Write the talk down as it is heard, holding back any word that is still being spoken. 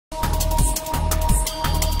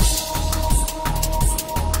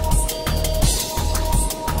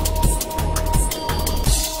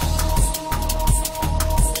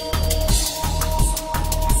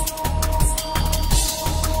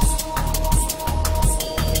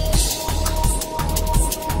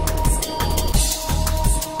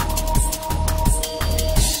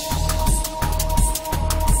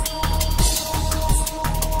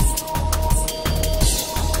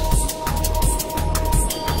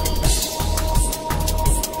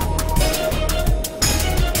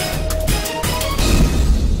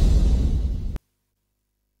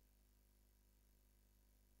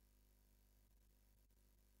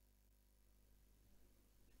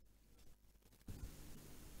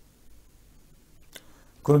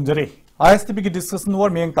Kurunjari. ISTP की discussion war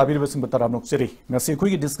में ताबीर busing बता रहा नोक्चरी ngasi khoi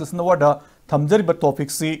की discussion war da thamjari ba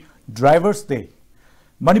topic si drivers day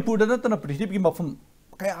Manipur da natana prithip ki mafam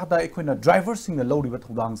kaya da ekhoina drivers sing na lori ba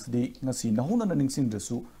thodang sidi ngasi nahuna na ningsing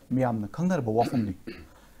dresu miyam na khangnar ba wafam ni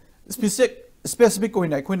specific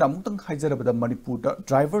oina ekhoina amutang haijara ba da Manipur da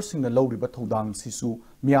drivers sing na lori ba thodang sisu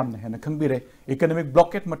miyam na hena khangbire economic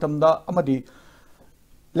blockade matam da amadi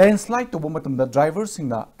landslide to matam da drivers sing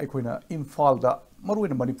na ekhoina Imphal da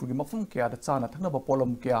Maruina Manipur ki mafum kaya da chana thangna ba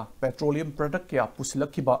polam kaya petroleum product kaya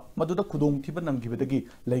pusilakhiba maduda khudong thiba namgibadagi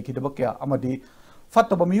leikidaba kaya amadi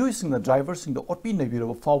fattaba miyoi singna driver singda otpi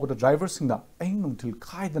naibiraba fawbada driver singna aing nungthil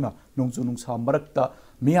khaidana nungju nungsa marakta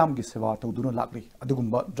miyam gi sewa tawduna lakli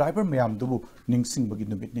adugumba driver miyam dubu ningsingbagi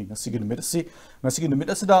numit ni ngasigi numit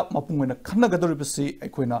asida mapungena khannagadoribasi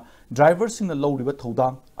ekhoina driver singna lawriba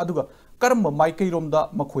thawdang aduga Karam mai kairomda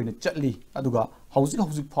makhoina chatli aduga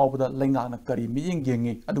hauzik phawbada lainga kari miyeng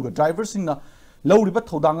yengi aduga driver singna lawriba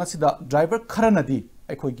thodanga sida driver kharanadi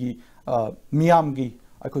aikhoigi miyam gi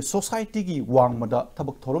aikoi society gi wangmada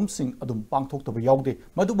thabak thorom sing adum pangthok toba yaude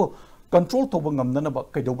madubo control toba ngamnana ba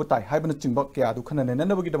kaidoba tai haibana chingba kya adu khana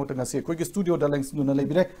nenana bagi damakta ngase aikoi gi studio dalings nuna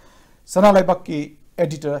leibire sana laibak ki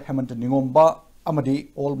editor Hemant Ningomba Amadi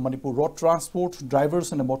All Manipur Road Transport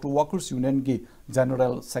Drivers and Motor Workers Union gi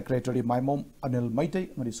General Secretary Maimom Anil Maitai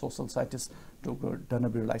Amadi Social Scientist Dr.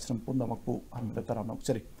 Danabir Laisram Pundamakpu Hanmada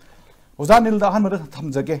Taramnokchari Ozanil da Hanmada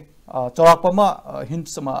Thamjage Chawakpama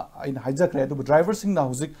Hinsama in hijackre aduba driver sing na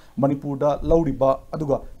huzik Manipur da lawriba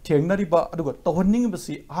aduga thengnariba aduga tohonning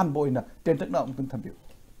basi hanbo ina tentakna umtun thambiu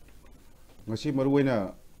ngasi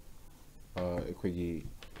maruina ekhoigi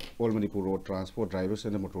All Manipur Road Transport Drivers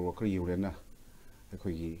and Motor Worker Union na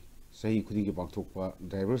ekhoigi sahi khuding ki pangthokpa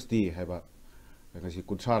drivers day haiba ngasi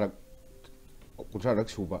kunthrak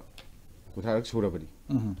surabani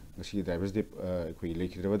ngasi drivers day ekhoi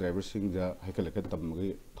lekhidaba drivers sing da haikalaka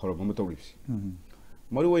tamgi thorama ma tawribsi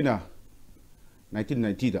maruina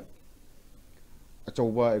 1990 da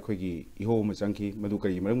achauba ekhoigi iho ma changki madu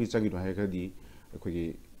kari maramgi changi do haikadi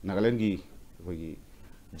ekhoigi Nagaland gi ekhoigi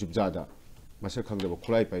jubjada masa khangdaba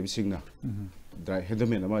khulai pai singna dry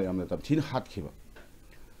headman ama yamna tam thin hat khiba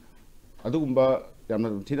adugumba yamna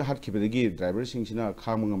thin hat khibadagi driver singsina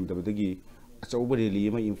khangmangam dabadagi achauba rally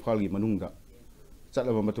ma Imphal gi manungda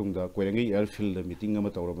chatlaba matungda koirangai airfield meeting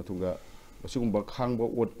ama tawra matungda asugumba khangba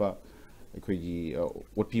otpa ekhoigi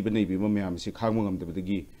otpi banai bi ma myam si khangmangam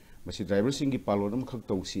dabadagi masi driver singi palon am khak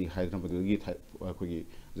tawsi haidna badagi ekhoigi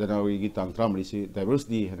January gi tang 30 si drivers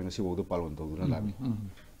di hananga si wodo palon tawduna labi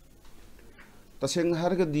taseng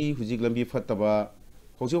hargadi hujik lambi fataba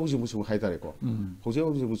hojik musu haitare ko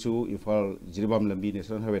hojik musu Imphal Jiribam lambi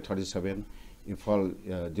National Highway 37 Imphal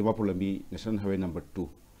Dimapur lambi National Highway number 2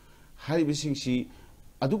 hari bising si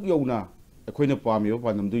aduk yona ekhoina pamiyo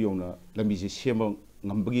panamdu yona lambi si sema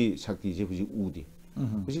ngambagi sakti je hujik udi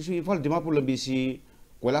hujik su Imphal Dimapur lambi si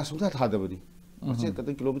koila sungtha thadabadi se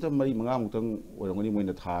kata kilometer mari manga mutang orangani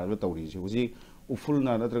moina thara tawri si hujik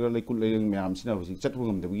ufulna natraga laikul layang myam sina hujik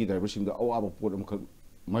chatwangam dabagi driver singda awaba pot am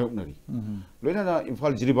mayoknari loina na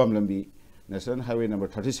Imphal Jiribam lambi National Highway number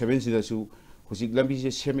 37 sida su hujik lambi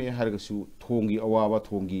se seme harga su thongi awaba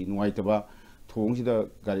thongi nuaitaba thong sida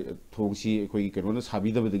gari thong si ekoi kenona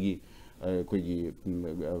sabi dabadagi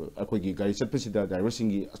ekoi gari chatpa sida driver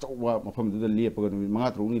singi achawa mafam du lepaga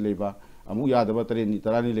manga troni leiba amu yadaba tareni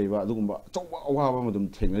tarani leiba adugumba achawa awaba madum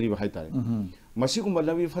thengnari ba haitare masigumba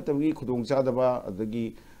lambi fatabgi khudong chadaba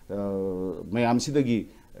adagi mayam sidagi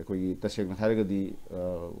ekoi taseng haragadi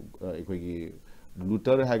ekoi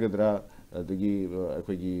looter hagadra adagi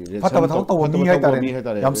ekoi fataba thau tawni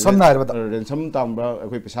haitare yam samna haibada ransom tamba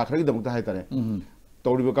ekoi pesa khragi damukta haitare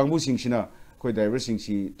tawriba kangbu singsina ekoi driver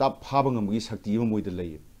singsi tap phaba ngamgi sakti ma moida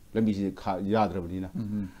lei lambi si yadrabani na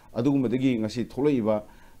adugumba ngasi tholaiba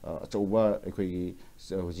achauba ekoi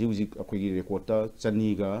jiuji ekoi record ta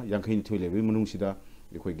chani ga yangkhain thoi lebi manung sida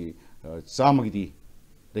ekoi chamagidi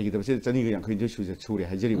legidabse chani ga yangkhain thoi su sure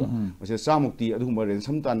hajariba mase chamukti adugumba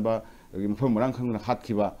rensam tanba mafam marang khangna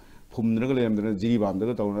hatkhiba phumnaga lemdana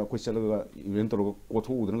Jiribamdaga tawna koi chalaga event tawga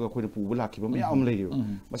kotho udana koi puba lakhiba mayam leiba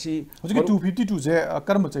masi hojik 252 je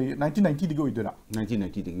karma chai 1990 digi oidura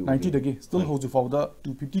 1990 digi still hoju fawda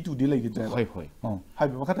 252 di legidra hoi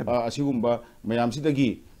haiba makata asigumba mayam sidagi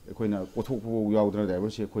koina kotho yaudra driver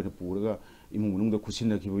se koina puraga imung munungda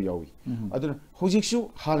khusinna khiba yawi aduna hojiksu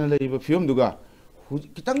hana leiba film duga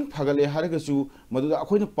kitang phagale haragasu maduda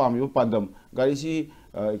akoina pamiba pandam gari si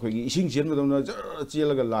ekoi ising chen madamna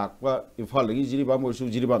chelaga lakpa Imphal lagi Jiribam oisu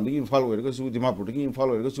Jiribam dagi Imphal oiragasu Dimapur dagi Imphal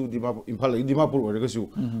oiragasu Imphal lagi Dimapur oiragasu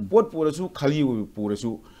pot purasu khali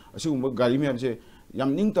purasu asigumba gari myam se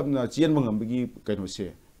ꯌꯥꯝ ꯅꯤꯡꯇꯝꯅ ꯆꯦꯟꯕ ꯉꯝꯕꯒꯤ ꯀꯩꯅꯣꯁꯦ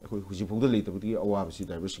ꯑꯩꯈꯣꯏ ꯍꯧꯖꯤꯛꯐꯥꯎꯗ ꯂꯩꯇꯕꯒꯤ ꯑꯋꯥꯕꯁꯤ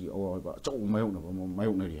ꯗ꯭ꯔꯥꯏꯚꯔꯁꯤꯒꯤ ꯑꯋꯥꯕ ꯑꯆꯧꯕ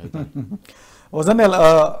ꯃꯥꯌꯣꯛꯅꯔꯤ ꯍꯥꯏꯇꯥꯔꯦ ꯑꯣꯖꯥꯅꯦꯜ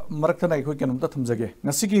ꯃꯔꯛꯇꯅ ꯑꯩꯈꯣꯏ ꯀꯩꯅꯣꯝꯇ ꯊꯝꯖꯒꯦ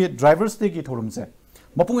ꯉꯁꯤꯒꯤ ꯗ꯭ꯔꯥꯏꯚꯔꯁ ꯗꯦꯒꯤ ꯊꯧꯔꯝꯁꯦ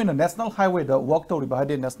ꯃꯄꯨꯡ ꯑꯣꯏꯅ ꯅꯦꯁꯅꯦꯜ ꯍꯥꯏꯋꯦꯗ ꯋꯥꯛ ꯇꯧꯔꯤꯕ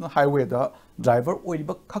ꯍꯥꯏꯗꯤ ꯅꯦꯁꯅꯦꯜ ꯍꯥꯏꯋꯦꯗ ꯗ꯭ꯔꯥꯏꯚꯔ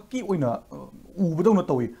ꯑꯣꯏꯔꯤꯕ ꯈꯛꯀꯤ ꯑꯣꯏꯅ ꯎꯕꯗꯧꯅ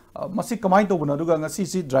ꯇꯧꯏ ꯃꯁꯤ ꯀꯃꯥꯏꯅ ꯇꯧꯕꯅꯣ ꯑꯗꯨꯒ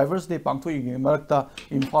ꯉꯁꯤꯁꯤ ꯗ꯭ꯔꯥꯏꯚꯔꯁ ꯗꯦ ꯄꯥꯡꯊꯣꯛꯏꯉꯩ ꯃꯔꯛꯇ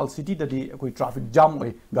ꯏꯝꯐꯥꯜ ꯁꯤꯇꯤꯗꯗꯤ ꯑꯩꯈꯣꯏ ꯇ꯭ꯔꯥꯐꯤꯛ ꯖꯥꯝ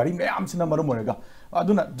ꯑꯣꯏ ꯒꯥꯔꯤ ꯃꯌꯥꯝꯁꯤꯅ ꯃꯔꯝ ꯑꯣꯏꯔꯒ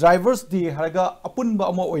ꯑꯗꯨꯅ ꯗ꯭ꯔꯥꯏꯚꯔꯁ ꯗꯦ ꯍꯥꯏꯔꯒ ꯑꯄꯨꯟꯕ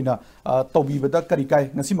ꯑꯃ ꯑꯣꯏꯅ ꯇꯧꯕꯤꯕꯗ ꯀꯔꯤ ꯀꯥꯏ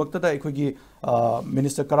ꯉꯁꯤꯃꯛꯇꯗ ꯑꯩꯈꯣꯏꯒꯤ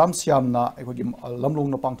ꯃꯤꯅꯤꯁꯇꯔ ꯀꯔꯥꯝ ꯁ꯭ꯌꯥꯝꯅ ꯑꯩꯈꯣꯏꯒꯤ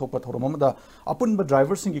ꯂꯝꯂꯣꯡꯅ ꯄꯥꯡꯊꯣꯛꯄ ꯊꯧꯔꯝ ꯑꯃꯗ ꯑꯄꯨꯟꯕ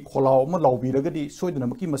ꯗ꯭ꯔꯥꯏꯚꯔꯁꯤꯡꯒꯤ ꯈꯣꯜꯂꯥꯎ ꯑꯃ ꯂꯥꯎꯕꯤꯔꯒꯗꯤ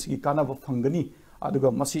ꯁꯣꯏꯗꯅꯃꯛꯀꯤ ꯃꯁꯤꯒꯤ ꯀꯥꯟꯅꯕ ꯐꯪꯒꯅꯤ ꯑꯗꯨꯒ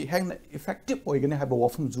ꯃꯁꯤ ꯍꯦꯟꯅ ꯏꯐꯦꯛꯇꯤꯕ ꯑꯣꯏꯒꯅꯤ ꯍꯥꯏꯕ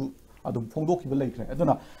ꯋꯥꯐꯝꯁꯨ ꯑꯗꯨꯝ ꯐꯣꯡꯗꯣꯛꯈꯤꯕ ꯂꯩꯈ꯭ꯔꯦ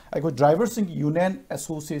ꯑꯗꯨꯅ ꯑꯩꯈꯣꯏ ꯗ꯭ꯔꯥꯏꯚꯔꯁꯤꯡꯒꯤ ꯌꯨꯅꯤꯌꯟ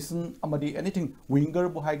ꯑꯦꯁꯣꯁꯤꯌꯦꯁꯟ ꯑꯃꯗꯤ ꯑꯦꯅꯤꯊꯤꯡ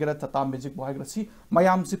ꯋꯤꯡꯒꯔꯕꯨ ꯍꯥꯏꯒꯦꯔꯥ ꯇꯥꯇꯥ ꯃꯦꯖꯤꯛꯄꯨ ꯍꯥꯏꯒꯦꯔꯥ ꯁꯤ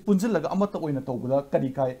ꯃꯌꯥꯝꯁꯤ ꯄꯨꯟꯁꯤꯜꯂꯒ ꯑꯃꯠꯇ ꯑꯣꯏꯅ ꯇꯧꯕꯗ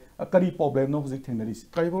ꯀꯔꯤ ꯀꯥꯏ ꯀꯔꯤ ꯄ꯭ꯔꯣꯕ꯭ꯂꯦꯝꯅꯣ ꯍꯧꯖꯤꯛ ꯊꯦꯡꯅꯔꯤꯁꯤ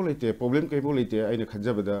ꯀꯔꯤꯐꯥꯎ ꯂꯩꯇꯦ ꯄ꯭ꯔꯣꯕ꯭ꯂꯦꯝ ꯀꯔꯤꯐꯥꯎ ꯂꯩꯇꯦ ꯑꯩꯅ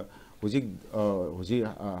ꯈꯟꯖꯕꯗ ꯍꯧꯖꯤꯛ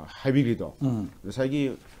ꯍꯥꯏꯕꯤꯈ꯭ꯔꯤꯗꯣ ꯉꯁꯥꯏꯒꯤ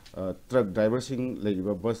ꯇ꯭ꯔꯛ ꯗ꯭ꯔꯥꯏꯚꯔꯁꯤꯡ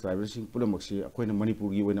ꯂꯩꯔꯤꯕ ꯕꯁ ꯗ꯭ꯔꯥꯏꯚꯔꯁꯤꯡ ꯄꯨꯝꯅꯃꯛꯁꯤ ꯑꯩꯈꯣꯏꯅ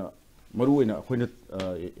ꯃꯅꯤꯄꯨꯔꯒꯤ ꯑꯣꯏꯅ ꯃꯔꯨꯑꯣꯏꯅ ꯑꯩꯈꯣꯏꯅ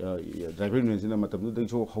ꯗ꯭राꯏꯚꯔ ꯌꯨꯅꯤꯌꯟꯁꯤꯅ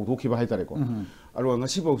ꯃꯇꯝꯗꯨꯗꯁꯨ ꯍꯧꯗꯣꯛꯈꯤꯕ ꯍꯥꯏꯇꯥꯔꯦꯀꯣ ꯑꯗꯨꯒ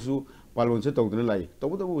ꯉꯁꯤꯐꯥꯎꯁꯨ ꯄꯥꯂꯣꯟꯁꯦ ꯇꯧꯗꯨꯅ ꯂꯥꯛꯏ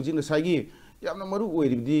ꯇꯧꯕꯇꯕꯨ ꯍꯧꯖꯤꯛ ꯉꯁꯥꯏꯒꯤ ꯌꯥꯝꯅ ꯃꯔꯨ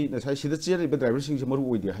ꯑꯣꯏꯔꯤꯕꯗꯤ ꯉꯁꯥꯏ ꯁꯤꯗ ꯆꯦꯜꯂꯤꯕ ꯗ꯭ꯔꯥꯏꯚꯔꯁꯤꯡꯁꯦ ꯃꯔꯨ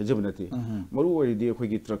ꯑꯣꯏꯗꯦ ꯍꯥꯏꯖꯕ ꯅꯠꯇꯦ ꯃꯔꯨ ꯑꯣꯏꯔꯤꯗꯤ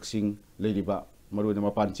ꯑꯩꯈꯣꯏꯒꯤ ꯇ꯭ꯔꯛꯁꯤꯡ ꯂꯩꯔꯤꯕ ꯃꯔꯨꯑꯣꯏꯅ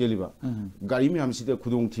ꯃꯄꯥꯟ ꯆꯦꯜꯂꯤꯕ ꯒꯥꯔꯤ ꯃꯌꯥꯝꯁꯤꯗ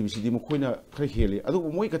ꯈꯨꯗꯣꯡꯊꯤꯕꯁꯤꯗꯤ ꯃꯈꯣꯏꯅ ꯈꯔ ꯍꯦꯜꯂꯤ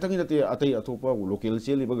ꯑꯗꯨꯕꯨ ꯃꯣꯏ ꯈꯛꯇꯪꯒꯤ ꯅꯠꯇꯦ ꯑꯇꯩ ꯑꯇꯣꯞꯄ ꯂꯣꯀꯦꯜ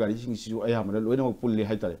ꯆꯦꯜꯂꯤꯕ ꯒꯥꯔꯤꯁꯤꯡꯁꯤꯁꯨ ꯑꯌꯥꯝꯕꯅ ꯂꯣꯏꯅꯃꯛ ꯄꯨꯜꯂꯤ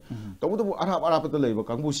ꯍꯥꯏꯇꯥꯔꯦ ꯇꯧꯕꯇꯕꯨ ꯑꯔꯥꯞ ꯑꯔꯥꯞꯄꯗ ꯂꯩꯕ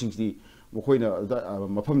ꯀꯥꯡꯕꯨꯁꯤꯡꯁꯤꯗꯤ ꯃꯈꯣꯏꯅ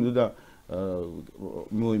ꯃꯐꯝꯗꯨꯗ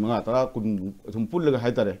ꯃꯤꯑꯣꯏ 5-10 ꯑꯗꯨꯝ ꯄꯨꯜꯂꯒ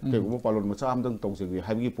ꯍꯥꯏꯇꯥꯔꯦ ꯀꯩꯒꯨꯝꯕ ꯄꯥꯂꯣꯟ ꯃꯆꯥ ꯑꯃꯇꯪ ꯇꯧꯖꯒꯦ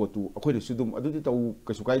ꯍꯥꯏꯕꯒꯤ ꯄꯣꯠꯇꯨ ꯑꯩꯈꯣꯏꯅꯁꯨ ꯑꯗꯨꯝ ꯑꯗꯨꯗꯤ ꯇꯧ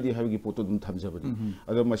ꯀꯩꯁꯨ ꯀꯥꯏꯗꯦ ꯍꯥꯏꯕꯒꯤ ꯄꯣꯠꯇꯨ ꯑꯗꯨꯝ ꯊꯝꯖꯕꯅꯤ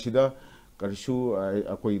ꯑꯗꯣ ꯃꯁꯤꯗ ꯀꯔꯤꯁꯨ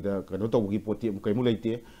ꯑꯩꯈꯣꯏꯗ ꯀꯩꯅꯣ ꯇꯧꯕꯒꯤ ꯄꯣꯠꯇꯤ ꯀꯩꯃꯨꯛ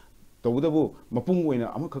ꯂꯩꯇꯦ ꯇꯧꯕꯇꯕꯨ ꯃꯄꯨꯡ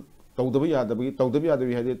ꯑꯣꯏꯅ ꯑꯃꯈꯛ ꯇꯧꯗꯕ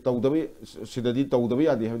ꯌꯥꯗꯕꯤ ꯍꯥꯏꯗꯤ ꯁꯤꯗꯗꯤ ꯇꯧꯗꯕ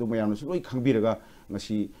ꯌꯥꯗꯦ ꯍꯥꯏꯕꯗꯨ ꯃꯌꯥꯝꯅꯁꯨ ꯂꯣꯏ ꯈꯪꯕꯤꯔꯒ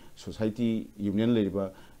ꯉꯁꯤ ꯁꯣꯁꯥꯏꯇꯤ ꯌꯨꯅꯤꯌꯟ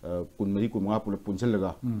ꯂꯩꯔꯤꯕ 24-25 ꯄꯨꯂꯞ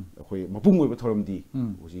ꯄꯨꯟꯁꯤꯜꯂꯒ ꯑꯩꯈꯣꯏ ꯃꯄꯨꯡ ꯑꯣꯏꯕ ꯊꯧꯔꯝꯗꯤ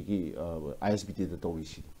ꯍꯧꯖꯤꯛꯀꯤ ISBTꯗ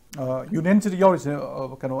ꯇꯧꯔꯤꯁꯤ ꯌꯨꯅꯤꯌꯟꯁꯤꯗ ꯌꯥꯎꯔꯤꯁꯦ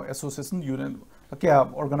ꯀꯩꯅꯣ ꯑꯦꯁꯣꯁꯤꯌꯦꯁꯟ ꯌꯨꯅꯤꯌꯟ ꯀꯌꯥ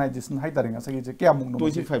ꯑꯣꯔꯒꯅꯥꯏꯖꯦꯁꯟ ꯍꯥꯏꯇꯥꯔꯦ ꯉꯁꯥꯏꯒꯤꯁꯦ ꯀꯌꯥꯃꯨꯛꯅꯣ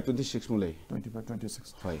 25-26 ꯃꯨꯛ ꯂꯩ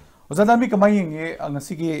 25-26 ꯍꯣꯏ ꯑꯣꯖꯥ ꯀꯃꯥꯏꯅ ꯌꯦꯡꯉꯦ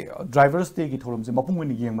ꯉꯁꯤꯒꯤ ꯗ꯭ꯔꯥꯏꯚꯔꯁ ꯗꯦꯒꯤ ꯊꯧꯔꯝꯁꯦ ꯃꯄꯨꯡ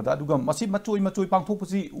ꯑꯣꯏꯅ ꯌꯦꯡꯕꯗ ꯑꯗꯨꯒ ꯃꯁꯤ ꯃꯆꯣꯏ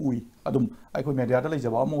ꯄꯥꯡꯊꯣꯛꯄꯁꯤ ꯎꯏ ꯑꯗꯨꯝ ꯑꯩꯈꯣꯏ ꯃꯦꯗꯤꯌꯥꯗ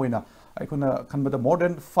ꯂꯩꯖꯕ ꯑꯃ ꯑꯣꯏꯅ ꯑꯩꯈꯣꯏꯅ ꯈꯟꯕꯗ ꯃꯣꯔ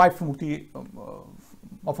ꯗꯦꯟ 5 ꯃꯨꯛꯇꯤ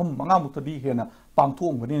ꯃꯐꯝ 5 ꯃꯨꯛꯇꯗꯤ ꯍꯦꯟꯅ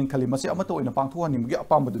ꯄꯥꯡꯊꯣꯛꯑꯝꯒꯅꯤꯅ ꯈꯜꯂꯤ ꯃꯁꯤ ꯑꯃꯠꯇ ꯑꯣꯏꯅ ꯄꯥꯡꯊꯣꯛꯍꯟꯅꯤꯡꯕꯒꯤ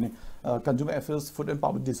ꯑꯄꯥꯝꯕꯗꯨꯅꯤ consumer affairs food ꯑꯦꯟड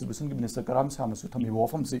public ꯗꯤꯁꯇ꯭ꯔꯤꯕ꯭ꯌꯨꯁꯟꯒꯤ minister ꯀꯔꯥꯝ ꯁ꯭ꯌꯥꯝꯅꯁꯨ ꯊꯝꯃꯤꯕ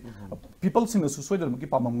ꯋꯥꯐꯝꯁꯤ ꯄꯤꯄꯜꯁꯤꯡꯅꯁꯨ ꯁꯣꯏꯗꯅꯃꯛꯀꯤ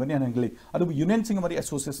ꯄꯥꯝꯃꯝꯒꯅꯤ ꯍꯥꯏꯅ ꯈꯜꯂꯤ ꯑꯗꯨꯕꯨ ꯌꯨꯅꯤꯌꯟꯁꯤꯡ ꯑꯃꯗꯤ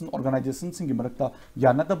ꯑꯦꯁꯣꯁꯤꯌꯦꯁꯟ ꯑꯣꯔꯒꯅꯥꯏꯖꯦꯁꯟꯁꯤꯡꯒꯤ ꯃꯔꯛꯇ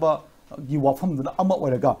ꯌꯥꯅꯗꯕꯒꯤ ꯋꯥꯐꯝꯗꯨꯅ ꯑꯃ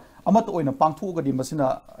ꯑꯣꯏꯔꯒ ꯑꯃꯠꯇ ꯑꯣꯏꯅ ꯄꯥꯡꯊꯣꯛꯑꯒꯗꯤ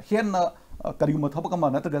ꯃꯁꯤꯅ ꯍꯦꯟꯅ ꯀꯔꯤꯒꯨꯝꯕ ꯊꯕꯛ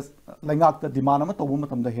ꯑꯃ ꯅꯠꯇ꯭ꯔꯒ ꯂꯩꯉꯥꯛꯇ ꯗꯤꯃꯥꯟ ꯑꯃ ꯇꯧꯕ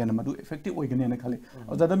ꯃꯇꯝꯗ ꯍꯦꯟꯅ ꯃꯗꯨ ꯏꯐꯦꯛꯇꯤꯕ ꯑꯣꯏꯒꯅꯤꯅ ꯈꯜꯂꯤ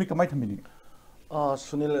ꯑꯣꯖꯥ ꯀꯃꯥꯏꯅ ꯊꯝꯕꯤꯅꯤꯡꯉꯤ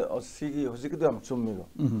ꯁꯨꯅꯤꯜ ꯁꯤꯒꯤ ꯍꯧꯖꯤꯛꯀꯤꯗꯣ ꯌꯥꯝ ꯆꯨꯝꯃꯤꯕ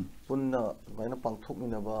ꯄꯨꯟꯅ ꯑꯗꯨꯃꯥꯏꯅ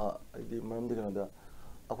ꯄꯥꯡꯊꯣꯛꯃꯤꯟꯅꯕ ꯍꯥꯏꯗꯤ ꯃꯔꯝꯗꯤ ꯀꯩꯅꯣꯗ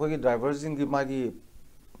ꯑꯩꯈꯣꯏꯒꯤ ꯗ꯭ꯔꯥꯏꯚꯔꯁꯤꯡꯒꯤ ꯃꯥꯒꯤ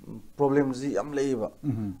ꯄ꯭ꯔꯣꯕ꯭ꯂꯦꯝꯁꯤ ꯌꯥꯝ ꯂꯩꯌꯦꯕ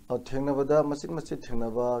ꯊꯦꯡꯅꯕꯗ ꯃꯆꯤꯠ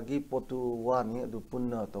ꯊꯦꯡꯅꯕꯒꯤ ꯄꯣꯠꯇꯨ ꯋꯥꯅꯤ ꯑꯗꯨ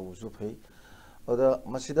ꯄꯨꯟꯅ ꯇꯧꯕꯁꯨ ꯐꯩ ꯑꯗꯨꯗ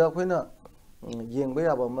ꯃꯁꯤꯗ ꯑꯩꯈꯣꯏꯅ ꯌꯦꯡꯕ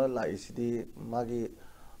ꯌꯥꯕ ꯑꯃ ꯂꯥꯛꯏꯁꯤꯗꯤ ꯃꯥꯒꯤ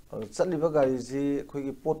ꯆꯠꯂꯤꯕ ꯒꯥꯔꯤꯁꯤ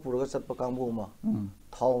ꯑꯩꯈꯣꯏꯒꯤ ꯄꯣꯠ ꯄꯨꯔꯒ ꯆꯠꯄ ꯀꯥꯡꯕꯨ ꯑꯃ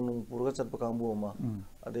ꯊꯥꯎ ꯅꯨꯡ ꯄꯨꯔꯒ ꯆꯠꯄ ꯀꯥꯡꯕꯨ ꯑꯃ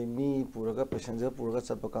ꯑꯗꯩ ꯃꯤ ꯄꯨꯔꯒ ꯄꯦꯁꯦꯟꯖꯔ ꯄꯨꯔꯒ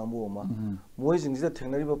ꯆꯠꯄ ꯀꯥꯡꯕꯨ ꯑꯃ ꯃꯣꯏꯁꯤꯡꯁꯤꯗ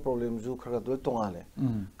ꯊꯦꯡꯅꯔꯤꯕ ꯄ꯭ꯔꯣꯕ꯭ꯂꯦꯝꯁꯨ ꯈꯔ ꯂꯣꯏ ꯇꯣꯡꯉꯥꯜꯂꯦ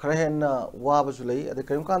ꯈꯔ ꯍꯦꯟꯅ ꯋꯥꯕꯁꯨ ꯂꯩ ꯑꯗꯩ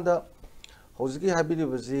ꯀꯔꯤꯒꯨꯝꯕ ꯀꯥꯟꯗ ꯍꯧꯖꯤꯛꯀꯤ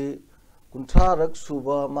ꯍꯥꯏꯕꯤꯔꯤꯕꯁꯤ 30ꯔꯛ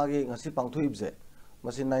ꯁꯨꯕ ꯃꯥꯒꯤ ꯉꯁꯤ ꯄꯥꯡꯊꯣꯛꯏꯕꯁꯦ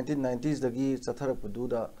ꯃꯁꯤ 1990sꯗꯒꯤ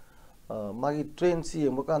ꯆꯠꯊꯔꯛꯄꯗꯨꯗ ꯃꯥꯒꯤ ꯇ꯭ꯔꯦꯟꯁꯤ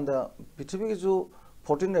ꯌꯦꯡꯕ ꯀꯥꯟꯗ ꯄ꯭ꯔꯤꯊꯤꯕꯤꯒꯤꯁꯨ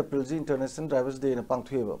 14 ꯑꯦꯄ꯭ꯔꯤꯜꯁꯤ ꯏꯟꯇꯔꯅꯦꯁꯅꯦꯜ ꯗ꯭ꯔꯥꯏꯚꯔꯁ ꯗꯦꯅ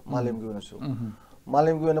ꯄꯥꯡꯊꯣꯛꯑꯦꯕ ꯃꯥꯂꯦꯝꯒꯤ ꯑꯣꯏꯅꯁꯨ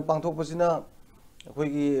ꯃꯥꯂꯦꯝꯒꯤ ꯑꯣꯏꯅ ꯄꯥꯡꯊꯣꯛꯄꯁꯤꯅ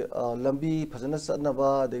ꯑꯩꯈꯣꯏꯒꯤ ꯂꯝꯕꯤ ꯐꯖꯅ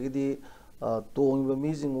ꯆꯠꯅꯕ ꯑꯗꯒꯤꯗꯤ ꯇꯣꯡꯉꯤꯕ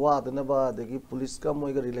ꯃꯤꯁꯤꯡ ꯋꯥꯗꯅꯕ ꯑꯗꯒꯤ ꯄꯨꯂꯤꯁꯀ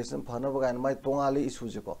ꯃꯣꯏꯒ ꯔꯤꯂꯦꯁꯟ ꯐꯅꯕ ꯀꯥꯏꯅ ꯃꯥꯏ ꯇꯣꯡꯉꯥꯜꯂꯤ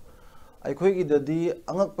ꯏꯁꯨꯁꯦꯀꯣ ꯑꯩꯈꯣꯏꯒꯤꯗꯗꯤ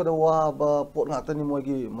ꯑꯉꯛꯄꯗ ꯋꯥꯕ ꯄꯣꯠ ꯉꯥꯛꯇꯅꯤ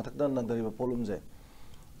ꯃꯣꯏꯒꯤ ꯃꯊꯛꯇ ꯅꯟꯗꯔꯤꯕ ꯄꯣꯠꯂꯨꯝꯁꯦ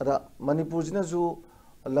ꯑꯗ ꯃꯅꯤꯄꯨꯔꯁꯤꯅꯁꯨ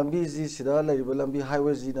ꯂꯝꯕꯤꯁꯤ ꯁꯤꯗ ꯂꯩꯔꯤꯕ ꯂꯝꯕꯤ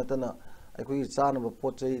ꯍꯥꯏꯋꯦꯁꯤ ꯅꯠꯇꯅ ꯑꯩꯈꯣꯏꯒꯤ ꯆꯥꯅꯕ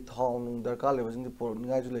ꯄꯣꯠ ꯆꯩ ꯊꯥꯎ ꯅꯨꯡ ꯗꯔꯀꯥꯔ ꯂꯩꯕꯁꯤꯡꯁꯤ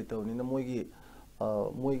ꯄꯨꯔꯛꯅꯤꯡꯉꯥꯏꯁꯨ ꯂꯩꯇꯕꯅꯤꯅ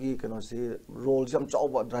ꯃꯣꯏꯒꯤ ꯀꯩꯅꯣꯁꯤ ꯔꯣꯜꯁꯤ ꯌꯥꯝ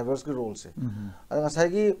ꯆꯥꯎꯕ ꯗ꯭ꯔꯥꯏꯚꯔꯁꯀꯤ ꯔꯣꯜꯁꯦ ꯑꯗ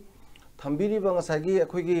ꯉꯁꯥꯏꯒꯤ ꯊꯝꯕꯤꯔꯤꯕ ꯉꯁꯥꯏꯒꯤ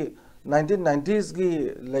ꯑꯩꯈꯣꯏꯒꯤ 1990sꯒꯤ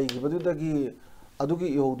ꯂꯩꯈꯤꯕꯗꯨꯗꯒꯤ ꯑꯗꯨꯒꯤ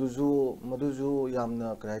ꯏꯍꯧꯗꯨꯁꯨ ꯃꯗꯨꯁꯨ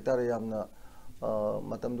ꯌꯥꯝꯅ ꯀꯔꯤ ꯍꯥꯏꯇꯥꯔꯦ ꯌꯥꯝꯅ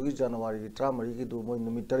ꯃꯇꯝꯗꯨꯒꯤ ꯖꯅꯋꯥꯔꯤ 13ꯒꯤꯗꯨ ꯃꯣꯏ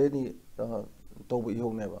ꯅꯨꯃꯤꯠ 9ꯅꯤ ꯇꯧꯕ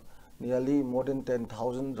ꯏꯍꯧꯅꯦꯕ nearly more than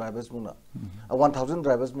 10,000 drivers muna 1,000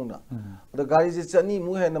 drivers muna the gari ji chani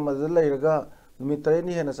mu he na madda leiraga numit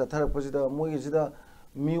 9ni he na chatharakpasida moi sida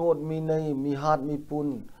miot mi nai mi hat mi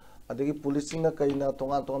pun adagi policing na kaina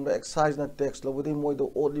tonga tonga exercise na tax lobudi moi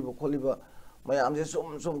do odliba kholiba mayam je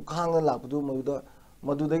sum khang na lakdu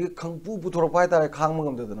madudagi khangpu puthorpa hai tare khang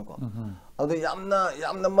mangam dedana ko adu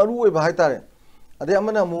yamna maru oi ba hai tare ade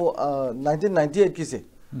amana mu 1998 ki se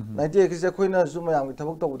 98 ki se khoina sum mayam ki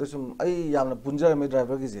thabak tawda sum ai yamna punjara me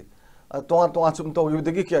driver ki se tonga sum taw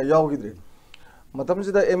yudagi kya yaw gidre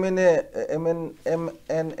matamsida MNA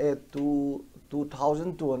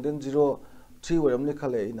 2203 oiramni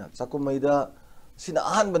khale ina chakumaida sina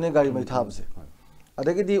ahan bane gari mai thabse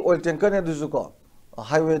adagidi oil tanker ne dusu ko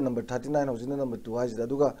highway number 39 hojina number 2 haisida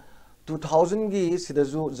duga 2000 gi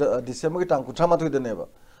sidaju December gi tang kuthama thoi dane ba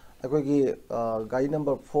akoi gi gari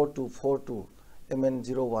number 4242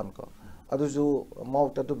 MN01 ko aduju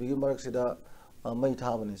mauta to bigi marak sida mai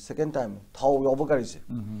thabane second time thau yoba gari se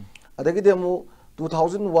adagidi amu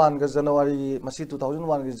 2001 ga January masi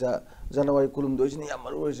 2001 gi January kulum doisini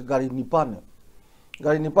yamaru gari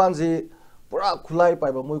nipan ji pura khulai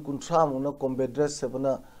pai ba moi kunthra mu na combat dress se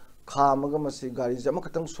bana khamaga masi gari jama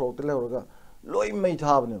khatang sorokte lehorga loi mai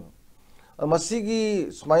thabne masi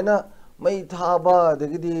gi sumaina mai thaba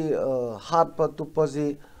degidi hat pa tupa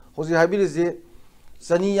ji hoji habiri ji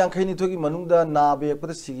sani yankhaini thogi manungda na be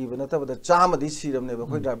pada sigi bana ta bada chama di siramne ba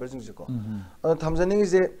khoi driver sing ji ko thamjani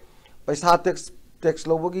je paisa tax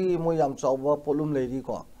lobagi moi yam chawba polum leiri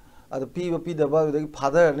ko ada pi daba dagi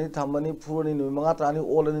father ni thamani phurani nu manga trani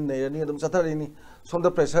olani neirani adum chathari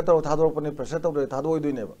somda pressure taw thador pani pressure taw thadoi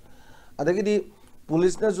doine ba adagi di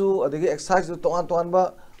police na ju adagi excise ju ton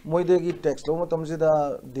ba moi degi tax lo matam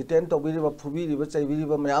sida detain to biri ba phubi ri ba chai biri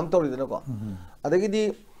ba mayam tori dana ko adagi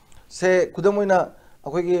di se kudamoina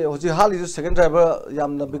akoi gi hoji hali ju second driver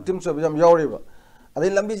yamna victim so yam yawri ba adai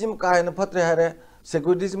lambi jim kai na phatre hare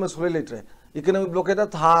security jim sole letre economic blockade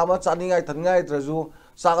tha ma chaningai thangai traju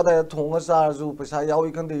sagada thonga sarju paisa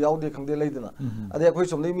yawi khande yawde khande leidana ade akhoi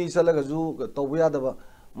somlei mi chalaga ju tawbu yadaba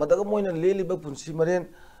madaga moina leliba punsi maren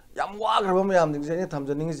yam wagraba mayam ding je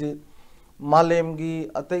thamjaning ji malem gi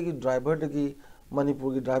atai gi driver dagi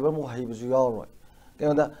manipur gi driver mo haibu ju yawroi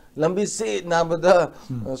kenda lambi se nabada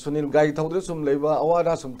sunil gai thawdre sum leiba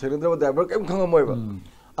awada sum therendra driver kem khangamoi ba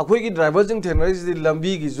akhoi gi driver jing thenari ji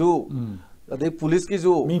lambi gi ju adai police ki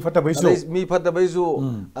ju mi phata bai ju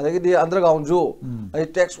adai di underground ju ai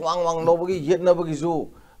tax wang no bagi yet na bagi ju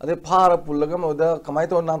adai phara pullaga moda kamai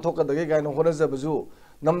to nam thok da ga no hona jab ju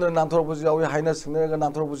namna nam thok bu jawi haina singa ga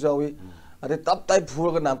nam thok bu jawi adai tap tai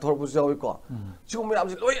phur ga nam thok bu jawi ko chu me am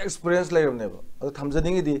ji loi experience lai ram ne ba adai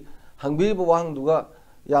thamjaning di hangbi bu wang duga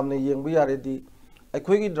yamne yeng bu yare di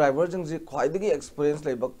akhoi gi driver jing ji khwai dagi experience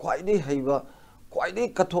lai ba khwai di heiba quite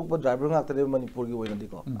kathok driver ngakte manipur gi oina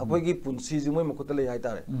diko apoi gi punsi ji moi makota le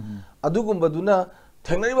haitare adugum baduna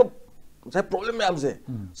thengnari ba sai problem yam je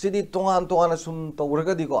sidi tongan sum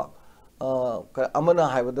tawraga diko amana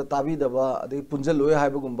haibada tabi daba adai punjal loi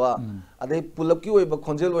haibagumba adai pulap ki oiba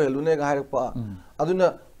khonjel oi helune ga hairpa aduna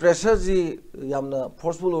pressure ji yamna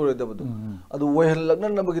forceful ore dabadu adu oi helakna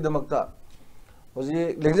nabagi damakta hoji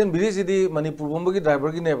lengjen biri sidi manipur bomba gi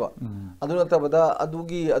driver gi neba aduna tabada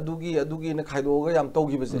adugi na khaido ga yam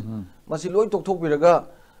tawgi bese masi loi tokthok biraga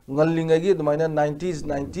ngallinga gi dumaina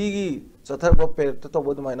 90 gi chathar ba per ta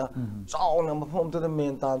tawba dumaina chauna mafom ta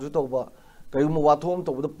main ta ju tawba kai mu wathom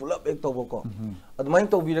tawba pulap ek tawba ko adumain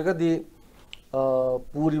tawbiraga di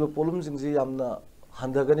puri ba polum jingji yamna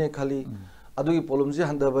handagane khali adugi polum ji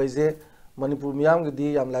handabai je manipur miyam gi di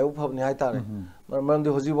yam laibu phabni hai tare maram di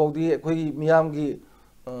hoji bogdi khoi miyam gi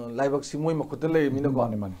laibak simoi makut lei mina ko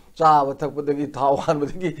cha ba thak padagi thawan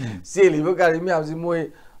badagi seli ba gari miyam ji moi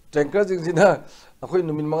tanker jing jina khoi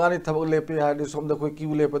numin mangani thabak lepe ha di somda khoi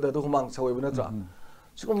kiu lepe da du humang sawai bana tra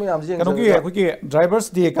sikum miyam ji kanu ki khoi ki drivers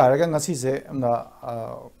di ka ga ngasi se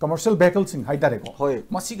commercial vehicle sing hai tare ko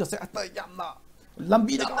masi ga se ata yamna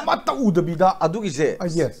lambi da mata udabida adugi je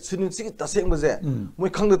sinin sigi taseng ba je moi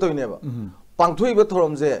khangda toine ba pangthoi ba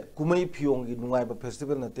thorom je kumai phiong gi nungai ba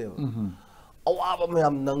festival na te awaba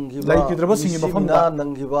mayam nanghi ba lai kidraba singi mafam da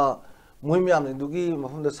nanghi ba moi mayam ne dugi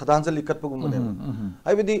mafam da sadanjali kat pagum ne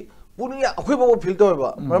ai bidi punia akhoi ba feel to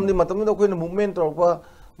ba maram di matam da khoi na movement tor pa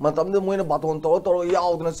matam da moi na baton to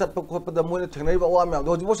yaw na sat pa khot pa da moi na thengnai ba wa mayam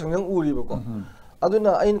do jibo sangyang uri ba ko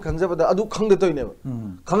aduna ain khanjaba da adu khangde toine ba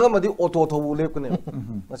khangamadi auto thobu lepkne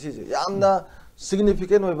masi je yamna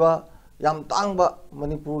significant oiba yam tangba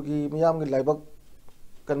manipur gi miyam gi laibak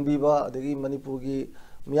kanbiba adagi manipur gi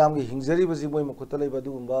miyam gi hingjari ba ji moi makota leiba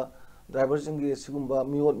dugumba driver singi sigumba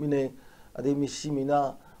miot mine adai misi mina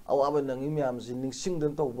awaba nangi miyam ji ningsing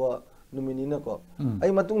den tawba numini na ko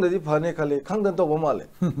ai matung dadi phane khale khangdan tawba male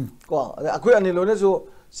ko akhoi ani lone jo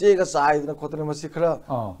chega sai na khotna masi khara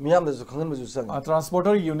miyam da jo khangan ma ju sang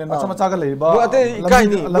transporter union macha ga leiba bo ate ikai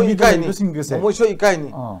ni moi so ikai ni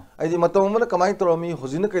ai di matam mana kamai toromi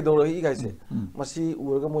hojina kai dor hi gai se masi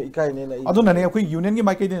urga mo ikai ne na aduna ne akhoi union gi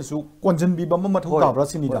maikai den su konjan bi bam mathu ta bra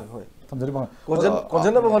sini da thamjari bang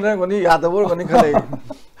konjan na bang goni ya da bor goni khale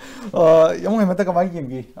yong mata kamai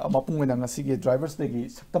gi mapung na ngasi gi drivers de gi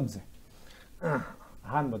saktam se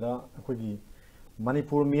han bada akhoi gi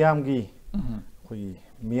manipur miyam gi ꯑꯩꯈꯣꯏꯒꯤ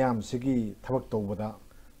ꯃꯤꯌꯥꯝꯁꯤꯒꯤ ꯊꯕꯛ ꯇꯧꯕꯗ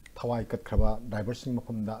ꯊꯋꯥꯏ ꯀꯠꯈ꯭ꯔꯕ ꯗ꯭ꯔꯥꯏꯚꯔꯁꯤꯡ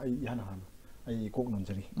ꯃꯐꯝꯗ ꯑꯩ ꯏꯍꯥꯟ ꯍꯥꯟꯅ ꯑꯩ ꯀꯣꯛ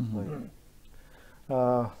ꯅꯣꯟꯖꯔꯤ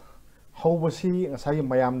ꯍꯧꯕꯁꯤ ꯉꯁꯥꯏꯒꯤ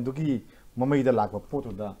ꯃꯌꯥꯝꯗꯨꯒꯤ ꯃꯃꯩꯗ ꯂꯥꯛꯄ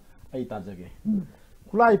ꯄꯣꯠꯇꯨꯗ ꯑꯩ ꯇꯥꯖꯒꯦ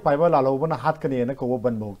ꯈꯨꯠꯂꯥꯏ ꯄꯥꯏꯕ ꯂꯥꯜꯍꯧꯕꯅ ꯍꯥꯠꯀꯅꯦꯅ ꯀꯧꯕ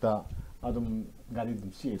ꯕꯟ ꯐꯥꯎꯇ ꯑꯗꯨꯝ ꯒꯥꯔꯤ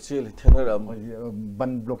ꯑꯗꯨꯝ ꯆꯦꯜꯂꯤ ꯊꯦꯡꯅꯔꯛꯑꯝꯃꯤ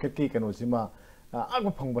ꯕꯟ ꯕ꯭ꯂꯣꯀꯦꯠꯀꯤ ꯀꯩꯅꯣꯁꯤꯃ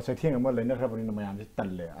ꯑꯉꯛꯄ ꯐꯪꯕ ꯆꯩꯊꯦꯡ ꯑꯃ ꯂꯩꯅꯈ꯭ꯔꯕꯅꯤꯅ ꯃꯌꯥꯝꯁꯤ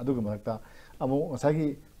ꯇꯜꯂꯦ ꯑꯗꯨꯒꯤ ꯃꯊꯛꯇ ꯑꯃꯨꯛ ꯉꯁꯥꯏꯒꯤ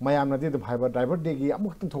ꯃꯌꯥꯝꯅꯗꯤ ꯑꯗꯨꯝ ꯍꯥꯏꯕ ꯗ꯭ꯔꯥꯏꯚꯔ ꯗꯦꯒꯤ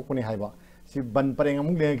ꯑꯃꯨꯛꯇꯪ ꯊꯣꯛꯄꯅꯤ ꯍꯥꯏꯕ ꯁꯤ ꯕꯟ ꯄꯔꯦꯡ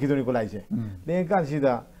ꯑꯃꯨꯛ ꯂꯦꯡꯉꯛꯈꯤꯗꯣꯏꯅꯤꯀꯣ ꯂꯥꯏꯁꯦ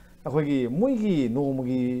ꯂꯦꯡꯉꯀꯥꯟꯁꯤꯗ ꯑꯩꯈꯣꯏꯒꯤ ꯃꯣꯏꯒꯤ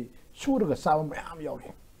ꯅꯣꯡꯃꯒꯤ ꯁꯨꯔꯒ ꯆꯥꯕ ꯃꯌꯥꯝ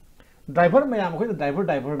ꯌꯥꯎꯔꯤ ड्राइवर मैम अखोई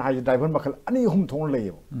ड्राइवर हाई ड्राइवर मखल अनी अहुम थोन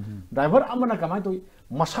लेयो ड्राइवर अमना कमाय तो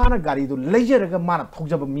मसाना गाड़ी दो लेजरगा माना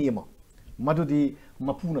थौजब मी अमा मदुदी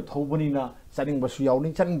मपुना थौबनीना चनिंगबसु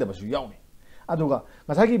यावनी चनिंगदबसु यावनी अदुगा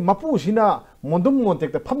ngसागी मपुसिना मोंदुम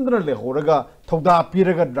मोंटेक फमदना लेहोरगा थौदा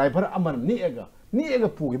पीरगा ड्राइवर अमन निएगा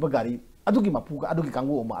पुगिबा गाड़ी अदुगी मपुगा अदुगी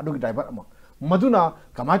कांगो अमा अदुगी ड्राइवर अमा मदुना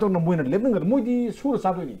कमाय तो मोइना लेबनगा मोइदी सुर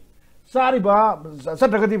सादोनी सारिबा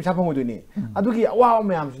सत्रगति साफंगोदोनी अदुगी अवा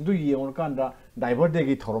मयाम सिंदु येंगकांदा ड्राइवर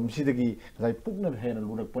देगी थोरमसिदगी जाय पुकना हेना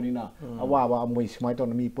लुरकपनिना अवाबा मोइ स्माय तो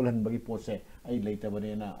मी पुलहनबगी पोसे आई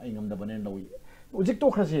लेतबनेना आई ngमदबने लवी उजिक तो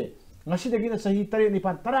खरसे ngasiदगी ना सही 3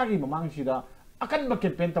 निपान 10 गी ममांगसिदा अकनबा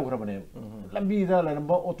कैंपेन तौखरबने लंबीदा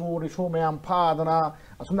लेनबा ऑटो रिक्शा मयाम फादना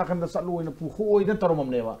असुना कंदा चलुइना पुहोइदा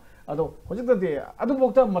तरममनेबा अदो होजिकदे अदु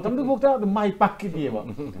बोक्ता मतमदु बोक्ता माइ पाक्की दिएबा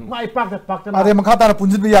माइ पाक्ता पाक्ता अरे मखाताना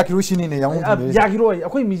पुंजिबि याकिरु सिनिने याकिरोय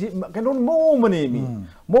अखोइ मिजि कैनो मोमने मी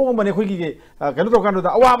मोमने अखोइगी कैनो तो कानदो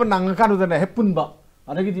अवाबा नांग कानदो ने हेपुनबा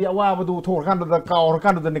अदगिदि अवाबदु थोर कानदो कावर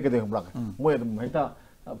कानदो ने केदे हमला मोय दम हेता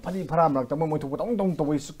फनी फराम रक तम मोय थोक तong तong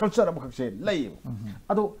तोय कल्चर अब खक्से लई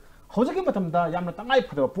अदो हौजकी मतमदा यामना तंगाई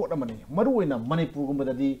फदबा पोट अमने मरुइना मणिपुर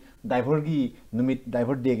गुंबददी ड्राइवर गी नुमित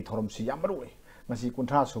ड्राइवर डे गी थोरमसी याम मरुइ ngasi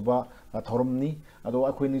kuntra suba thoromni ado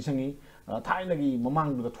akhoi ni sangi thainagi mamang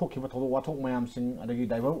du thokhiba thodo wathok mayam sing adagi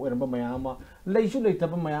driver oiramba mayam leisu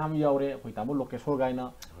leitaba mayam yaure akhoi tamo lokeshor gaina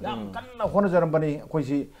yam kanna khona jarambani akhoi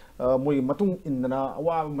si moi matung indana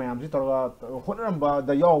awa mayam si torga khonaramba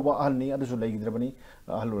da yawba ahalni adusu leigidrabani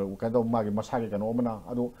ahalura kado magi masage kano omana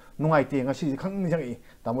ado nungaite ngasi khang jangi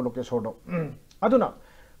tamo lokeshor do aduna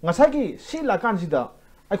ngasagi si lakan sida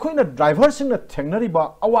akhoi na driver sing na thengnariba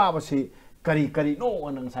awa basi करी करी no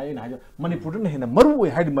अनंग साइ ना मणिपुर ने हेना मरु ओइ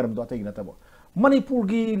हाइद मरम दो तै नतबो मणिपुर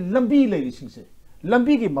गी लंबी लेरि सिंग से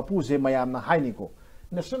लंबी गी मपु से मयाम ना हाइनि को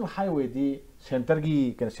नेशनल हाईवे दी सेंटर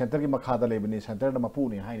की मखा दा लेबनी सेंटर ना मपु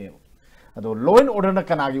ने हाइने अदो लॉ एंड ऑर्डर ना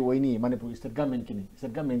कनागी ओइनी मणिपुर स्टेट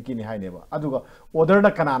गवर्नमेंट की नि हाइनेबा अदुगा ऑर्डर ना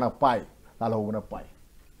कनाना पाइ लालौबना पाइ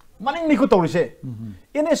मनिंग नि को तौरिसे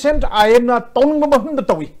इनोसेंट आयन ना तौंग बहम द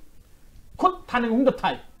तौई खुद थानिंग हुम द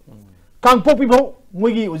थाइ कांगपोपि भौ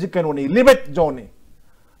मोगी उजि कनोनी लिमिट जोनी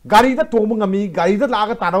गाड़ी दा तोंग ngami गाड़ी दा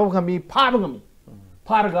लागा ताराव ngami फाब ngami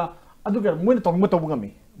फारगा अदुगा मोइन तोंग तोब ngami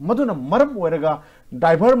मदुना मरम ओरगा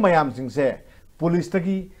ड्राइवर मयाम सिंगसे पुलिस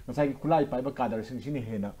तगी ngसाई खुलाई पाइबा कादर सिंग सिनि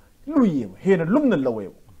हेना लुइए हेना लुमना लवे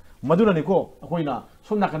मदुना निको अखोइना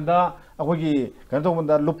सोमना कंदा अखोगी कन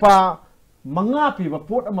तोंदा लुपा मंगा पीबा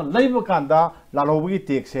पोट अमा लैबा कांदा लालोबगी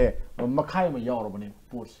टेक्से मखाय मा यावरबने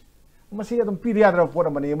पोर्स मसी अदम पीरियाद्रा पोट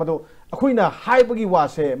अमने मदो अखोइना हाइबगी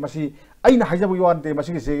वासे मसी अइना हाइजबगी वानते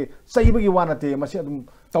मसी से सैबगी वानते मसी अदम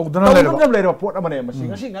तौदना लेरो पोट अमने मसी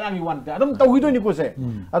ngasi ngarang gi वानते अदम तौहिदोनि को से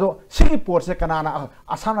अदो सिगी पोट से कनाना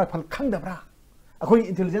आसान राइफल खंगदब्रा अखोइ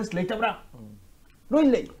इंटेलिजेंस लेतब्रा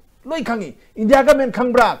लोई खंगी इंडिया गवर्नमेंट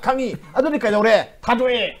खंगब्रा खंगी अदोनि कयदौरे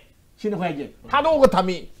थादोए सिन फाइजे थादोगो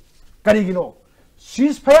थामी करिगिनो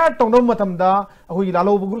सीजफायर तौनो मतमदा अखोइ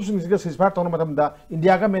लालो ग्रुप सिंग सीजफायर तौनो मतमदा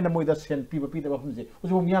इंडिया का मेन मोइदा सेन पीबा पीदबा फमजे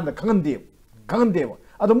उजो मियाम दा खंगनदे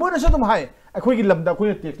अदो मोइना सदम हाय अखोइ गी लमदा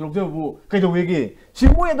अखोइ टेक्स लोजबु कइदोवेगे सि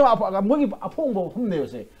मोइ दो मोइ अफोंबो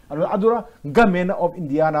फमनेसे अदुरा गवर्नमेंट ऑफ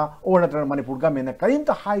इंडिया ना और नत्र मणिपुर गवर्नमेंट ना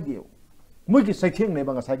करिमता हाइदे मोइ की सैथेंग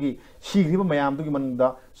नेबा ngसागी सिग्रिबा मयाम दुगी मनदा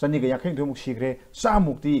सनिगा याखै थुमुक सिग्रे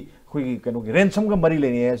सामुक्ति खुगी कनो की रेंसम का मरी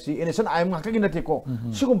लेने है सी इनेसन आयम ngakagi नते को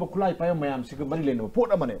सिगुम खुलाई पाय मयाम सिग मरी लेने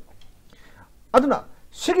पोट अमने अदुना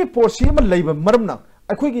सिगी पोसी म लैबा मरमना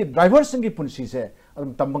अखोगी ड्राइवर सिंगी पुनसी से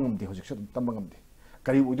अदम तंबंगमदि होजिक से तंबंगमदि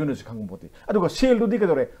करी उदुन से खंगबोते अदुगा सेल दुदि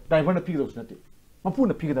कदोरे ड्राइवर न पिगदोस नते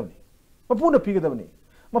मपुना पिगदबनी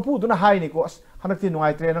मपु दुना हाइनि को अस हनक्ति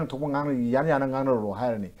नुआइत्रे नंग थोक ngang यान यान ngang रो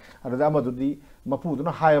हायरनि अददा मदुदि मपु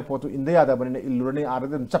दुना हाय पोतु इंडिया दा बने इल्लुरनि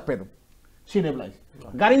आरदम चप्पे दम सिनेबलाइज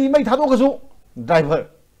गाड़ी मई थादोगसु ड्राइवर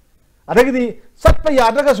अदगदि सत्प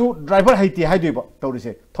यादगसु ड्राइवर हाइति हाइदोइबा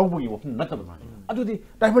तौरिसे थौबुगी वफन नतब अदुदि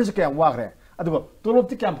ड्राइवर से क्या वाखरे अदुगा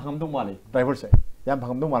तोलोपति क्या भंगमदो माले ड्राइवर से याम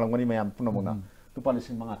भंगमदो मालंगनि मयाम पुनमोना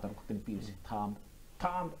 5,500 खतनि पीसे थाम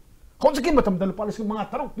ꯍꯧꯖꯤꯛꯀꯤ ꯃꯇꯝꯗ ꯂꯨꯄꯥ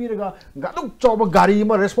 5,000 ꯄꯤꯔꯒ ꯒꯥꯗꯨꯛ ꯆꯥꯎꯕ ꯒꯥꯔꯤ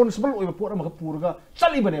ꯑꯃ ꯔꯦꯁꯄꯣꯟꯁꯤꯕꯜ ꯑꯣꯏꯕ ꯄꯣꯠ ꯑꯃꯈꯛ ꯄꯨꯔꯒ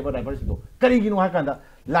ꯆꯠꯂꯤꯕꯅꯦꯕ ꯗ꯭ꯔꯥꯏꯚꯔꯁꯤꯡꯗꯣ ꯀꯔꯤꯒꯤꯅꯣ ꯍꯥꯏ ꯀꯥꯟꯗ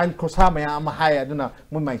ꯂꯥꯏꯟ ꯈꯣꯔꯁꯥ ꯃꯌꯥꯝ ꯑꯃ ꯍꯥꯏ ꯑꯗꯨꯅ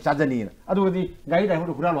ꯃꯣꯏ ꯃꯥꯏ ꯆꯥꯖꯅꯤꯅ ꯑꯗꯨꯒꯗꯤ ꯒꯥꯔꯤ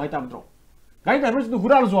ꯗ꯭ꯔꯥꯏꯚꯔꯗꯨ ꯍꯨꯔꯥꯜꯂꯣ ꯍꯥꯏꯇꯥ ꯅꯠꯇ꯭ꯔꯣ ꯒꯥꯔꯤ ꯗ꯭ꯔꯥꯏꯚꯔꯁꯤꯡꯗꯨ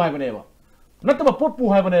ꯍꯨꯔꯥꯜꯂꯁꯨ ꯍꯥꯏꯕꯅꯦꯕ ꯅꯠꯇꯕ ꯄꯣꯠ ꯄꯨ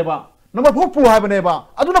ꯍꯥꯏꯕꯅꯦꯕ ꯅꯝꯕꯔ 4 ꯄꯨ ꯍꯥꯏꯕꯅꯦꯕ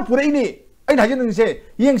ꯑꯗꯨꯅ ꯄꯨꯔꯛꯏꯅꯤ ꯑꯩꯅ ꯍꯥꯏꯖꯅꯤꯡꯉꯤꯁꯦ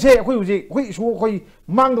ꯌꯦꯡꯁꯦ ꯑꯩꯈꯣꯏ ꯍꯧꯖꯤꯛ ꯑꯩꯈꯣꯏ ꯏꯁꯨ ꯑꯩꯈꯣꯏ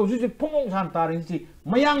ꯃꯥꯡꯗ ꯍꯧꯖꯤꯛ ꯐꯣꯡꯐꯣꯡ ꯁꯥꯅ ꯇꯥꯔꯤꯁꯤ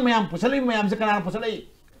ꯃꯌꯥꯝ ꯄꯨꯁꯜꯂꯛꯏ ꯃꯌꯥꯝꯁꯦ ꯀꯅꯥꯅ ꯄꯨꯁꯜꯂꯛꯏ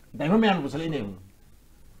ꯗ꯭राꯏꯚꯔ ꯃꯌꯥꯝꯅ ꯄꯨꯁꯜꯂꯛꯏꯅꯦꯕ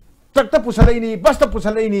ट्रक पुसलैनी बस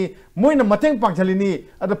पुसलैनी मोइन मतंग पांगचलिनी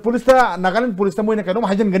अद पुलिस नागालैंड पुलिस मोइन कनो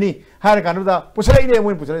हाइजनगनी हार कानुदा पुसलैने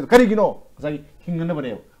मोइन पुसलै करिगिनो सै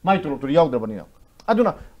हिंगनबने माइ तोरक यावदबनी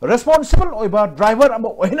अदुना रेस्पॉन्सिबल ओइबा ड्राइवर अम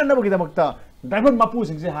ओहिननबगिदमक्ता ड्राइवर मापू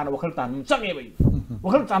सिंगसे हाना वखल तान चंगे बई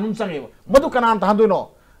वखल तान चंगे मदु कनान ताहदोनो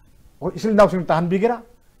इसिल नाउसिंग ताहन बिगेरा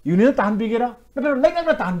यूनियन ताहन बिगेरा नत्र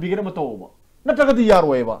लैगना ताहन बिगेरा मतोबो नत्रगदि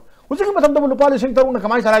यारोएबा हुजिक मतम दम लुपा लिसिंग तरुण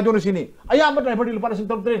कमाई सराय दोनो सिनी अयाम ड्राइवर लुपा लिसिंग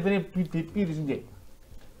तरुण तेरे पी रिसिंजे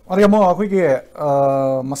अरे मो अखोई के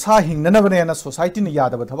मसा हिंगनबने ना सोसाइटी ने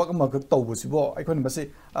यादब थबक मग तौबसिबो अखोन बसे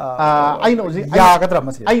आइना उजी यागद्रा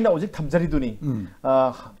मसे आइना उजी थमजरी दुनी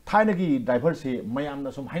थाइनगी ड्राइवर से मयामना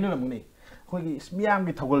सुम हाइनरमनी अखोई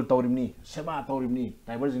मियामगी थगोल तौरिमनी सेवा तौरिमनी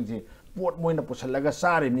ड्राइवर सिंजे पोट मोइना पुसलगा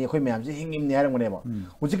सारिमनी अखोई मयाम से हिंगिमनी हारंगनेबा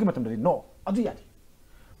हुजिक मतम दरी नो अदु यादी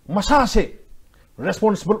मसा से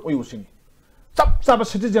रेस्पॉन्सिबल ओयुसिनी चप चाब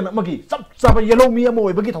सिटीजन अमगी चप चाब येलो मी अमो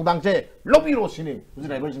ओइबगी थौदांगसे लोबिरो सिनी हुजि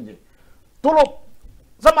ड्राइवर सिंजे तोलो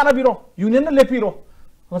जमाना बिरो यूनियन ने लेपिरो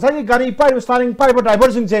ngसाई गाड़ी पाइ स्टारिंग पाइ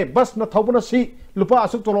ड्राइवर सिंजे बस न थौबना सी लुपा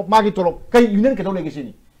असुक तोलो मागी तोलो कई यूनियन के तोले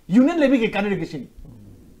गेसिनी यूनियन लेबी के काने गेसिनी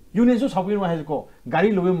यूनियन सो साबिनो हाइजको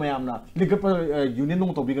गाड़ी लोबे मयामना लिगप यूनियन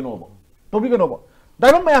नो तोबिगनो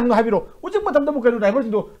ड्राइवर मयाम हाबिरो उजिक मतम दम करू ड्राइवर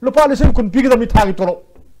सिंदो लुपा लिसिंग कुन पिगदमी थागी तोलो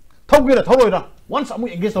थौगिरा थौरोइरा वंस अमु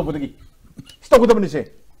एंगेज तौबदगी स्टोगदबनी से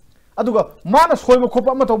अदुगा माना सोइबो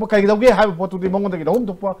खोपा म तौबा कइगदौगे हाइबो पोतुदि मंगोदगी दौम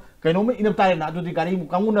थोपा कइनोम इनम तारेना अदुदि गाड़ी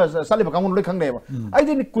कांगुना सालेबा कांगुन लोइ खंगनेबा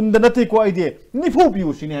आइदि नि कुंद नति को आइदि निफु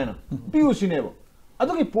पियु सिने हैना पियु सिनेबो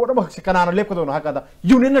अदुगी पोट अम कनाना लेपकदोनो हाकादा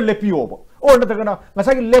यूनियन लेपियोबो और नतगना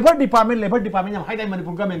ngसाई लेबर डिपार्टमेंट यम हाइदाइ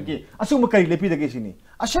मणिपुर गवर्नमेंट की असुम कइ लेपिदगे सिनी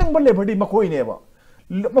असेंग लेबर दि मखोइनेबा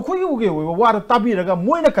मखोई उगे वार ताबीरगा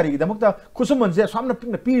मोइना करिगिदमक्ता खुसुमनसे सामना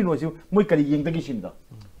पिंगना पिरिनोसि मोइ करि येंगदगी सिनदा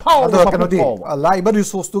कनोदी लाइब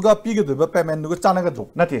रिसोर्स तुगा पीगदब पेमेंट दुगा चानगदो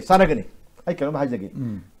नते चानगनी आई कनो हाइजगे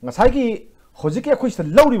ngसाई होजिके अखोइस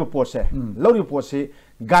लौरिबो पोसे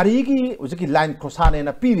गाड़ी की होजिके लाइन क्रॉसाने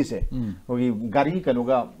ना पीरिसे होगी गाड़ी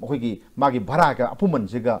कनोगा होगी मागी भाड़ा का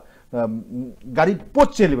अपुमनसेगा गाड़ी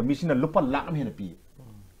pot चेलिबा मिसिना लुपा lakh अमहेना P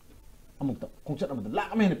अमुक्ता खोंचत अमदा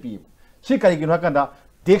lakh अमहेना P C करिगिनो हाकंदा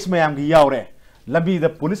tax मयाम की यावरे लंबी द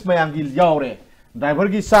पुलिस मयाम की यावरे ड्राइवर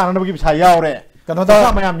की सारनबगी पिसा यावरे कनोदा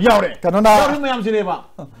मयाम यावरे कनोदा मयाम सिनेबा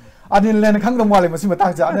अनिल लेन खंगदम वाले मसी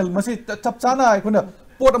मताग जा अनिल मसी चप चाना आइखुना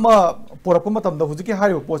पोट अमा पोरप मतमदा हुजिके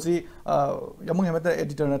हारिबो पोची यमंग हेमदा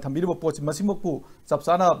एडिटर ना थंबिरबो पोची मसिमकु चप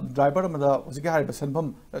चाना ड्राइवर अमदा हुजिके हारिबो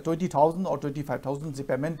सनफम 20,000 और 25,000 जी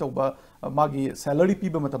पेमेंट तौबा मागी सैलरी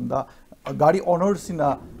पीबा मतमदा गाड़ी ओनर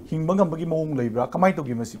सिना हिंबंगमबगी मोंग लेब्रा कमाई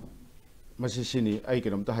तोगी मसी मसी सिनी आई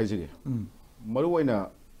केनमता हाइजगे मरुवैना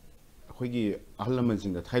अखोइगी अहल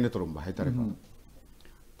लमनसिंग दा थाइना तोरम हाइतारे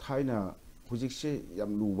थाइना हुजिकसे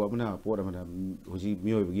याम लुबा बना पोर अमना हुजि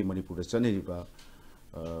मियोबगी मणिपुर दा चनेरिबा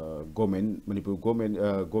गवर्नमेंट मणिपुर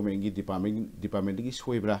गवर्नमेंट की डिपार्टमेंट की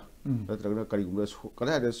सोइब्रा नत्रगना करिगुमरा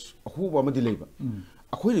कदादा अहुबा अमदि लेबा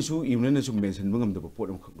अखोइनसु यूनियनसु मेंशन बंगमदबा पोट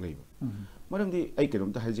अमखक लेबा मरमदि आई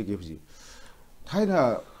केनमता हाइजगे हुजि थाइना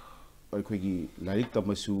अखोइगी लाइक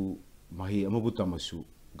तमसु माही अमबु तमसु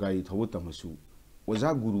गाड़ी थौ तमसु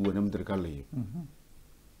ओजा गुरु अनम दरकार लय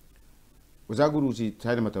ओजा गुरु जी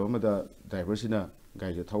थाइना मतम अमदा ड्राइवर सिना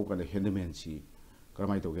गाड़ी थौ कने हैंडमैन सी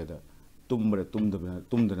करमाइ तोगेदा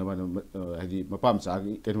तुमदना हादि मपाम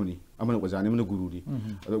चागी केनोनी अमन ओजानी मन गुरुनी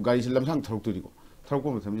अदो गाड़ी से लमसांग थरक्तोरिको थरक्पो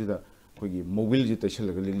मतमजिदा अखोइगी मोबाइल जी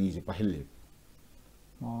तैसलगा लिली जे पाहले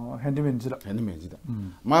हैंडमैन जिदा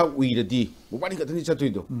मा उइरदी मोबाइल कतनी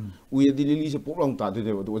चतुइदो उइरदी लिली से पोलौं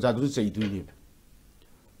तादुदे ओजादु चैदुइने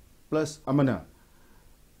प्लस अमना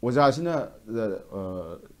ओजासिना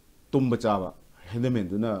तुम चाबा हैंडमैन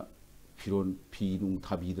दुना फिरोन फी नुं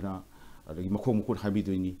थाबीदना अदगी मखों मखों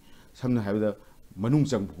हाबीदोइनी समना हाबदा मनुंग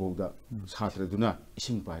चंगफोदा साथ्रदुना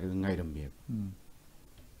इसिंग पाइरगा ngaइरमबे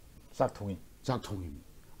चाक थोंगी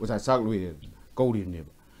ओजा चाक लुइरे कौरिने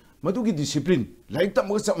मधुकी डिसिप्लिन लाइक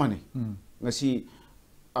तमग चप माने ngasi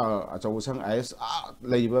achau sang is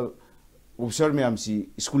leiba officer ma'am C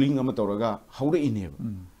schooling अमा तौरगा हौरे इनेब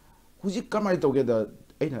हुजिक कमाइ तौगे दा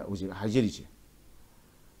अइना हुजिक हाइजेरिचे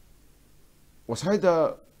वसाइदा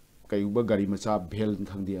कयुबा गाड़ी मचा भेल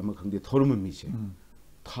खंगदे अमा खंगदे थोरम मिसे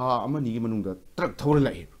था अमा निगे मनुंग दा ट्रक थौर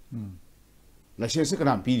लाइ ꯂꯥꯏꯁꯦꯟꯁꯁꯦ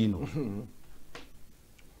ꯀꯅꯥꯝ ꯄꯤꯔꯤꯅꯣ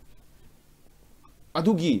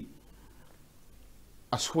ꯑꯗꯨꯒꯤ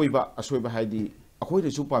ꯑꯁꯣꯏꯕ ꯍꯥꯏꯗꯤ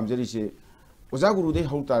ꯑꯩꯈꯣꯏꯅꯁꯨ ꯄꯥꯝꯖꯔꯤꯁꯦ ꯑꯣꯖꯥ ꯒꯨꯔꯨꯗꯩ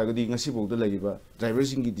ꯍꯧ ꯇꯥꯔꯒꯗꯤ ꯉꯁꯤꯐꯥꯎꯗ ꯂꯩꯔꯤꯕ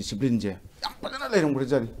ꯗ꯭ꯔꯥꯏꯚꯔꯁꯤꯡꯒꯤ ꯗꯤꯁꯤꯄ꯭ꯂꯤꯟꯁꯦ ꯌꯥꯝ ꯐꯖꯅ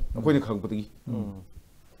ꯂꯩꯔꯝꯈ꯭ꯔꯖꯥꯠꯅꯤ ꯑꯩꯈꯣꯏꯅ ꯈꯪꯕꯗꯒꯤ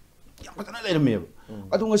ꯌꯥꯝ ꯐꯖꯅ ꯂꯩꯔꯝꯃꯦꯕ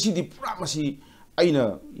ꯑꯗꯣ ꯉꯁꯤꯗꯤ ꯄꯨꯔꯥ ꯃꯁꯤ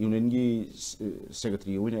ꯑꯩꯅ ꯌꯨꯅꯤꯌꯟꯒꯤ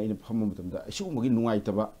ꯁꯦꯀ꯭ꯔꯦꯇꯔꯤ ꯑꯣꯏꯅ ꯑꯩꯅ ꯐꯝꯕ ꯃꯇꯝꯗ ꯑꯁꯤꯒꯨꯝꯕꯒꯤ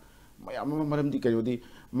ꯅꯨꯡꯉꯥꯏꯇꯕ ꯃꯌꯥꯝ ꯑꯃ ꯃꯔꯝꯗꯤ ꯀꯩꯅꯣꯗꯤ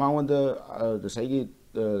ꯃꯉꯣꯟꯗ ꯉꯁꯥꯏꯒꯤ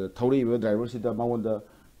ꯊꯧꯔꯛꯏꯕ ꯗ꯭ꯔꯥꯏꯚꯔꯁꯤꯗ ꯃꯉꯣꯟꯗ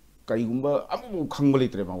ꯀꯔꯤꯒꯨꯝꯕ ꯑꯃꯐꯥꯎ ꯈꯪꯕ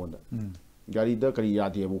ꯂꯩꯇ꯭ꯔꯦ ꯃꯉꯣꯟꯗ ꯒꯥꯔꯤꯗ ꯀꯔꯤ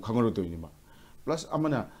ꯌꯥꯗꯦꯕꯨ ꯈꯪꯉꯔꯣꯏꯗꯣꯏꯅꯤ ꯃꯥ ꯄ꯭ꯂꯁ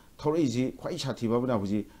ꯑꯃꯅ ꯊꯧꯔꯛꯏꯁꯤ ꯈ꯭ꯋꯥꯏ ꯁꯥꯊꯤꯕ ꯑꯃꯅ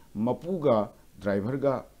ꯍꯧꯖꯤꯛ ꯃꯄꯨꯒ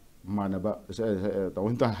ꯗ꯭ꯔꯥꯏꯚꯔꯒ ꯃꯥꯟꯅꯕ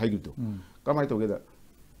ꯇꯧꯍꯟꯇ ꯍꯥꯏꯈꯤꯕꯗꯣ ꯀꯃꯥꯏꯅ ꯇꯧꯒꯦꯗ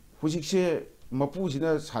ꯍꯧꯖꯤꯛꯁꯦ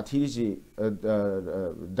ꯃꯄꯨꯁꯤꯅ ꯁꯥꯊꯤꯔꯤꯁꯤ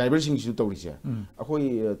ꯗ꯭ꯔꯥꯏꯚꯔꯁꯤꯡꯁꯤꯁꯨ ꯇꯧꯔꯤꯁꯦ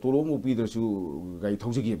ꯑꯩꯈꯣꯏ ꯇꯣꯂꯣꯞ ꯄꯤꯗ꯭ꯔꯁꯨ ꯒꯥꯔꯤ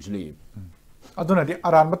ꯊꯧꯖꯒꯦ ꯍꯥꯏꯕꯁꯨ ꯂꯩꯌꯦ ꯑꯗꯨꯅꯗꯤ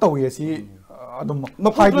ꯑꯔꯥꯟꯕ ꯇꯧꯋꯤ ꯑꯁꯤ ꯑꯗꯨꯝ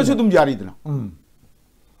ꯃꯄꯨꯗꯨꯅꯁꯨ ꯑꯗꯨꯝ ꯌꯥꯔꯤꯗꯅ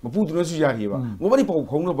ꯃꯄꯨꯗꯨꯅꯁꯨ ꯌꯥꯔꯤꯑꯕ ꯃꯕꯥꯅꯤ ꯄꯥꯎ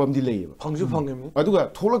ꯐꯥꯎꯅꯕ ꯑꯃꯗꯤ ꯂꯩꯌꯦꯕ ꯐꯪꯁꯨ ꯐꯪꯉꯤꯕꯅꯤ ꯑꯗꯨꯒ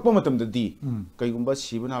ꯊꯣꯛꯂꯛꯄ ꯃꯇꯝꯗꯗꯤ ꯀꯩꯒꯨꯝꯕ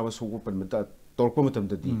ꯁꯤꯕ ꯅꯥꯕ ꯁꯣꯛꯄ ꯄꯟꯕ ꯇꯧꯔꯛꯄ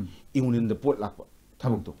ꯃꯇꯝꯗꯗꯤ ꯌꯨꯅꯤꯌꯟꯗ ꯄꯣꯠ ꯂꯥꯛꯄ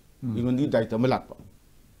ꯊꯕꯛꯇꯣ ꯌꯨꯅꯤꯌꯟꯒꯤ ꯗꯥꯏꯇ ꯑꯃ ꯂꯥꯛꯄ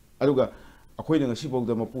ꯑꯗꯨꯒ ꯑꯩꯈꯣꯏꯅ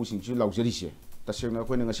ꯉꯁꯤꯐꯥꯎꯗ ꯃꯄꯨꯁꯤꯡꯁꯨ ꯂꯥꯎꯖꯔꯤꯁꯦ ꯇꯁꯦꯡꯅ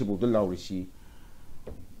ꯑꯩꯈꯣꯏꯅ ꯉꯁꯤꯐꯥꯎꯗ ꯂꯥꯎꯔꯤꯁꯤ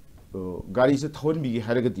ꯒꯥꯔꯤꯁꯦ ꯊꯧꯍꯟꯕꯤꯒꯦ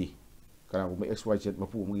ꯍꯥꯏꯔꯒꯗꯤ ꯀꯅꯥꯒꯨꯝꯕ XYZ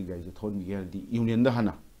ꯃꯄꯨ ꯑꯃꯒꯤ ꯒꯥꯔꯤꯁꯦ ꯊꯧꯍꯟꯕꯤꯒꯦ ꯍꯥꯏꯔꯗꯤ ꯌꯨꯅꯤꯌꯟꯗ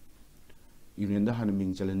ꯍꯥꯟꯅ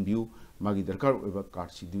ꯃꯤꯡ ꯆꯜꯍꯟꯕꯤꯌꯨ ꯃꯥꯒꯤ ꯗꯔꯀꯥꯔ ꯑꯣꯏꯕ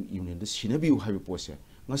ꯀꯥꯔꯗꯁꯤꯗꯨ ꯌꯨꯅꯤꯌꯟꯗ ꯁꯤꯟꯅꯕꯤꯌꯨ ꯍꯥꯏꯕ ꯄꯣꯠꯁꯦ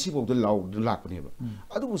ꯉꯁꯤꯐꯥꯎꯗ ꯂꯥꯎꯗꯨꯅ ꯂꯥꯛꯄꯅꯦꯕ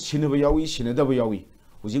ꯑꯗꯨꯕꯨ ꯁꯤꯟꯅꯕ ꯌꯥꯎꯏ ꯁꯤꯟꯅꯗꯕ ꯌꯥꯎꯏ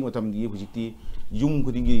ꯍꯧꯖꯤꯛꯇꯤ ꯌꯨꯝ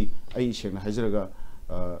ꯈꯨꯗꯤꯡꯒꯤ ꯑꯩ ꯁꯦꯡꯅ ꯍꯥꯏꯖꯔꯒ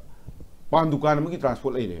ꯄꯥꯟ ꯗꯨꯀꯥꯟ ꯑꯃꯒꯤ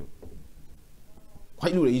ꯇ꯭ꯔꯥꯟꯁꯄꯣꯔꯠ ꯂꯩꯔꯦꯕ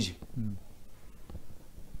ꯈ꯭ꯋꯥꯏ ꯂꯨꯔꯛꯏꯁꯦ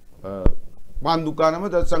ꯄꯥꯟ ꯗꯨꯀꯥꯟ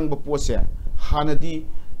ꯑꯃꯗ ꯆꯪꯕ ꯄꯣꯠꯁꯦ ꯍꯥꯟꯅꯗꯤ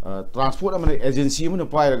ꯇ꯭ꯔꯥꯟꯁꯄꯣर्ट ꯑꯃꯅ एजेंसी अमने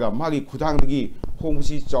पायरगा मागी खुदांगदगी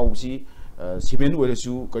होंगसी चाउसी सीमेंट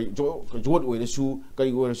ओइरसु कई जोट ओइरसु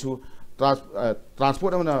कई ओइरसु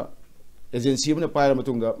ट्रांसपोर्ट अमने एजेंसी अमने पायर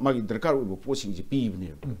मतुंगा मागी दरकार ओइबो पोसिंग जे पीबने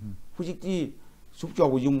हुजिकती सुप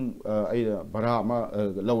चाउ युम आई बरा अमा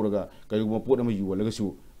लौरगा कईगुम पोट अमा युवलगसु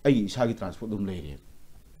आई इसागी ट्रांसपोर्ट दुम लेरे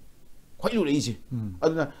ख्वाइ लुरैसे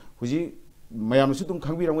अदुना हुजि मयामसु तुम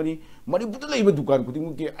खंगबिरंगनी मणिपुरदा लैबा दुकान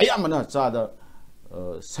खुदिमुके अयामना चादा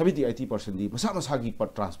 70-80% दी मसा मसागी पर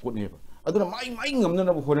ट्रांसपोर्ट ने अदुना माई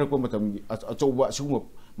ngमना होनरको मतम अचौबा सुगुम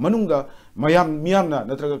मनुंगा मियामना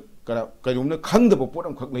नत्रगा करुमना खंगदब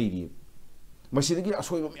पोटम खक लैरी मसिदगी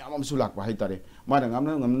असोइबा मियाम अमसु लाकबा हाइतारे माना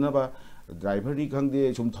ngमना ड्राइवर नी खंगदे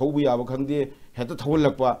सुम थौबु याबा खंगदे हेता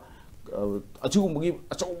थौलकपा अचुगुमगी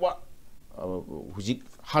अचौबा हुजिक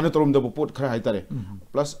हाना तरोमदब पोट खरा हाइतारे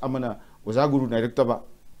प्लस अमना ओजा गुरु नाइरक्तबा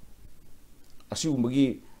असिगुमगी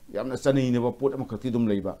यामना चनैनबा पोट अमखक्ति दुम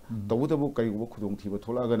लैबा तबुतबु करिगुबा खुदोंथिबा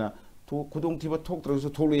थोलागना खुदोंथिबा थोक्त्रसु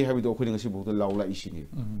थोलै हाबिदो अखोइना ngasi बौदा लाउला इसिनि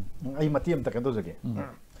ai mati am takado jage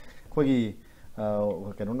khogi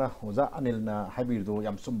kenona oza anilna haibirdo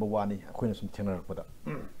yam sumba wani akhoina sum thenarapda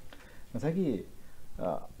ngasagi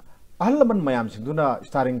ahlaman mayam singduna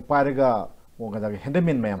starring pairaga oga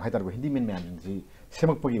hendamin mayam haitargo hindimin mayam ji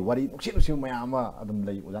semakpagi wari nuksi mayam adum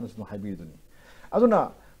lei ozana sum haibirduni aduna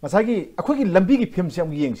masagi akhoi lambi gi film se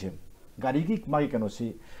am yengse gari gi magi kanosi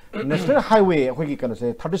national highway akhoi gi kanose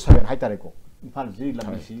 37 haitare ko imphal ji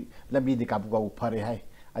lambi di kabu ga phare hai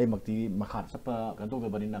ai makti makha sapa ganto de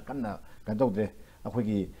bani na kanna ganto de akhoi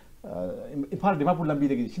gi imphal de bapu lambi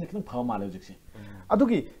de gi sin khang phaw ma le jikse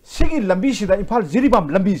adugi sigi lambi sida imphal jiribam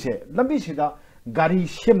lambi sida gari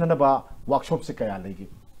semna na ba workshop se kaya legi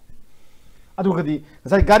अदुगदी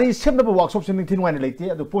गसाई गाड़ी सेमनबा workshop से Nithin wine लेते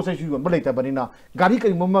अदु पोसै सु योन बलेता बनिना गाड़ी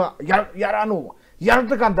कई mama यारानो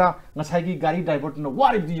यारत कांदा गसाई की गाड़ी ड्राइवर न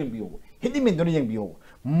वारि दि यंबियो हिंदी में दोनी यंबियो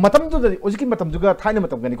मतम तो ओजिकी मतम जुगा थाइना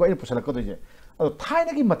मतम गनी को इन पुसलक तो जे अदु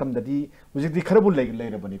थाइना की मतम ददी ओजिकी खरबु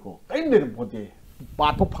लेरे बनी को कई लेर पोते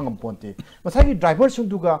पाथो फंगम पोते गसाई की ड्राइवर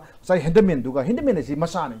सुंदुगा गसाई हेंडमेन से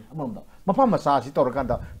मसाने अममदा मफा मसा सि तोर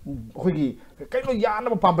कांदा होगी कईलो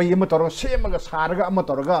याना पांबई म तोर सेमगा सारगा म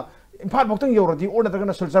तोरगा इम्फाल भक्तंग यौरदी और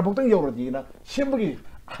नतगना सल्सर भक्तंग यौरदी ना सेमबगी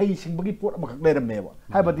हाई सिंबगी पोट अमखक लेरमेबा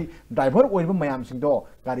हाइबदी ड्राइवर ओइबा मयाम सिंदो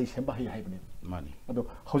गाड़ी सेमबा हाई हाइबने मानी अदो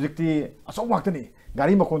हौजिकती असौ वाक्तनी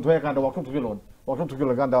गाड़ी मखोन थोया कांदा वर्कशॉप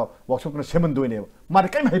थुगेलो कांदा वर्कशॉप न सेमन दोइनेबा मार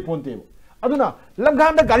काई हाई पोनतेबा अदुना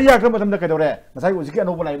लंगांदा गाड़ी याक्र मतमदा कदोरे नसाई ओजिकी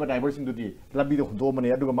अनोबा लाइबा ड्राइवर सिंदुदी लंबी दो हुंदो मने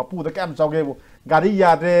अदुगा मपुदा काम चावगेबो गाड़ी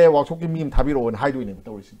यादरे वर्कशॉप की मीम थाबिरो न हाइदोइने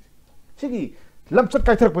तौरिसि सिगी lamchat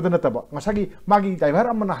kai thak padana taba ngasagi magi driver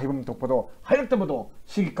amana haibam tokpado hairtabado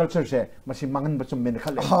si culture se masi mangan bachum men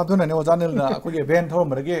khale ha duna ne ojanel na ko ge ben thor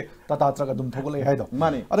marage tata traga dum thogole haido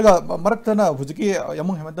mani adaga maraktana hujiki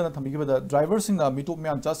yamung hemantana thamigi bada driver sing na mitu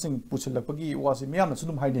myam cha sing puchilakpagi wasi myam na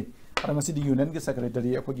sunum haini ꯑꯗ ꯉꯁꯤꯗꯤ ꯌꯨꯅꯤꯌꯟꯒꯤ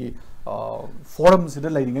secretary ꯑꯩꯈꯣꯏꯒꯤ ꯐꯣꯔꯝꯁꯤꯗ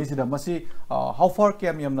ꯂꯩꯔꯤꯉꯩꯁꯤꯗ ꯃꯁꯤ ꯍꯥꯎ ꯐꯥꯔ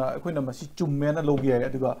ꯀꯌꯥꯝ ꯌꯥꯝꯅ ꯑꯩꯈꯣꯏꯅ ꯃꯁꯤ ꯆꯨꯝꯃꯦꯅ ꯂꯧꯕ ꯌꯥꯏ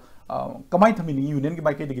ꯑꯗꯨꯒ ꯀꯃꯥꯏꯅ ꯊꯝꯃꯤꯅꯤ ꯌꯨꯅꯤꯌꯟꯒꯤ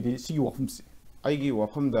ꯃꯥꯏꯀꯩꯗꯒꯤꯗꯤ ꯁꯤꯒꯤ ꯋꯥꯐꯝꯁꯤ ꯑꯩꯒꯤ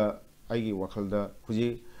ꯋꯥꯐꯝꯗ ꯑꯩꯒꯤ ꯋꯥꯈꯜꯗ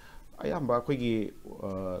ꯍꯧꯖꯤꯛ ꯑꯌꯥꯝꯕ ꯑꯩꯈꯣꯏꯒꯤ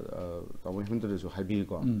ꯇꯥꯃꯣ ꯍꯦꯃꯟꯇꯗꯁꯨ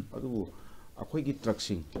ꯍꯥꯏꯕꯤꯔꯤꯀꯣ ꯑꯗꯨꯕꯨ ꯑꯩꯈꯣꯏꯒꯤ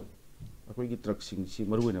ꯇ꯭ꯔꯛꯁꯤꯡꯁꯤ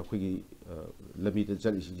ꯃꯔꯨꯑꯣꯏꯅ ꯑꯩꯈꯣꯏꯒꯤ ꯂꯝꯕꯤꯗ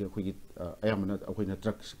ꯆꯠꯂꯤꯁꯤꯡꯁꯦ ꯑꯩꯈꯣꯏꯒꯤ ꯑꯌꯥꯝꯕꯅ ꯑꯩꯈꯣꯏꯅ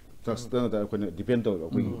ꯇ꯭ꯔꯛꯁꯇ ꯑꯩꯈꯣꯏꯅ ꯗꯤꯄꯦꯟ ꯇꯧꯋꯦꯕ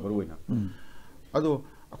ꯑꯩꯈꯣꯏꯒꯤ ꯃꯔꯨꯑꯣꯏꯅ ꯑꯗꯣ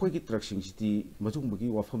ꯑꯩꯈꯣꯏꯒꯤ ꯇ꯭ꯔꯛꯁꯤꯡꯁꯤꯗꯤ ꯃꯗꯨꯒꯨꯝꯕꯒꯤ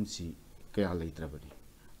ꯋꯥꯐꯝꯁꯤ ꯀꯌꯥ ꯂꯩꯇ꯭ꯔꯕꯅꯤ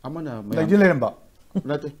ꯑꯃꯅ ꯂꯩꯗꯤ ꯂꯩꯔꯝꯕ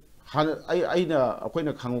ꯅꯠꯇꯦ ꯍꯥꯟꯅ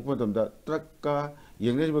ꯑꯩꯈꯣꯏꯅ ꯈꯪꯉꯛꯄ ꯃꯇꯝꯗ ꯇ꯭ꯔꯛꯀ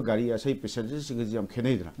ꯌꯦꯡꯅꯔꯤꯕ ꯒꯥꯔꯤ ꯑꯁꯤ ꯄꯦꯁꯦꯟꯖꯔꯁꯤꯡꯒꯁꯤ ꯌꯥꯝ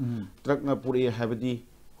ꯈꯦꯠꯅꯩꯗꯅ ꯇ꯭ꯔꯛꯅ ꯄꯨꯔꯛꯑꯦ ꯍꯥꯏꯕꯗꯤ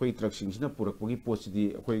ꯑꯩꯈꯣꯏ ꯇ꯭ꯔꯛꯁꯤꯡꯁꯤꯅ ꯄꯨꯔꯛꯄꯒꯤ ꯄꯣꯠꯁꯤꯗꯤ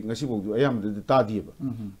ꯑꯩꯈꯣꯏ ꯉꯁꯤꯐꯥꯎꯗꯤ ꯑꯌꯥꯝꯕꯗꯗꯤ ꯇꯥꯗꯦꯕ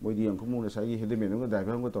ꯃꯣꯏꯗꯤ ꯌꯥꯝꯈꯨꯝꯃꯨ ꯉꯁꯥꯏꯒꯤ ꯍꯦꯟꯗꯃꯦꯟ ꯑꯃꯒ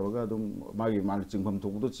ꯗ꯭ꯔꯥꯏꯚꯔ ꯑꯃꯒ ꯇꯧꯔꯒ ꯑꯗꯨꯝ ꯃꯥꯅ ꯆꯤꯡꯐꯝ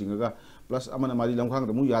ꯊꯣꯛꯄꯗꯣ ꯆꯤꯡꯉꯒ ꯄ꯭ꯂꯁ ꯑꯃꯅ ꯃꯥꯗꯤ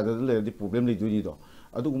ꯂꯝꯈꯥꯡꯗ ꯑꯃꯨꯛ ꯌꯥꯗꯗꯅ ꯂꯩꯔꯗꯤ ꯄ꯭ꯔꯣꯕ꯭ꯂꯦꯝ ꯂꯩꯗꯣꯏꯅꯤꯗꯣ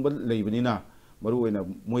ꯑꯗꯨꯒꯨꯝꯕ ꯂꯩꯕꯅꯤꯅ ꯃꯔꯨꯑꯣꯏꯅ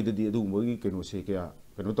ꯃꯣꯏꯗꯗꯤ ꯑꯗꯨꯒꯨꯝꯕꯒꯤ ꯀꯩꯅꯣꯁꯦ ꯀꯌꯥ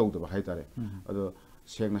ꯀꯩꯅꯣ ꯇꯧꯗꯕ ꯍꯥꯏꯇꯥꯔꯦ ꯑꯗꯣ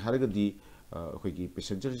ꯁꯦꯡꯅ ꯍꯥꯏꯔꯒꯗꯤ ꯑꯩꯈꯣꯏꯒꯤ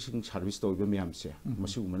ꯄꯦꯁꯦꯟꯖꯔꯁꯤꯡ ꯁꯥꯔꯚꯤꯁ ꯇꯧꯔꯤꯕ ꯃꯌꯥꯝꯁꯦ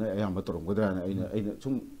ꯃꯁꯤꯒꯨꯝꯕꯅ ꯑꯌꯥꯝꯕ ꯇꯧꯔꯝꯒꯗ꯭ꯔꯥꯅ ꯑꯩꯅ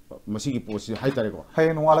ꯁꯨꯝ ꯃꯁꯤꯒꯤ ꯄꯣꯠꯁꯤ ꯍꯥꯏꯇꯥꯔꯦꯀꯣ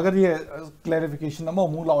ꯍꯌꯦꯡ ꯅꯣꯡꯉꯥꯜꯂꯒꯗꯤ ꯀ꯭ꯂꯦꯔꯤꯐꯤꯀꯦꯁꯟ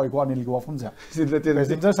ꯑꯃꯃꯨꯛ ꯂꯥꯛꯑꯣꯏꯀꯣ ꯑꯅꯤꯜꯒꯤ ꯋꯥꯐꯝꯁꯦ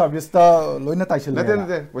ꯄꯦꯁꯦꯟꯖꯔ ꯁꯥꯔꯚꯤꯁꯇ ꯂꯣꯏꯅ ꯇꯥꯏꯁꯤꯜꯂꯦ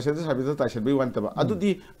ꯅꯠꯇꯦ ꯄꯦꯁꯦꯟꯖꯔ ꯁꯥꯔꯚꯤꯁꯇ ꯇꯥꯏꯁꯤꯟꯕꯒꯤ ꯋꯥ ꯅꯠꯇꯕ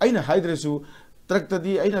ꯑꯗꯨꯗꯤ ꯑꯩꯅ ꯍꯥꯏꯗ꯭ꯔꯁꯨ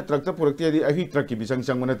ꯇ꯭ꯔꯛꯇꯗꯤ ꯑꯩꯅ ꯇ꯭ꯔꯛꯇ ꯄꯨꯔꯛꯇꯦ ꯍꯥꯏꯗꯤ ꯑꯩꯒꯤ ꯇ꯭ꯔꯛꯀꯤ ꯃꯤꯆꯪ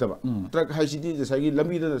ꯆꯪꯕ ꯅꯠꯇꯕ ꯇ꯭ꯔꯛ ꯍꯥꯏꯁꯤꯗꯤ ꯉꯁꯥꯏꯒꯤ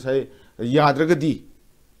ꯂꯝꯕꯤꯗ ꯉꯁꯥꯏ ꯌꯥꯗ꯭ꯔꯒꯗꯤ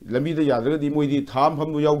ꯃꯣꯏꯗꯤ ꯊꯥ ꯑꯃ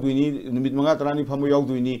ꯐꯝꯕ ꯌꯥꯎꯗꯣꯏꯅꯤ ꯅꯨꯃꯤꯠ 5-10 ꯐꯝꯕ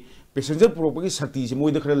ꯌꯥꯎꯗꯣꯏꯅꯤ ꯄꯦꯁꯦꯟꯖꯔ ꯄꯨꯔꯛꯄꯒꯤ ꯁꯛꯇꯤꯁꯤ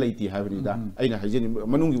ꯃꯣꯏꯗ ꯈꯔ ꯂꯩꯇꯦ ꯍꯥꯏꯕꯅꯤꯗ ꯑꯩꯅ ꯍꯥꯏꯖꯅꯤꯡꯕ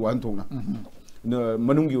ꯃꯅꯨꯡꯒꯤ ꯋꯥꯍꯟꯊꯣꯛꯅ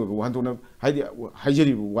ꯃꯅꯨꯡꯒꯤ ꯑꯣꯏꯕ ꯋꯥꯍꯟꯊꯣꯛꯅ ꯍꯥꯏꯗꯤ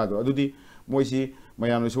ꯍꯥꯏꯖꯔꯤꯕ ꯋꯥꯗꯣ ꯑꯗꯨꯗꯤ ꯃꯣꯏꯁꯤ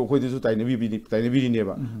ꯃꯌꯥꯝꯅꯁꯨ ꯑꯩꯈꯣꯏꯗꯁꯨ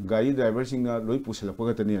ꯇꯥꯏꯅꯕꯤꯔꯤꯅꯦꯕ ꯒꯥꯔꯤ ꯗ꯭ꯔꯥꯏꯚꯔꯁꯤꯡꯅ ꯂꯣꯏ ꯄꯨꯁꯤꯜꯂꯛꯄ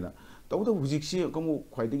ꯈꯛꯇꯅꯦꯅ ꯇꯧꯕꯇꯕꯨ ꯍꯧꯖꯤꯛꯁꯤ ꯑꯃꯨꯛ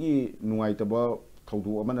ꯈ꯭ꯋꯥꯏꯗꯒꯤ ꯅꯨꯡꯉꯥꯏꯇꯕ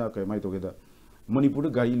ꯊꯧꯗꯣꯛ ꯑꯃꯅ ꯀꯃꯥꯏꯅ ꯇꯧꯒꯦꯗ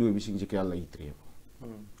ꯃꯅꯤꯄꯨꯔꯗ ꯒꯥꯔꯤ ꯂꯣꯏꯕꯁꯤꯡꯁꯦ ꯀꯌꯥ ꯂꯩꯇ꯭ꯔꯦꯕ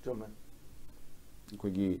ꯆꯨꯝꯃꯦ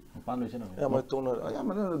ꯑꯩꯈꯣꯏꯒꯤ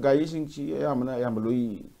ꯑꯌꯥꯝꯕꯅ ꯒꯥꯔꯤꯁꯤꯡꯁꯤ ꯑꯌꯥꯝꯕ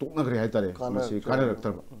ꯂꯣꯏ ꯇꯣꯛꯅꯈ꯭ꯔꯦ ꯍꯥꯏꯇꯥꯔꯦ ꯃꯁꯤ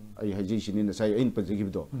ꯀꯥꯟꯅꯔꯛꯇ꯭ꯔꯕ ꯑꯩ ꯍꯥꯏꯖꯩꯁꯤꯅꯤ ꯉꯁꯥꯏ ꯑꯩꯅ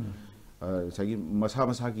ꯄꯟꯖꯈꯤꯕꯗꯣ ꯉꯁꯥꯏꯒꯤ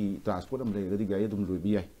ꯃꯁꯥꯒꯤ ꯇ꯭ꯔꯥꯟꯁꯄꯣꯔꯠ ꯑꯃ ꯂꯩꯔꯒꯗꯤ ꯒꯥꯔꯤ ꯑꯗꯨꯝ ꯂꯣꯏꯕ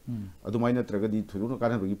ꯌꯥꯏ ꯑꯗꯨꯃꯥꯏꯅ ꯅꯠꯇ꯭ꯔꯒꯗꯤ ꯊꯣꯏꯗꯣꯛꯅ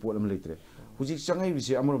ꯀꯥꯟꯅꯕꯒꯤ ꯄꯣꯠ ꯑꯃ ꯂꯩꯇ꯭ꯔꯦ ꯍꯧꯖꯤꯛ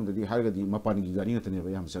ꯆꯪꯉꯛꯏꯕꯁꯤ ꯑꯃꯔꯣꯝꯗꯗꯤ ꯍꯥꯏꯔꯒꯗꯤ ꯃꯄꯥꯟꯒꯤ ꯒꯥꯔꯤ ꯉꯥꯛꯇꯅꯦꯕ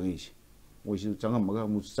ꯑꯌꯥꯝꯕ ꯆꯪꯉꯛꯏꯁꯤ ꯃꯣꯏꯁꯨ ꯆꯪꯉꯝꯃꯒ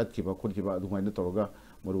ꯑꯃꯨꯛ ꯆꯠꯈꯤꯕ ꯈꯣꯠꯈꯤꯕ ꯑꯗꯨꯃꯥꯏꯅ ꯇꯧꯔꯒ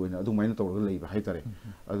ꯃꯔꯨꯑꯣꯏꯅ ꯑꯗꯨꯃꯥꯏꯅ ꯇꯧꯔꯒ ꯂꯩꯕ ꯍꯥꯏꯇꯥꯔꯦ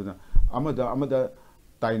ꯑꯗꯨꯅ ꯑꯃꯗ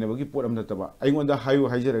ꯇꯥꯏꯅꯕꯒꯤ ꯄꯣꯠ ꯑꯃ ꯅꯠꯇꯕ ꯑꯩꯉꯣꯟꯗ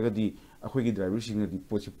ꯍꯥꯏꯖꯔꯒꯗꯤ ꯑꯩꯈꯣꯏꯒꯤ ꯗ꯭ꯔꯥꯏꯚꯔꯁꯤꯡꯅꯗꯤ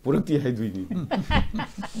ꯄꯣꯠꯁꯤ ꯄꯨꯔꯛꯇꯦ ꯍꯥꯏꯗꯣꯏꯅꯤ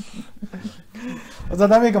ꯑꯣꯖꯥ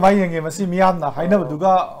ꯗꯥꯃꯦ ꯀꯃꯥꯏꯅ ꯌꯦꯡꯒꯦ ꯃꯁꯤ ꯃꯤꯌꯥꯝꯅ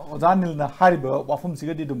ꯍꯥꯏꯅꯕꯗꯨꯒ ꯑꯣꯖꯥ ꯑꯅꯤꯜꯅ ꯍꯥꯏꯔꯤꯕ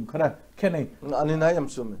ꯋꯥꯐꯝꯁꯤꯒꯗꯤ ꯑꯗꯨꯝ ꯈꯔ ꯈꯦꯠꯅꯩ ꯑꯅꯤꯜꯅ ꯌꯥꯝ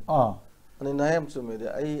ꯆꯨꯝꯃꯦ ꯑꯅꯤꯜꯅ ꯌꯥꯝ ꯆꯨꯝꯃꯦꯗꯤ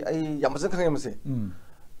ꯑꯩ ꯌꯥꯝ ꯐꯖꯅ ꯈꯪꯉꯦ ꯃꯁꯤ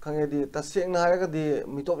ꯈꯪꯉꯦꯗꯤ ꯇꯁꯦꯡꯅ ꯍꯥꯏꯔꯒꯗꯤ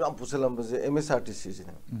ꯃꯤꯇꯣꯞ ꯌꯥꯝ ꯄꯨꯁꯜꯂꯝꯕꯁꯦ MSRTC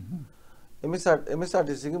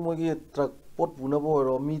MSRTCꯒꯤ ꯃꯣꯏꯒꯤ ꯇ꯭ꯔꯛ ꯄꯣꯠ ꯄꯨꯅꯕ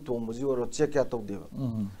ꯑꯣꯏꯔꯣ ꯃꯤ ꯇꯣꯡꯕꯁꯤ ꯑꯣꯏꯔꯣ ꯆꯦꯛ ꯀꯌꯥ ꯇꯧꯗꯦꯕ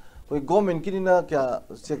ꯑꯩꯈꯣꯏ ꯒꯣꯔꯃꯦꯟꯠꯀꯤꯅꯤꯅ ꯀꯌꯥ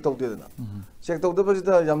ꯆꯦꯛ ꯇꯧꯗꯦꯗꯅ ꯆꯦꯛ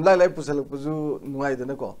ꯇꯧꯗꯕꯁꯤꯗ ꯌꯥꯝ ꯂꯥꯏ ꯄꯨꯁꯜꯂꯛꯄꯁꯨ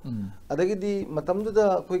ꯅꯨꯡꯉꯥꯏꯗꯅꯀꯣ ꯑꯗꯒꯤꯗꯤ ꯃꯇꯝꯗꯨꯗ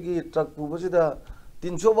ꯑꯩꯈꯣꯏꯒꯤ ꯇ꯭ꯔꯛ ꯄꯨꯕꯁꯤꯗ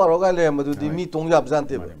 300 ꯀꯥꯏ ꯂꯩꯔꯝꯕꯗꯨꯗꯤ ꯃꯤ ꯇꯣꯡ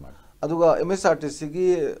ꯌꯥꯕꯖꯥꯟꯇꯦꯕ ꯑꯗꯨꯒ MSRTCꯒꯤ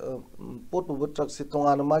ꯄꯣꯠ ꯄꯨꯕ ꯇ꯭ꯔꯛꯁꯦ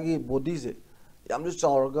ꯇꯣꯉꯥꯟꯅ ꯃꯥꯒꯤ ꯕꯣꯗꯤꯁꯦ ꯌꯥꯝꯅꯁꯨ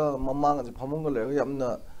ꯆꯥꯎꯔꯒ ꯃꯃꯥꯡꯁꯦ ꯐꯃꯨꯡꯒ ꯂꯩꯔꯒ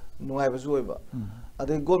ꯌꯥꯝꯅ ꯅꯨꯡꯉꯥꯏꯕꯁꯨ ꯑꯣꯏꯕ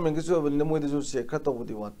ꯑꯗꯒꯤ ꯒꯣꯔꯃꯦꯟꯠꯀꯤꯁꯨ ꯑꯣꯏꯕꯅꯤꯅ ꯃꯣꯏꯗꯁꯨ ꯆꯦꯛ ꯈꯔ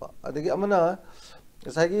ꯇꯧꯕꯗꯤ ꯋꯥꯠꯄ ꯑꯗꯒꯤ ꯑꯃꯅ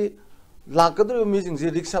ꯉꯁꯥꯏꯒꯤ ꯂꯥꯛꯀꯗꯧꯔꯤꯕ ꯃꯤꯁꯤꯡꯁꯦ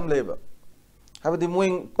ꯔꯤꯛꯁ ꯌꯥꯝ ꯂꯩꯌꯦꯕ ꯍꯥꯏꯕꯗꯤ ꯃꯣꯏ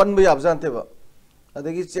ꯄꯟꯕ ꯌꯥꯕꯖꯥꯟꯇꯦꯕ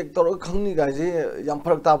ꯑꯗꯒꯤ ꯆꯦꯛ ꯇꯧꯔꯒ ꯈꯪꯅꯤ ꯒꯥꯔꯤꯁꯦ ꯌꯥꯝ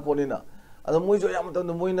ꯐꯔꯛ ꯇꯥꯕ ꯄꯣꯠꯅꯤ나 ꯑꯗꯣ ꯃꯣꯏꯁꯨ ꯑꯌꯥꯝꯕ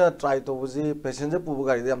ꯃꯇꯝꯗ ꯃꯣꯏꯅ ꯇ꯭ꯔꯥꯏ ꯇꯧꯕꯁꯤ ꯄꯦꯁꯦꯟꯖꯔ ꯄꯨꯕ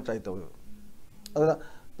ꯒꯥꯔꯤꯗ ꯌꯥꯝ ꯇ꯭ꯔꯥꯏ ꯇꯧꯋꯦꯕ ꯑꯗꯨꯅ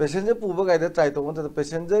ꯄꯦꯁꯦꯟꯖꯔ ꯄꯨꯕ ꯒꯥꯔꯤꯗ ꯇ꯭ꯔꯥꯏ ꯇꯧꯕ ꯃꯇꯝꯗ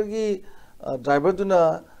ꯄꯦꯁꯦꯟꯖꯔꯒꯤ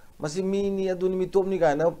ꯗ꯭ꯔꯥꯏꯚꯔꯗꯨꯅ ꯃꯁꯤ ꯃꯤꯅꯤ ꯑꯗꯨꯅꯤ ꯃꯤ ꯇꯣꯞꯅꯤ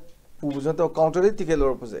ꯀꯥꯏꯅ ꯄꯨꯕꯁꯨ ꯅꯠꯇꯕ ꯀꯥꯎꯟꯇꯔꯗꯒꯤ ꯇꯤꯀꯦꯠ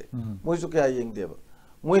ꯂꯧꯔꯛꯄꯁꯦ ꯃꯣꯏꯁꯨ ꯀꯌꯥ ꯌꯦꯡꯗꯦꯕ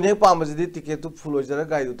ꯃꯣꯏꯅ ꯍꯦꯛ ꯄꯥꯝꯕꯁꯤꯗꯤ ꯇꯤꯀꯦꯠꯇꯨ ꯐꯨꯜ ꯑꯣꯏꯖꯔꯒ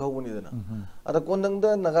ꯒꯥꯔꯤꯗꯨ ꯊꯧꯕꯅꯤꯗꯅ ꯑꯗ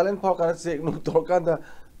ꯀꯣꯟꯅꯪꯗ ꯅꯥꯒꯥꯂꯦꯟ ꯐꯥꯎꯔꯀꯥꯟꯗ ꯆꯦꯛ ꯅꯨꯡ ꯇꯧꯔꯀꯥꯟꯗ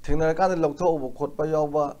ꯊꯦꯡꯅꯔꯀꯥꯟꯗ ꯂꯧꯊꯣꯛꯎꯕ ꯈꯣꯠꯄ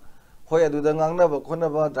ꯌꯥꯎꯕ ꯍꯣꯏ ꯑꯗꯨꯗ ꯉꯥꯡꯅꯕ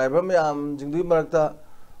ꯈꯣꯠꯅꯕ ꯗ꯭ꯔꯥꯏꯚꯔ ꯃꯌꯥꯝꯁꯤꯡꯗꯨꯒꯤ ꯃꯔꯛꯇ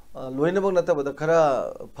ꯂꯣꯏꯅꯃꯛ ꯅꯠꯇꯕꯗ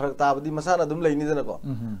ꯈꯔ ꯐꯔꯛ ꯇꯥꯕꯗꯤ ꯃꯁꯥꯅ ꯑꯗꯨꯝ ꯂꯩꯅꯤꯗꯅꯀꯣ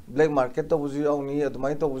ꯕ꯭ꯂꯦꯛ ꯃꯥꯔꯀꯦꯠ ꯇꯧꯕꯁꯨ ꯌꯥꯎꯅꯤ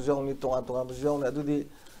ꯑꯗꯨꯃꯥꯏꯅ ꯇꯧꯕꯁꯨ ꯌꯥꯎꯅꯤ ꯇꯣꯉꯥꯟꯕꯁꯨ ꯌꯥꯎꯅꯤ ꯑꯗꯨꯗꯤ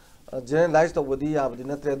ꯖꯦꯅꯔꯦꯂꯥꯏꯁ ꯇꯧꯕꯗꯤ ꯌꯥꯕꯗꯤ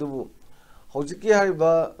ꯅꯠꯇ꯭ꯔꯦ ꯑꯗꯨꯕꯨ ꯍꯧꯖꯤꯛꯀꯤ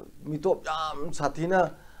ꯍꯥꯏꯔꯤꯕ ꯃꯤꯇꯣꯞ ꯌꯥꯝ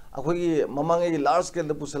ꯁꯥꯊꯤꯅ ꯑꯩꯈꯣꯏꯒꯤ ꯃꯃꯥꯡꯉꯩꯒꯤ ꯂꯥꯔꯖ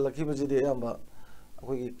ꯁ꯭ꯀꯦꯜꯗ ꯄꯨꯁꯜꯂꯛꯈꯤꯕꯁꯤꯗꯤ ꯑꯌꯥꯝꯕ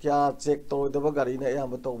ꯑꯩꯈꯣꯏꯒꯤ ꯀꯌꯥ ꯆꯦꯛ ꯇꯧꯔꯣꯏꯗꯕ ꯒꯥꯔꯤꯅ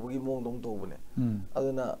ꯑꯌꯥꯝꯕ ꯇꯧꯕꯒꯤ ꯃꯑꯣꯡꯗ ꯇꯧꯕꯅꯦ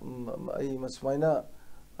ꯑꯗꯨꯅ ꯑꯩ ꯁꯨꯃꯥꯏꯅ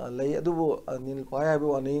ꯂꯩ ꯑꯗꯨꯕꯨ ꯑꯅꯤꯜ ꯈ꯭ꯋꯥꯏ ꯍꯥꯏꯕ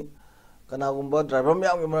ꯋꯥꯅꯤ ꯀꯅꯥꯒꯨꯝꯕ ꯗ꯭ꯔꯥꯏꯚꯔ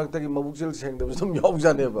ꯃꯌꯥꯝꯒꯤ ꯃꯔꯛꯇꯒꯤ ꯃꯕꯨꯛꯆꯦꯜ ꯁꯦꯡꯗꯕꯁꯨ ꯑꯗꯨꯝ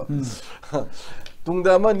ꯌꯥꯎꯖꯥꯅꯦꯕ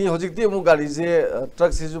ꯇꯨꯡꯗ ꯑꯃꯅꯤ ꯍꯧꯖꯤꯛꯇꯤ ꯑꯃꯨꯛ ꯒꯥꯔꯤꯁꯦ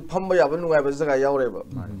ꯇ꯭ꯔꯛꯁꯤꯁꯨ ꯐꯝꯕ ꯌꯥꯕ ꯅꯨꯡꯉꯥꯏꯕ ꯖꯒꯥ ꯌꯥꯎꯔꯦꯕ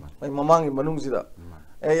ꯃꯃꯥꯡꯒꯤ ꯃꯅꯨꯡꯁꯤꯗ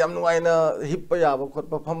ꯌꯥꯝ ꯅꯨꯡꯉꯥꯏꯅ ꯍꯤꯞꯄ ꯌꯥꯕ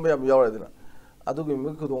ꯈꯣꯠꯄ ꯐꯝꯕ ꯌꯥꯕ ꯌꯥꯎꯔꯦꯗꯅ ꯑꯗꯨꯒꯤ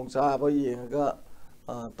ꯈꯨꯗꯣꯡꯆꯥꯕ ꯌꯦꯡꯉꯒ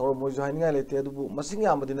ꯇꯧꯔꯝꯃꯣꯏꯁꯨ ꯍꯥꯏꯅꯤꯡꯉꯥꯏ ꯂꯩꯇꯦ ꯑꯗꯨꯕꯨ ꯃꯁꯤꯡ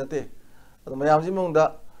ꯌꯥꯝꯕꯗꯤ ꯅꯠꯇꯦ ꯑꯗꯣ ꯃꯌꯥꯝꯁꯤ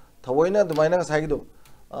ꯃꯅꯨꯡꯗ ꯊꯑꯣꯏꯅ ꯑꯗꯨꯃꯥꯏꯅ ꯉꯁꯥꯏꯒꯤꯗꯣ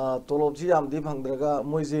ꯇꯣꯂꯣꯞꯁꯤ ꯌꯥꯝꯗꯤ ꯐꯪꯗ꯭ꯔꯒ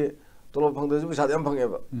ꯃꯣꯏꯁꯦ ꯇꯣꯂꯣꯞ ꯐꯪꯗ꯭ꯔꯁꯨ ꯄꯩꯁꯥꯗꯤ ꯌꯥꯝ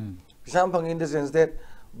ꯐꯪꯉꯦꯕ ꯄꯩꯁꯥ ꯌꯥꯝ ꯐꯪꯉꯤ ꯏꯟ ꯗ ꯁꯦꯟꯁ ꯗꯦꯠ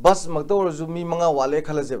ꯕꯁ ꯃꯛꯇ ꯑꯣꯏꯔꯁꯨ ꯃꯤ 5 ꯋꯥꯠꯂꯦ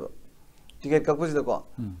ꯈꯜꯂꯁꯦꯕ ꯇꯤꯀꯦꯠ ꯀꯛꯄꯁꯤꯗꯀꯣ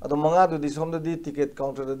ꯑꯗꯣ 5ꯗꯨꯗꯤ ꯁꯣꯝꯗꯗꯤ ꯇꯤꯀꯦꯠ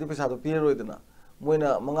ꯀꯥꯎꯟꯇꯔꯗꯗꯤ ꯄꯩꯁꯥꯗꯣ ꯄꯤꯔꯔꯣꯏꯗꯅ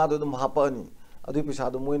ꯃꯣꯏꯅ 5ꯗꯣ ꯑꯗꯨꯝ ꯍꯥꯞꯄꯛꯑꯅꯤ ꯑꯗꯨꯒꯤ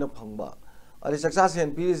ꯄꯩꯁꯥꯗꯣ ꯃꯣꯏꯅ ꯐꯪꯕ ꯑꯗꯩ ꯆꯥꯛꯆꯥ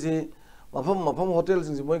ꯁꯦꯟ ꯄꯤꯔꯤꯁꯤ mafam hotel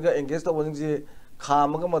sing moi ga engage ta wajing si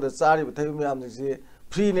kham ga ma da chari ba thai myam sing si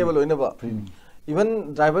free ne ba loina ba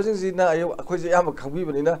even driver sing si na ayo akhoi je yam khangbi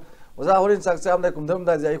bani na oza horin sak cham da kumdam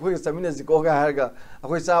da jai akhoi samina si ko ga har ga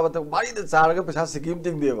akhoi cha ba ta bari da char ga pesa scheme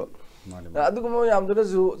ting de ba adu ko yam da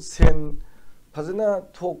ju sen phajana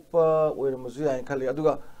thokpa oiram su yain khali adu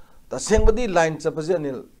ga ta seng badi line cha pa je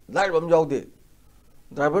anil lai bam jaw de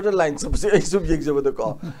driver da line cha pa je ai sub yek je ba da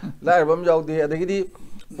ko lai bam jaw de adagi di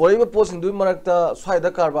Boy posting do Marakta, Swida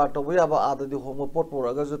Carbato, we have other the home of Port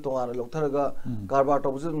Agazo Tonga, Loktaraga,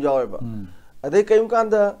 Carbato, Java. They came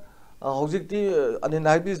Kanda, Hosicti, and in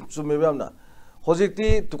Ibis Sumivana.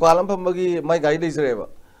 Hosicti to Kalampamagi, my guide is Reva.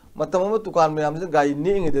 Matama to call me, I'm the guy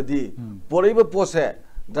kneeing the D. Poreba Pose,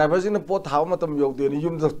 drivers in the port, how matam yok, the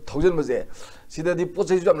Yum the thousand Maze. See that the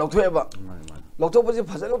postage of Noctoeba. Locto was a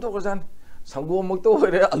Pazano Tokozan. Sango Mokto,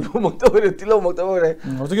 Alu Mokto, Tilo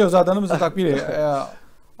Mokto. Zadanum Zakiri.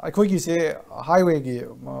 ꯑꯩꯈꯣꯏꯒꯤ ꯁꯦ ꯍꯥꯏꯋꯦꯒꯤ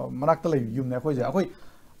ꯃꯅꯥꯛꯇ ꯂꯩꯕ ꯌꯨꯝꯅꯦ ꯑꯩꯈꯣꯏꯁꯦ ꯑꯩꯈꯣꯏ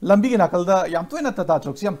ꯂꯝꯕꯤꯒꯤ ꯅꯥꯀꯜꯗ ꯌꯥꯝ ꯇꯣꯏꯅ ꯇꯥꯇꯥ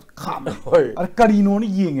ꯇ꯭ꯔꯛꯁꯦ ꯌꯥꯝ ꯈꯥꯝꯃꯦ ꯑꯗ ꯀꯔꯤꯅꯣꯅ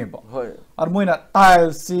ꯌꯦꯡꯉꯦꯕ ꯑꯗ ꯃꯣꯏꯅ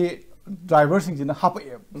ꯇꯥꯏꯜꯁꯤ ꯗ꯭ꯔꯥꯏꯚꯔꯁꯤꯡꯁꯤꯅ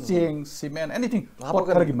ꯍꯥꯞꯄꯛꯑꯦ ꯆꯦꯡ ꯁꯤꯃꯦꯟ ꯑꯦꯅꯤꯊꯤꯡ ꯄꯣꯠ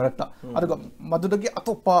ꯈꯔꯒꯤ ꯃꯔꯛꯇ ꯑꯗꯨꯒ ꯃꯗꯨꯗꯒꯤ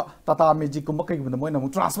ꯑꯇꯣꯞꯄ ꯇꯥꯇꯥ ꯃꯦꯖꯤꯛꯀꯨꯝꯕ ꯀꯩꯒꯨꯝꯕꯗ ꯃꯣꯏꯅ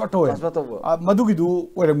ꯑꯃꯨꯛ ꯇ꯭ꯔꯥꯟꯁꯐꯔ ꯇꯧꯋꯦ ꯃꯗꯨꯒꯤꯗꯨ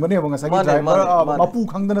ꯑꯣꯏꯔꯝꯒꯅꯦꯕ ꯉꯁꯥꯏꯒꯤ ꯗ꯭ꯔꯥꯏꯚꯔ ꯃꯄꯨ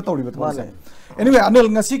ꯈꯪꯗꯅ ꯇꯧꯔꯤꯕ ꯊꯕꯛꯁꯦ anyway ꯑꯅꯤꯜ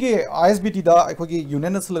ꯉꯁꯤꯒꯤ ISBT ꯗ ꯑꯩꯈꯣꯏꯒꯤ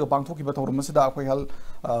ꯌꯨꯅꯤꯌꯟꯅ ꯁꯤꯜꯂꯒ ꯄꯥꯡꯊꯣꯛꯈꯤꯕ ꯊꯧꯔꯝ ꯑꯁꯤꯗ ꯑꯩꯈꯣꯏ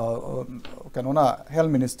ꯀꯩꯅꯣꯅ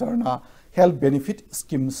health ꯃꯤꯅꯤꯁꯇꯔꯅ health benefit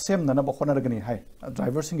scheme semnana ba khonaragani hai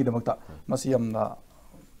driver singi damakta masi yamna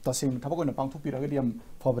tasing thabak oina pangthupiragadi yam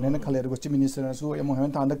phobane na khale adugo chief minister na su yam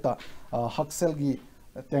hemen thandakta haksel gi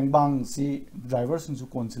tengbang si driver sing su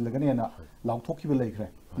council lagani na lauthokhiba leikhre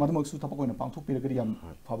madumok su thabak oina pangthupiragadi yam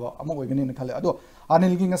phaba ama oigani na khale ado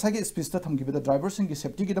anil gi ngasai gi speech ta thamgiba driver sing gi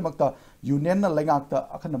safety gi damakta union na lengakta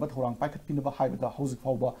akhanaba thorang paikhat pinaba haibada hauzik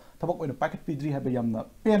phawba thabak oina paikhat pidri haba yamna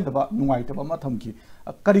pendaba nungaitaba ma thamki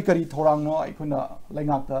kari kari thorang no aikhoina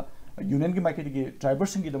lengakta union gi maiketi gi driver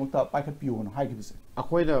sing gi damakta paikhat piyo na haigibse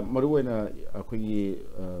akoina maruoina akoigi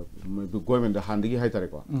government da handigi haitare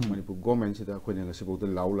ko manipur government sida akoina ngasibo da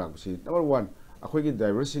law lagsi number 1 akoigi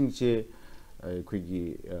driver sing che akoigi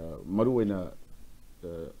maruoina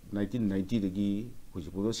 1990 dagi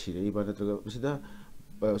kujibudo sirei ba natraga sida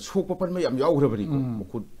sokpa pan ma yam yawgrabani ko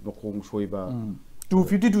mukut makong soiba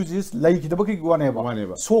 252 is like the booking one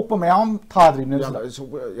ever. Soak Mayam Tadri,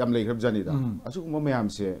 Yam Lake of Janida. I took Momayam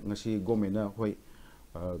say, Nasi Gomena, Hoi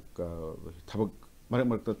Tabak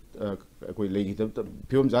Maramarta, Lake,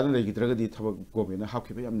 Pium Zan Lake, Dragadi, Tabak Gomena, how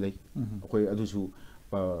keep Yam Lake, Hoi Adusu,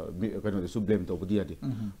 kind of blame to Diadi.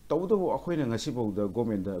 Todo Aquina Nasibo, the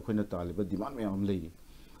Gomen, the Quinatali, but demand Mayam Lady.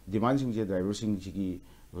 Demanding the diversing Jigi,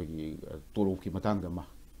 Toroki Matangama,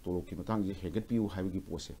 Toroki Matang, Heget Piu, Havigi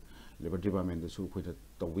Pose. Labor Department su khoi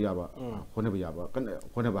to yaba honeba yaba kan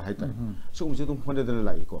honeba haita su umse dum honda dana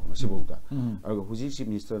lai ko masibauda aga huji chief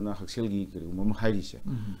minister na haksel gi mom hairi se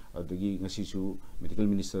adagi ngasi su medical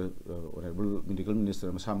minister honorable medical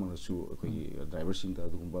minister masamang su khoi driver sing da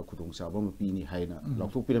dum ba khudong sa ba ma pi ni haina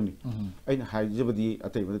lokthok piramni aina haijabadi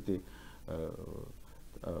atai badate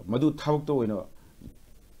madu thawak to oina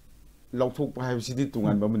Lautok by city to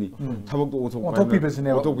one bamini, Tabak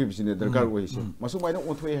Otopibisine, the car ways. Masumai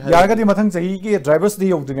Yagadi Matang, drivers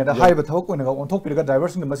the old together, high but talk when on top of the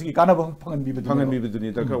drivers in the Masiki Kanaba Pangan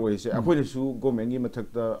Bibi, the car ways. I put a shoe, go many matak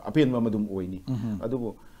appear Mamadum Oini.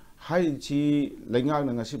 Adobo. High chi Langang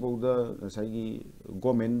and Asibo the Sagi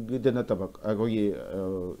Gomen did not tabak. I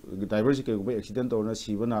go diversity way accident or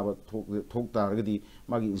Sivana talk targeti,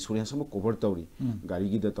 Magi insurance some covertory,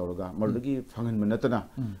 Garigi the Toroga, Mardagi, Fangan Manatana,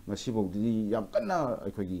 Masibo the Yapana,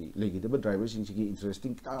 I could lay the drivers in Sigi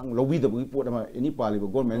interesting lobby the report of any pali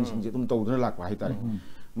government in Jetum to the lack by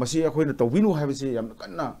Masia Queen to Winu have say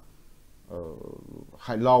Yamkana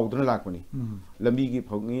high loud than Lakmani. Lamigi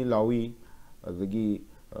Pongi, Lawi, the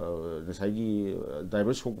Nasagi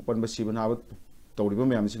divers hope upon Masiban out Toriba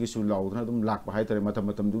Mamsiki so loud, and them lack behind the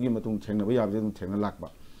Matamatum Dugi Matum Tanga, we have them Tanga Lakba.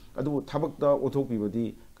 I do Tabak the Otopi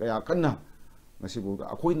the Kayakana, Masibo,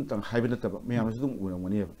 acquaintant and Hibernata, Mayamsum,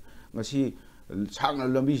 whenever. Masi Chang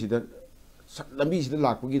Lambishi that Lambishi the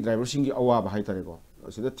lack, we driver singing Awa behind the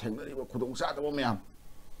so the Tanga couldn't sat over Mayam.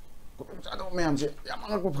 Ma'am,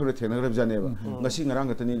 Yamango for the tenor of Zaneva, Machine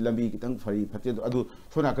Rangatani, Lambi, Tang Fari, Patel, Adu,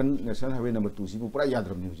 Sonakan, National Highway number 2, Sibu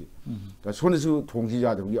Prayadram music. As soon as you Tongi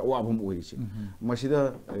Yadam, we are Wabum Ways.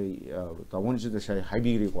 Masida, I want you to say,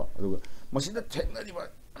 Hibi Riqua, Masida Tenari,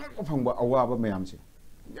 Awaba Mayamsi.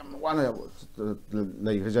 One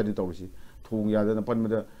like Rezaditosi, Tongi Yadan upon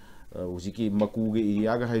the Uziki, Makugi,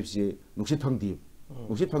 Yaga Hipsi, Nushipangdi.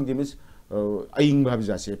 Nushipangdi is Aing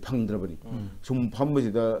Babzase, Pangdrabani. Some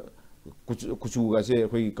Pambas the Kuchuga say,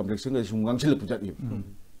 we complex singers whom Ganchil put at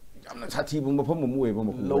him. ꯌꯥꯝꯅ ꯁꯥꯊꯤꯕ ꯃꯐꯝ ꯑꯃ ꯑꯣꯏꯕ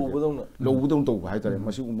ꯂꯧꯕꯗꯧꯅ ꯂꯧꯕꯗꯧꯅ ꯇꯧꯕ ꯍꯥꯏꯇꯥꯔꯦ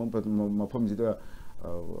ꯃꯁꯤꯒꯨꯝꯕ ꯃꯐꯝꯁꯤꯗ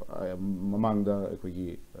ꯃꯃꯥꯡꯗ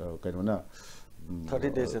ꯑꯩꯈꯣꯏꯒꯤ ꯀꯩꯅꯣꯅ 30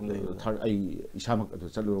 days ꯑꯩ ꯏꯁꯥꯃꯛ ꯑꯗꯨ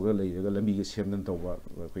ꯆꯠꯂꯨꯔꯒ ꯂꯩꯔꯒ ꯂꯝꯕꯤꯒ ꯁꯦꯝꯗꯅ ꯇꯧꯕ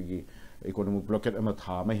ꯑꯩꯈꯣꯏꯒꯤ ꯏꯀꯣꯅꯣꯃꯤꯛ ꯕ꯭ꯂꯣꯀꯦꯠ ꯑꯃ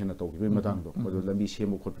ꯊꯥ ꯑꯃ ꯍꯦꯟꯅ ꯇꯧꯈꯤꯕꯒꯤ ꯃꯇꯥꯡꯗꯣ ꯃꯗꯨ ꯂꯝꯕꯤ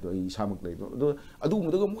ꯁꯦꯝꯕ ꯈꯣꯠꯄꯗꯣ ꯑꯩ ꯏꯁꯥꯃꯛ ꯂꯩꯕ ꯑꯗꯣ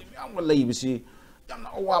ꯑꯗꯨꯒꯨꯝꯕꯗꯨꯒ ꯃꯣꯏ ꯃꯌꯥꯝꯒ ꯂꯩꯕꯁꯤ ꯌꯥꯝꯅ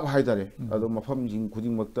ꯑꯋꯥꯕ ꯍꯥꯏꯇꯥꯔꯦ ꯑꯗꯣ ꯃꯐꯝꯁꯤꯡ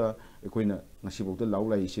ꯈꯨꯗꯤꯡꯃꯛꯇ ꯑꯩꯈꯣꯏꯅ ꯉꯁꯤꯐꯥꯎꯗ ꯂꯥꯎ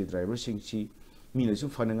ꯂꯥꯛꯏꯁꯤ ꯗ꯭ꯔꯥꯏꯚꯔꯁꯤꯡꯁꯤ ꯃꯤꯅꯁꯨ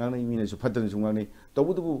ꯐꯅ ꯉꯥꯡꯅꯩ ꯃꯤꯅꯁꯨ ꯐꯠꯇꯅꯁꯨ ꯉꯥꯡꯅꯩ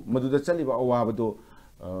ꯇꯧꯕꯇꯕꯨ ꯃꯗꯨꯗ ꯆꯠꯂꯤꯕ ꯑꯋꯥꯕꯗꯣ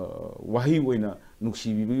ꯋꯥꯍꯩ ꯑꯣꯏꯅ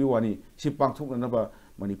ꯅꯨꯡꯁꯤꯕꯤꯕꯒꯤ ꯋꯥꯅꯤ ꯁꯤ ꯄꯥꯡꯊꯣꯛꯅꯅꯕ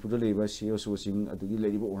ꯃꯅꯤꯄꯨꯔꯗ ꯂꯩꯔꯤꯕ CSOꯁꯤꯡ ꯑꯗꯒꯤ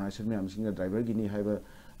ꯂꯩꯔꯤꯕ ꯑꯣꯔꯒꯅꯥꯏꯖꯦꯁꯟ ꯃꯌꯥꯝꯁꯤꯡꯅ ꯗ꯭ꯔꯥꯏꯚꯔꯒꯤꯅꯤ ꯍꯥꯏꯕ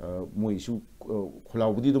ꯃꯣꯏꯁꯨ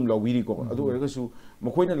ꯈꯨꯂꯥꯎꯕꯗꯤ ꯑꯗꯨꯝ ꯂꯥꯎꯕꯤꯔꯤꯀꯣ ꯑꯗꯨ ꯑꯣꯏꯔꯒꯁꯨ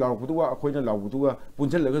ꯃꯈꯣꯏꯅ ꯂꯥꯎꯔꯛꯄꯗꯨꯒ ꯑꯩꯈꯣꯏꯅ ꯂꯥꯎꯕꯗꯨꯒ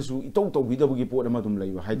ꯄꯨꯟꯁꯤꯜꯂꯒꯁꯨ ꯏꯇꯧ ꯇꯧꯕꯤꯗꯕꯒꯤ ꯄꯣꯠ ꯑꯃ ꯑꯗꯨꯝ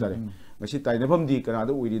ꯂꯩꯕ ꯍꯥꯏꯇꯥꯔꯦ ꯉꯁꯤ ꯇꯥꯏꯅꯐꯝꯗꯤ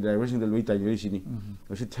ꯀꯅꯥꯗ ꯑꯣꯏꯔꯤ ꯗ꯭ꯔꯥꯏꯚꯔꯁꯤꯡꯗ ꯂꯣꯏ ꯇꯥꯏꯅꯔꯤꯁꯤꯅꯤ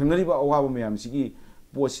ꯉꯁꯤ ꯊꯦꯡꯅꯔꯤꯕ ꯑꯋꯥꯕ ꯃꯌꯥꯝꯁꯤꯒꯤ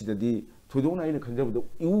ꯄꯣꯠꯁꯤꯗꯗꯤ ꯊꯣꯏꯗꯣꯛꯅ ꯑꯩꯅ ꯈꯟꯖꯕꯗ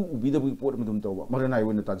ꯏꯎ ꯎꯕꯤꯗꯕꯒꯤ ꯄꯣꯠ ꯑꯃ ꯑꯗꯨꯝ ꯇꯧꯕ ꯃꯔꯅꯥꯏ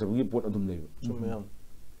ꯑꯣꯏꯅ ꯇꯥꯖꯕꯒꯤ ꯄꯣꯠ ꯑꯗꯨꯝ ꯂꯩꯕ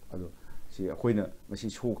ꯑꯗꯣ ꯁꯤ ꯑꯩꯈꯣꯏꯅ ꯉꯁꯤ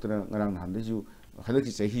ꯁꯣꯛꯇꯅ ꯉꯔꯥꯡ ꯅꯍꯥꯟꯗꯩꯁꯨ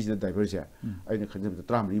ꯍꯟꯗꯛꯀꯤ ꯆꯍꯤꯁꯤꯗ ꯗ꯭ꯔꯥꯏꯚꯔꯁꯦ ꯑꯩꯅ ꯈꯟꯖꯕꯗ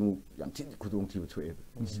 34ꯃꯨꯛ ꯌꯥꯝ ꯊꯤꯅ ꯈꯨꯗꯣꯡꯊꯤꯕ ꯊꯣꯛꯑꯦꯕ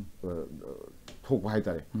ꯊꯣꯛꯄ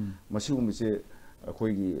ꯍꯥꯏꯇꯥꯔꯦ ꯃꯁꯤꯒꯨꯝꯕꯁꯦ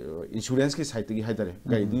ꯑꯩꯈꯣꯏꯒꯤ ꯏꯟꯁꯨꯔꯦꯟꯁꯀꯤ ꯁꯥꯏꯠꯇꯒꯤ ꯍꯥꯏꯇꯥꯔꯦ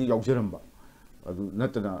ꯒꯥꯔꯤꯗꯨꯒꯤ ꯌꯥꯎꯖꯔꯝꯕ ꯑꯗꯨ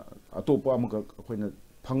ꯅꯠꯇꯅ ꯑꯇꯣꯞꯄ ꯑꯃꯈꯛ ꯑꯩꯈꯣꯏꯅ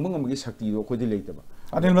ꯐꯪꯕ ꯉꯝꯕꯒꯤ ꯁꯛꯇꯤꯗꯣ ꯑꯩꯈꯣꯏꯗꯤ ꯂꯩꯇꯕ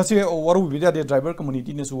ꯑꯗꯩ ꯃꯁꯤ ꯋꯥꯔꯧꯕꯤꯕ ꯌꯥꯗꯦ ꯗ꯭ꯔꯥꯏꯚꯔ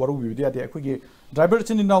ꯀꯝꯃꯨꯅꯤꯇꯤꯅꯁꯨ ꯋꯥꯔꯧꯕꯤꯕ ꯌꯥꯗꯦ ꯑꯩꯈꯣꯏꯒꯤ ꯗ꯭ꯔꯥꯏꯚꯔ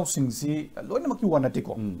ꯏꯆꯤꯟ ꯏꯅꯥꯎꯁꯤꯡꯁꯤ ꯂꯣꯏꯅꯃꯛꯀꯤ ꯋꯥ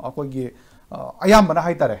ꯅꯠꯇꯦꯀꯣ ꯑꯩꯈꯣꯏꯒꯤ ꯑꯌꯥꯝꯕꯅ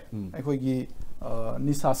ꯍꯥꯏꯇꯥꯔꯦ ꯑꯩꯈꯣꯏꯒꯤ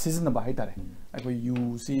ꯅꯤꯁꯥ ꯁꯤꯖꯤꯟꯅꯕ ꯍꯥꯏꯇꯥꯔꯦ ꯑꯩꯈꯣꯏ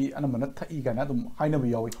ꯌꯨꯁꯤ ꯑꯅꯝꯕꯅ ꯊꯛꯏ ꯀꯥꯏꯅ ꯑꯗꯨꯝ ꯍꯥꯏꯅꯕ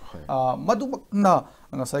ꯌꯥꯎꯏ ꯃꯗꯨꯃꯛꯅ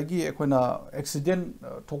ꯉꯁꯥꯏꯒꯤ ꯑꯩꯈꯣꯏꯅ ꯑꯦꯛꯁꯤꯗꯦꯟ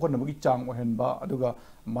ꯊꯣꯛꯍꯟꯅꯕꯒꯤ ꯆꯥꯡ ꯑꯣꯏꯍꯟꯕ ꯑꯗꯨꯒ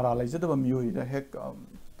ꯃꯔꯥ ꯂꯩꯖꯗꯕ ꯃꯤꯑꯣꯏꯗ ꯍꯦꯛ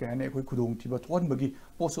ꯀꯩ ꯍꯥꯏꯅꯤ ꯑꯩꯈꯣꯏ ꯈꯨꯗꯣꯡꯊꯤꯕ ꯊꯣꯛꯍꯟꯕꯒꯤ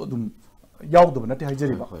ꯄꯣꯠꯁꯨ ꯑꯗꯨꯝ ꯌꯥꯎꯗꯕ ꯅꯠꯇꯦ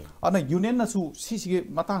ꯍꯥꯏꯖꯔꯤꯕ ꯑꯗꯨꯅ ꯌꯨꯅꯤꯌꯟꯅꯁꯨ ꯁꯤꯁꯤꯒꯤ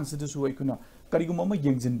ꯃꯇꯥꯡꯁꯤꯗꯁꯨ ꯑꯩꯈꯣꯏꯅ ꯀꯔꯤꯒꯨꯝꯕ ꯑꯃ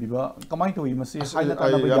ꯌꯦꯡꯁꯤꯟꯕꯤꯕ ꯀꯃꯥꯏꯅ ꯇꯧꯏ ꯃꯁꯤ ꯍꯥꯏꯅ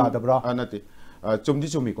ꯇꯥꯟꯅꯕ ꯌꯥꯗꯕ꯭ꯔꯥ ꯅꯠꯇꯦ ꯆꯨꯝꯗꯤ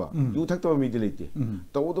ꯆꯨꯝꯃꯤꯀꯣ ꯌꯨ ꯊꯛꯇꯕ ꯃꯤꯗꯤ ꯂꯩꯇꯦ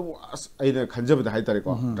ꯇꯧꯕꯇꯕꯨ ꯑꯁ ꯑꯩꯅ ꯈꯟꯖꯕꯗ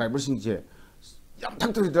ꯍꯥꯏꯇꯥꯔꯦꯀꯣ ꯗ꯭ꯔꯥꯏꯚꯔꯁꯤꯡꯁꯦ ꯌꯥꯝ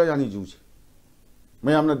ꯊꯛꯇ꯭ꯔꯤꯗ꯭ꯔꯥ ꯌꯥꯅꯤ ꯌꯨꯁꯦ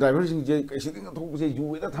ꯃꯌꯥꯝꯅ ꯗ꯭ꯔꯥꯏꯚꯔꯁꯤꯡꯁꯦ ꯑꯦꯛꯁꯤꯗꯦꯟ ꯊꯣꯛꯄꯁꯦ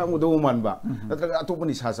ꯌꯨ ꯍꯦꯛꯇ ꯊꯛꯒꯗꯧꯕ ꯃꯥꯟꯕ ꯅꯠꯇ꯭ꯔꯒ ꯑꯇꯣꯞꯄ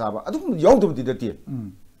ꯅꯤꯁꯥ ꯆꯥꯕ ꯑꯗꯨꯝ ꯌꯥꯎꯗꯕꯗꯤ ꯅꯠꯇꯦ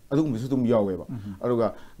ꯑꯗꯨꯒꯨꯝꯕꯁꯨ ꯑꯗꯨꯝ ꯌꯥꯎꯋꯦꯕ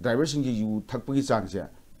ꯑꯗꯨꯒ ꯗ꯭ꯔꯥꯏꯚꯔꯁꯤꯡꯒꯤ ꯌꯨ ꯊꯛꯄꯒꯤ ꯆꯥꯡꯁꯦ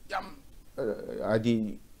ꯌꯥꯝ ꯍꯥꯏꯗꯤ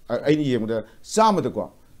ꯑꯩꯅ ꯌꯦꯡꯕꯗ 100ꯗꯀꯣ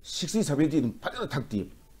 60-70 ꯑꯗꯨꯝ ꯐꯖꯅ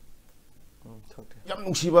ꯊꯛꯇꯦꯕ ꯌꯥꯝ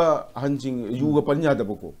ꯅꯨꯡꯁꯤꯕ ꯑꯍꯟꯁꯤꯡ ꯌꯨꯒ ꯄꯟ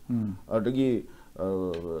ꯌꯥꯗꯕꯀꯣ ꯑꯗꯒꯤ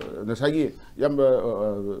ꯉꯁꯥꯏꯒꯤ ꯌꯥꯝ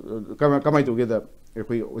ꯀꯃꯥꯏꯅ ꯇꯧꯒꯦꯗ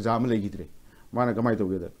ꯑꯩꯈꯣꯏ ꯑꯣꯖꯥ ꯑꯃ ꯂꯩꯈꯤꯗ꯭ꯔꯦ ꯃꯥꯅ ꯀꯃꯥꯏꯅ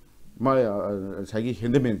ꯇꯧꯒꯦꯗ ꯃꯥ ꯉꯁꯥꯏꯒꯤ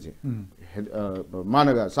ꯍꯦꯟꯗꯃꯦꯟꯁꯦ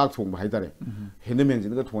ꯃꯥꯅꯒ ꯆꯥꯛ ꯊꯣꯡꯕ ꯍꯥꯏꯇꯥꯔꯦ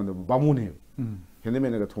ꯍꯦꯟꯗꯃꯦꯟꯁꯤꯅꯒ ꯊꯣꯡꯗꯕ ꯕꯥꯃꯣꯟꯅꯦꯕ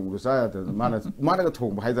ꯍꯦꯟꯗꯃꯦꯟꯅꯒ ꯊꯣꯡꯕꯗꯣ ꯆꯥ ꯌꯥꯗꯕꯅ ꯃꯥꯅꯒ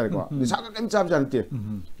ꯊꯣꯡꯕ ꯍꯥꯏꯇꯥꯔꯦꯀꯣ ꯅꯤꯁꯥꯒ ꯀꯩꯝ ꯆꯥꯕ ꯅꯠꯇꯦ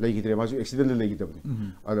ꯂꯩꯈꯤꯗ꯭ꯔꯦ ꯃꯥꯁꯨ ꯑꯦꯛꯁꯤꯗꯦꯟꯗ ꯂꯩꯈꯤꯗꯕꯅꯤ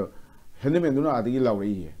ꯑꯗꯣ ꯍꯦꯟꯗꯃꯦꯟꯗꯨꯅ ꯑꯥꯗꯒꯤ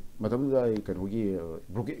ꯂꯥꯎꯔꯛꯏꯌꯦ ꯃꯇꯝꯗꯨꯗ ꯑꯩ ꯀꯩꯅꯣꯒꯤ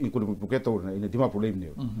ꯏꯀꯣꯅꯣꯃꯤꯛ ꯕ꯭ꯂꯣꯀꯦꯠ ꯇꯧꯔꯅ ꯑꯩꯅ ꯗꯤꯃꯥꯄꯨꯔ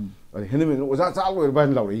ꯂꯩꯕꯅꯦꯕ ꯑꯗꯣ ꯍꯦꯟꯗꯃꯦꯟꯗꯨꯅ ꯑꯣꯖꯥ ꯆꯥꯛ ꯂꯣꯏꯔꯕ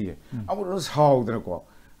ꯍꯥꯏꯅ ꯂꯥꯎꯔꯛꯏꯌꯦ ꯑꯃꯨꯛ ꯁꯥꯎꯗꯅꯀꯣ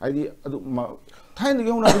ꯍꯥꯏꯗꯤ ꯑꯗꯨ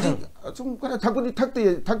ꯊꯥꯏꯅꯒꯤ ꯍꯧꯅ ꯍꯧꯖꯤꯛ ꯁꯨꯝ ꯈꯔ ꯊꯛꯄꯗꯤ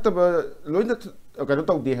ꯊꯛꯇꯕ ꯂꯣꯏꯅ ꯀꯩꯅꯣ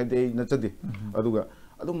ꯇꯧꯗꯦ ꯍꯥꯏꯗꯤ ꯑꯩ ꯅꯠꯆꯗꯦ ꯑꯗꯨꯒ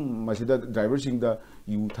ꯑꯗꯨꯝ ꯃꯁꯤꯗ ꯗ꯭ꯔꯥꯏꯚꯔꯁꯤꯡꯗ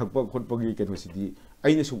ꯌꯨ ꯊꯛꯄ ꯈꯣꯠꯄꯒꯤ ꯀꯩꯅꯣꯁꯤꯗꯤ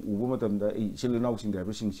ꯑꯩꯅ ꯁꯨꯝ ꯎꯕ ꯃꯇꯝꯗ ꯑꯩ ꯏꯆꯤꯜ ꯏꯅꯥꯎꯁꯤꯡ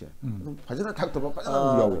ꯗ꯭ꯔꯥꯏꯚꯔꯁꯤꯡꯁꯦ ꯑꯗꯨꯝ ꯐꯖꯅ ꯊꯛꯇꯕ ꯐꯖꯅ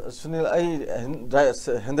ꯑꯗꯨꯝ ꯌꯥꯎꯋꯤ ꯁꯨꯅꯤꯜ ꯑꯩ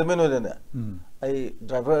ꯍꯦꯟꯗꯃꯦꯟ ꯑꯣꯏꯅꯅꯦ ꯑꯩ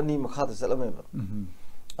ꯗ꯭ꯔꯥꯏꯚꯔ ꯑꯅꯤ ꯃꯈꯥꯗ ꯆꯠꯂꯝꯃꯦꯕ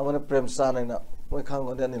ꯑꯃꯅ ꯄ꯭ꯔꯦꯝꯆꯥꯟ ꯍꯥꯏꯅ ꯃꯣꯏ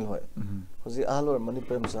ꯈꯪꯉꯣꯟꯗꯦ ꯑꯅꯤꯜ ꯍꯣꯏ ꯍꯧꯖꯤꯛ ꯑꯍꯜ ꯑꯣꯏꯔꯝꯃꯅꯤ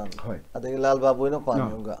ꯄ꯭ꯔꯦꯝꯆꯥꯟ ꯑꯗꯒꯤ ꯂꯥꯜ ꯕꯥꯕꯨ ꯍꯣꯏꯅ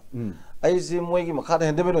ꯄꯥꯟꯕ ꯑꯩꯁꯤ ꯃꯣꯏꯒꯤ ꯃꯈꯥꯗ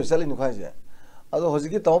ꯍꯦꯟꯗꯃꯦꯟ ꯑꯣꯏꯅ ꯆꯠꯂꯤꯅꯤ ꯈ꯭ꯋꯥꯏꯁꯦ ꯑꯗꯣ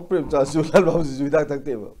ꯍꯧꯖꯤꯛꯀꯤ ꯇꯥꯃꯣ ꯄ꯭ꯔꯦꯝꯆꯥꯟꯁꯨ ꯂꯥꯜ ꯕꯥꯕꯨꯁꯤꯁꯨ ꯍꯤꯗꯥꯛ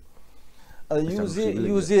ꯊꯛꯇꯦꯕ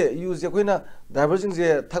ꯌꯨꯁꯦ ꯑꯩꯈꯣꯏꯅ ꯗ꯭ꯔꯥꯏꯚꯔꯁꯤꯡꯁꯦ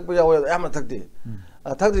ꯊꯛꯄ ꯌꯥꯎꯋꯦ ꯑꯌꯥꯝꯕ ꯊꯛꯇꯦ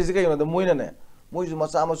ꯊꯛꯇ꯭ꯔꯤꯁꯦ ꯀꯩꯒꯤꯅꯣꯗ ꯃꯣꯏꯅꯅꯦ ꯃꯣꯏꯁꯨ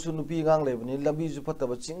ꯃꯆꯥ ꯃꯁꯨ ꯅꯨꯄꯤ ꯑꯉꯥꯡ ꯂꯩꯕꯅꯤ ꯂꯝꯕꯤꯁꯨ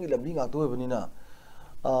ꯐꯠꯇꯕ ꯆꯤꯡꯒꯤ ꯂꯝꯕꯤ ꯉꯥꯛꯇ ꯑꯣꯏꯕꯅꯤꯅ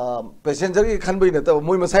ꯄꯦꯁꯦꯟꯖꯔꯒꯤ ꯈꯟꯕꯒꯤ ꯅꯠꯇꯕ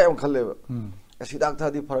ꯃꯣꯏ ꯃꯁꯥ ꯌꯥꯝ ꯈꯜꯂꯦꯕ ꯑꯁ ꯍꯤꯗꯥꯛ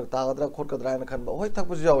ꯊꯛꯑꯗꯤ ꯐꯔꯛ ꯇꯥꯒꯗ꯭ꯔꯥ ꯈꯣꯠꯀꯗ꯭ꯔꯥ ꯍꯥꯏꯅ ꯈꯟꯕ ꯍꯣꯏ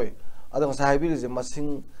ꯊꯛꯄꯁꯨ ꯌꯥꯎꯋꯤ ꯑꯗꯣ ꯉꯁꯥꯏ ꯍꯥꯏꯕꯤꯔꯤꯁꯦ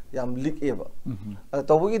ꯃꯁꯤꯡ ꯌꯥꯝ ꯂꯤꯛꯑꯦꯕ ꯑꯗ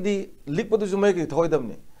ꯇꯧꯕꯒꯤꯗꯤ ꯂꯤꯛꯄꯗꯨꯁꯨ ꯃꯌꯦꯛꯀꯤ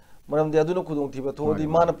ꯊꯧꯑꯣꯏꯗꯕꯅꯤ ꯃꯔꯝꯗꯤ ꯑꯗꯨꯅ ꯈꯨꯗꯣꯡꯊꯤꯕ ꯊꯣꯛꯑꯗꯤ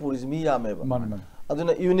ꯃꯥꯅ ꯄꯨꯔꯤꯁꯤ ꯃꯤ ꯌꯥꯝꯃꯦꯕ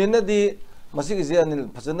ꯑꯗꯨꯅ ꯌꯨꯅꯤꯌꯟꯅꯗꯤ ꯃꯁꯤꯒꯤꯁꯦ ꯑꯅꯤꯜ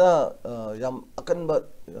ꯐꯖꯅ ꯌꯥꯝ ꯑꯀꯟꯕ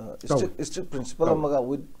ꯏꯁꯇ꯭ꯔꯤꯛ ꯄ꯭ꯔꯤꯟꯁꯤꯄꯜ ꯑꯃꯒ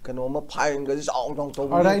ꯋꯤꯠ ꯀꯩꯅꯣ ꯑꯃ ꯐꯥꯏꯟꯒꯁꯦ ꯆꯥꯎ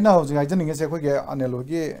ꯇꯧꯕ ꯑꯩꯅ ꯍꯧꯖꯤꯛ ꯍꯥꯏꯖꯅꯤꯡꯉꯤꯁꯦ ꯑꯩꯈꯣꯏꯒꯤ ꯑꯅꯤꯜ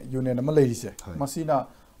ꯍꯣꯏꯒꯤ ꯌꯨꯅꯤꯌꯟ ꯑꯃ ꯂꯩꯔꯤꯁꯦ ꯃꯁꯤꯅ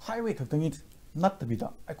ꯍꯥꯏꯋꯦ ꯈꯛꯇꯪꯒꯤ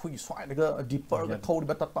ꯅꯠꯇꯕꯤꯗ ꯑꯩꯈꯣꯏꯒꯤ ꯁ꯭ꯋꯥꯏꯗꯒ ꯗꯤꯄꯔꯒ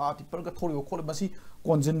ꯊꯧꯔꯤꯕ ꯇꯥꯇꯥ ꯗꯤꯄꯔꯒ ꯊꯧꯔꯤꯕ ꯈꯣꯠꯂꯤꯕ ꯃꯁꯤ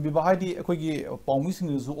ꯀꯣꯟꯁꯤꯟꯕꯤꯕ ꯍꯥꯏꯗꯤ ꯑꯩꯈꯣꯏꯒꯤ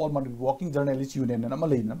ꯄꯥꯎꯃꯤꯁꯤꯡꯗꯁꯨ all Manipur working journalist union ꯑꯃ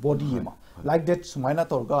ꯂꯩꯗꯅ ꯕꯣꯗꯤ ꯑꯃ ꯂꯥꯏꯛ ꯗꯦꯠ ꯁꯨꯃꯥꯏꯅ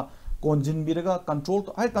ꯇꯧꯔꯒ ꯀꯣꯟꯁꯤꯟꯕꯤꯔꯒ ꯀꯟꯇ꯭ꯔꯣꯜ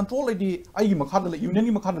ꯍꯥꯏꯗꯤ ꯀꯟꯇ꯭ꯔꯣꯜ ꯍꯥꯏꯗꯤ ꯑꯩꯒꯤ ꯃꯈꯥꯗ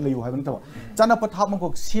ꯌꯨꯅꯤꯌꯟꯒꯤ ꯃꯈꯥꯗ ꯂꯩꯌꯨ ꯍꯥꯏꯕ ꯅꯠꯇꯕ ꯆꯥꯅ ꯄꯊꯥꯞ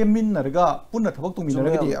ꯑꯃꯈꯛ ꯁꯦꯝꯃꯤꯟꯅꯔꯒ ꯄꯨꯟꯅ ꯊꯕꯛ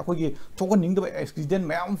ꯇꯧꯃꯤꯟꯅꯔꯒꯗꯤ ꯑꯩꯈꯣꯏꯒꯤ ꯊꯣꯛꯍꯟꯅꯤꯡꯗꯕ ꯑꯦꯛꯁꯤꯗꯦꯟ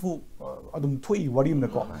ꯃꯌꯥꯝꯁꯨ ꯑꯗꯨꯝ ꯊꯣꯛꯏ ꯋꯥꯔꯤ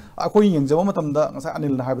ꯑꯃꯅꯀꯣ ꯑꯩꯈꯣꯏ ꯌꯦꯡꯖꯕ ꯃꯇꯝꯗ ꯉꯁꯥꯏ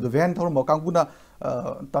ꯑꯅꯤꯜꯅ ꯍꯥꯏꯕꯗꯣ ꯚꯦꯟ ꯊꯧꯔꯝꯕ ꯀꯥꯡꯕꯨꯅ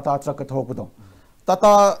ꯇꯥꯇꯥ ꯇ꯭ꯔꯛꯀ ꯊꯧꯔꯛꯄꯗꯣ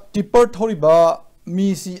ꯇꯥꯇꯥ ꯇꯤꯞꯄꯔ ꯊꯧꯔꯤꯕ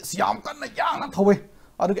ꯃꯤꯁꯤ ꯌꯥꯝ ꯀꯟꯅ ꯌꯥꯡꯅ ꯊꯧꯋꯦ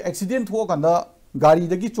ꯑꯗꯨꯒ ꯑꯦꯛꯁꯤꯗꯦꯟ ꯊꯣꯛꯑꯀꯥꯟꯗ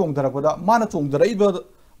ꯒꯥꯔꯤꯗꯒꯤ ꯆꯣꯡꯊꯔꯛꯄꯗ ꯃꯥꯅ ꯆꯣꯡꯊꯔꯛꯏꯕ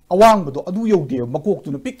ꯑꯋꯥꯡꯕꯗꯣ ꯑꯗꯨ ꯌꯧꯗꯦꯕ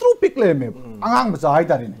ꯃꯀꯣꯛꯇꯨꯅ ꯄꯤꯛꯇ꯭ꯔꯨ ꯄꯤꯛ ꯂꯩꯔꯝꯃꯦꯕ ꯑꯉꯥꯡ ꯃꯆꯥ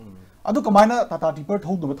ꯍꯥꯏꯇꯥꯔꯦꯅꯦ ꯑꯗꯨ ꯀꯃꯥꯏꯅ ꯇꯥꯇꯥ ꯇꯤꯞꯄꯔ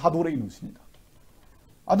ꯊꯧꯗꯕ ꯊꯥꯗꯣꯔꯛꯏꯅꯣ ꯁꯤꯅꯤꯗ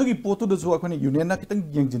ꯑꯗꯨꯒꯤ ꯄꯣꯠꯇꯨꯗꯁꯨ ꯑꯩꯈꯣꯏꯅ ꯌꯨꯅꯤꯌꯟꯅ ꯈꯤꯇꯪ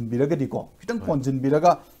ꯌꯦꯡꯁꯤꯟꯕꯤꯔꯒꯗꯤꯀꯣ ꯈꯤꯇꯪ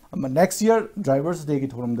ꯀꯣꯟꯁꯤꯟꯕꯤꯔꯒ next year drivers day ki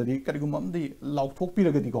thoram dadi karigum amdi lauthok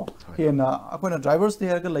piragadi ko hena akoina drivers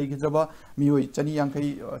day ga lai gidraba mioi chani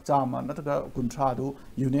yankai chama nataga kunthra du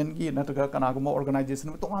union gi nataga kanaguma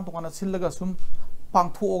organization tongan tongan sillaga sum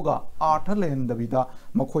pangthoga artha len dabida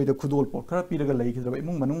makhoi da khudol por khara piraga lai gidraba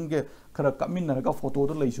imung manung ge khara kamin naraga photo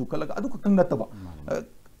do laisu kalaga adu khang nataba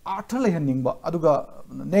artha lehaningba aduga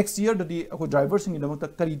next year dadi akoi drivers sing idamata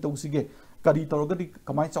kari tawsige kari tawragadi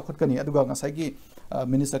kamai chawkhatkani aduga ngasai gi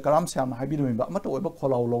minister karam syam haibirumba amata oiba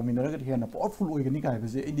kholaw law minaraga hena powerful oigani kai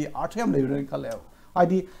bese idi artha yam leiren khale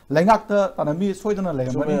adi lengakta tanami soidana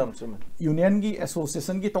lehmani union gi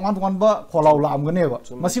association gi tongan tongan ba kholaw lamgane ba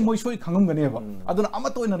masi moi soi khangumgane ba aduna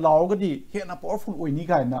amata oina lawgadi hena powerful oini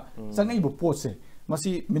kai na sangai bu pose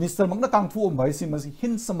masi minister magna tangthu om bai si masi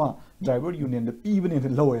hin sama driver union da pibane da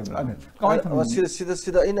low em ane kai tham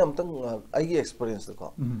sida ina amtang ai experience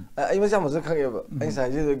ko ai ma jam ma khang ba ai sai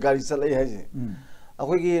je gari chalai hai je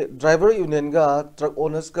akoi gi driver union ga truck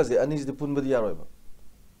owners ka je ani je pun ba ya roi ba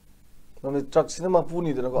nami truck sina ma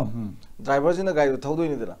puni dena ko driver sina gari thodoi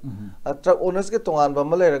ni dena truck owners ke tongan ba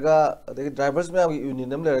ma leraga de drivers me union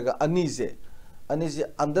nam leraga ani je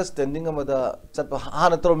understanding amada chatpa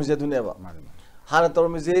hana torom je dune ba hana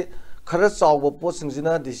tormize khara chawba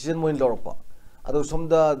potsingina decision moin lorpa adu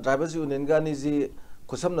somda drivers union ga ni ji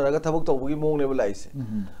khusam naraga thabuk tawbugi mong level aise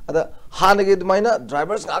ada hana ge maina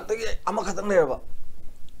drivers ngakta ge ama khatang leraba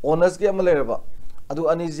owners ge ama leraba adu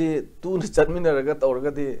ani ji tu ni chatmin naraga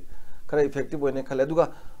tawraga di khara effective oine khale aduga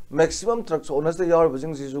maximum trucks owners da yawar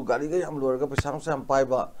bujing ji ju gari ge am lorga paisa sam pai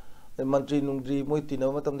ba mantri nungri moi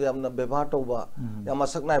tinama matam de amna bebhar tawba yama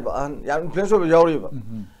saknai ba yam influence ba yawri ba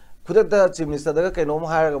खुद chief minister कईनोम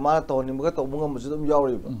मा तौनीब तौबम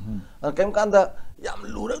कम कान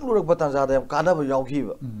लूरक लूरक ताजा कानब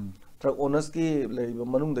truck owners की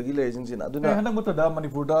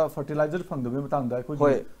Manpur fertiliser फंगद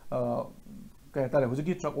कई हारे हूँ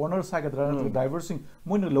truck owners है driver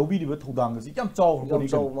मोन लौबीब थोदांगी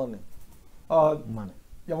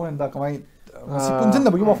कमाई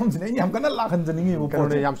पुनजनबी वफम कना लाखनजनी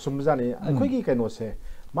सुमजानी अखोगी कईनोसे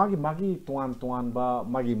मागी तोान तोान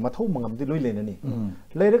मागी मथौ मंगमदी लोई लेननी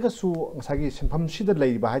लेरगसु ngसागी सिंफम सिदा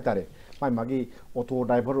लेबा हाइतारे मागी ऑटो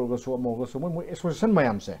ड्राइवर ओगसु अमोगसु मोय एसोसिएशन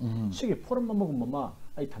मयाम से सिगी फोरम अमगुममा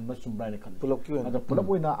आई थनबा सुमब्राइने खन पुलप की अदा पुलप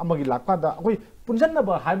ओइना अमगी लाकादा अखोय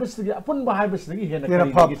पुनजनबा हाइबसदगी अपुनबा हाइबसदगी हेना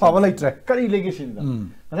फाबा लेट्रे करी लेगेसिनदा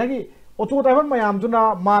ngसागी ऑटो ड्राइवर मयाम दुना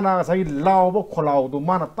माना ngसागी लावबो खोलावदु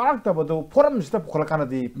माना तारक्तबदु फोरम सिदा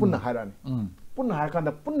खोलकानादी पुन हाइरानी पुनः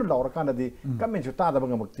हारकांदा पुनः लौरकांदा गवर्नमेंट जो तादब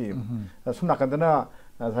गमक्ति सुनाकंदना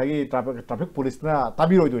सागी ट्रैफिक पुलिस ना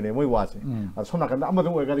ताबिरोइदोने मोय वासे सुनाकंदा अमदो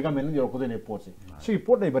ओइगादि गवर्नमेंट योरकोदने पोसे सी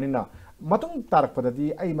पोट लेबनिना मतुंग तारकपददी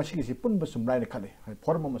आई मसिगिसि पुनब सुमलाइने खले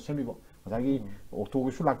फॉर्म म सेमिबो सागी ऑटो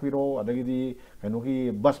गिसु लाकपिरो अदगिदि कनोगी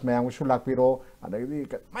बस मयाम गिसु लाकपिरो अदगिदि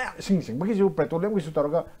मया सिंग बगिसु पेट्रोलियम गिसु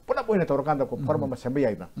तोरगा पुनब ओइने तोरकांदा को फॉर्म म सेमबे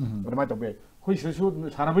याइना अदमा तबे कोई सिसु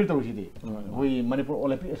साराबिर तौसिदि होई मणिपुर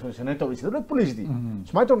ओलंपिक एसोसिएशन ने तौसिदि लो पुलिसदि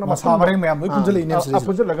समाय तो नमसा मरेंग मयाम लोई पुंजले इने से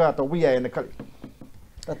अपुंजल लगा तौबि याइने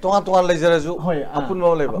खले तोान लेजरजु अपुन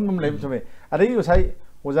लेब चुमे अदगी उसाई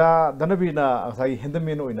ओजा दनबीना उसाई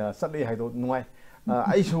हेंडमेन ओइना सले हाइदो नुवाई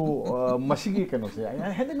आइसु मसिगी कनोसे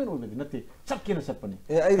हेंडमेन ओइबदि नते चक्केना सपनी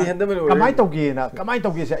आई हेंडमेन कमाई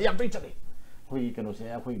तौगे से याम तै चले होई कनोसे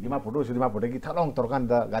अखोई दिमापुर दो दिमापुरदगी थालोंग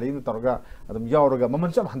तोरकांदा गाड़ी न तोरगा अदम यावरगा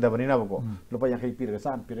ममन सब हंदबनिना बको लुपा यांखै पिरगा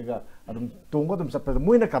सान पिरगा अदम तोंगो अदम सप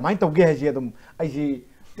मोइना कमाई तौगे हाइसी अदम आइसी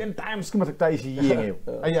 10 times की मथक्ता इसी येंगे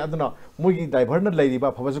आई अदना मोगी ड्राइवर न लेरिबा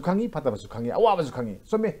फबसु खंगी फतबसु खंगी अवाबसु खंगी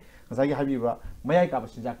सोमे ngसागी हाबिबा मयाई का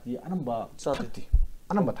बसिजाक्ति अनंबा चाति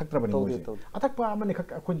अनंबा थक्त्रबनि मोसे अथक्पा अमने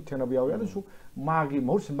खक अखोन थेनबा याव यादसु मागी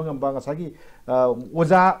महुर सिनबंगम बा ngसागी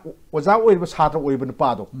ओजा ओइबा सात्र ओइबा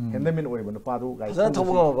नपादो हेंडमेन ओइबा नपादो गाइ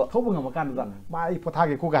थौबंगम कानदा माई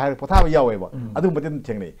पोथागे को गाइ पोथाबा यावेबा अदु बदिन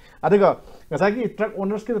थेंगनै अदुगा ngसागी ट्रक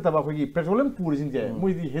ओनर्स के तबा खोगी पेट्रोलियम पुरिसिंजे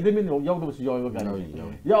मोइदि हेंडमेन यावदबसु यावेबा गाइ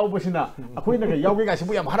यावबसिना अखोइना गा यावगे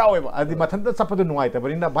गासिबु याम हरावेबा अदि मथनदा चपदु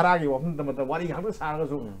नुवाइतबनिना भरागी वफम तमत वारी हांग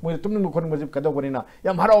सारगसु मोइ तुमनिंग खोनबजि कदोबनिना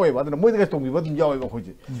याम हरावेबा अदुना मोइदगा तोंगिबा दुम यावेबा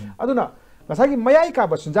खोजि अदुना ngसागी मयाई का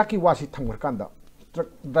बसिंजाकी वासी थंगरकांदा ट्रक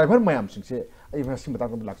ड्राइवर मयाम सिंसे आई मसिम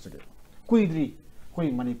बतागम लाक्सगे कुइद्री कोई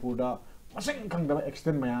मणिपुर दा मसिंग खंगदा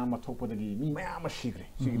एक्सीडेंट मयाम थोपदगी मी मयाम सिग्रे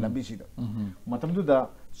सिगी लंबी सिदा मतमदुदा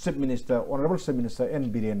chief minister honourable chief minister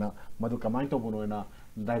N बिरेना मधु कमाइन तोबनोना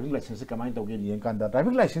ड्राइविंग लाइसेंस कमाइन तोगे लियंकांदा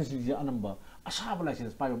ड्राइविंग लाइसेंस जी अनंबा असाब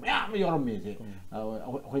लाइसेंस पायो मयाम योरमे जे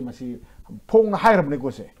होय मसी फोंग हायरबने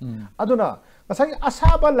गोसे अदुना ngसागी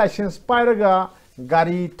असाब लाइसेंस पायरगा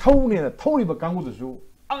गाड़ी थौने थौरिबा कांगुदसु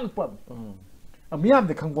अंगप मियाम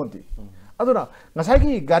दे खंगबोंती aduna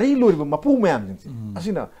ngasai gari lori ba mapu mayam jingsi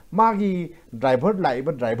asina magi driver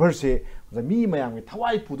laiba driver se mi mayam ki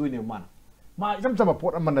thawai pudoi ne ma jam jam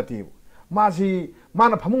pot amanati मासी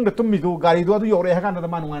माना फमुंग the तुम्मी दो गाड़ी दो योरे है कान the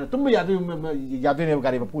मानु गाना तुम्मी यादु ने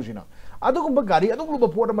गाड़ी बपुसिना अदुगुम गाड़ी अदुगुम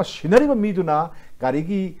पोट म सिनरी म मीदुना गाड़ी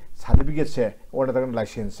की सर्टिफिकेट से और द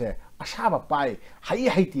लाइसेंस से अशाबा पाई हाई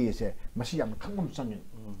हाईटी से मसी याम खंगम संगे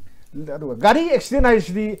गाड़ी एक्सीडेंट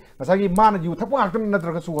हाइसदी मसागी माना यु थपो आक्तन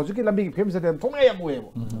नत्रक सु होजुकी लंबी की फेम से थोंगे याम वेबो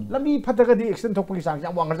लंबी फतगदी एक्सीडेंट थोपकी सांग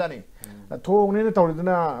याम वांगर जानी थोंगने न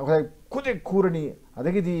तौरिदना खुजे खुरनी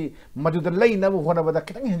अदगी मधुद लेनब होनबद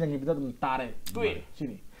खितंग हेंजंगी बिदा दum तारे तुए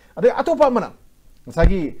सिनी अदे अतोपा मना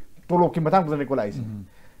मसागी तोलो की मतंग बदने को लाइस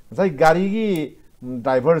मसागी गाड़ी की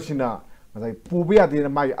ड्राइवर सिना मसागी पुबिया दे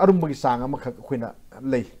मागी अरुमबगी सांग अम खखोइना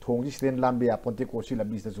ले थोंगी stand लांबिया पोंते Kosi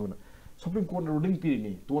लबी सजुना supreme court ruling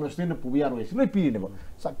पीरिनी तोन स्टेन पुबिया रोय सिले पीरिने बो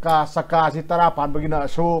सका सि तरा पानबगिना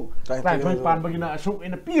अशोक ट्राइफल पानबगिना अशोक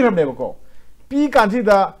इन पीरमने बको पी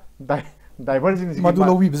कांसिदा डाइवर्सिंग मधु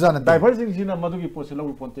लोवी बिजाना डाइवर्सिंग सिना मधु की पोसे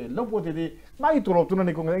लोवी पोंते लो पोते दे माई तोलो तुना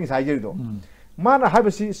ने को ngai sai jeri do mana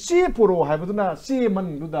haibasi si puro haibaduna si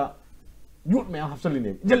man duda yut me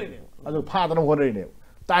hapsaline jeline adu phadana honai ne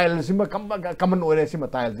tile sima kaman ore sima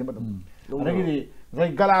tile sima adagi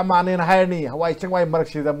ngai gala mane na haini hawai changwai marak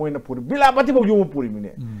sida moina puri bilapati bo yum puri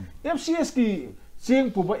mine FCS ki sing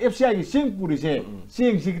puba FCI ki sing puri se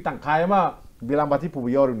sing si ki tangkai ma बिलामबाती पुब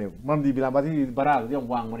योरने ममदी बिलामबाती बरा यम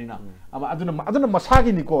वांग मनिना अमा अदुना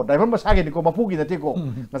मसागी निको driver मसागी निको मफुगी नतेको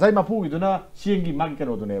नसाई मफुगी दुना सिंगी मागी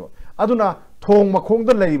कनो दुनेबा अदुना थोंग मखोंग the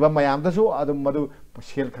लेबा मयाम दसु अदुम मदु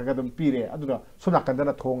cell खगा दम पीरे अदुना सोना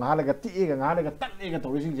कंदना थोंग हालगा टीएगा हालगा तन्नेगा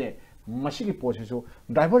तोरिसिंग जे मसिगी पोसेसु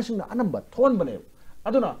ड्राइवर सिंग अनंबा थोन बने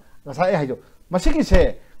अदुना नसाई हाइजो मसिगी से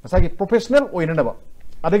नसागी प्रोफेशनल ओइननबा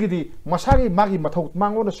अदगी मसागी मागी मथौ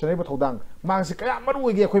मांगोन सनेब थौदांग मांगसे कया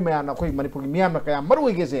मरुगे अखोय मयाना अखोय मणिपुर मियाम कया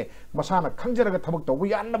मरुगे से मसाना खंजरगा थबक तौ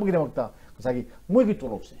यानबगी दमक्ता मसागी मोगी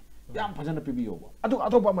तोरोसे याम फजन पिबियो अदु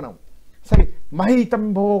अतोपा मनाव सरी माही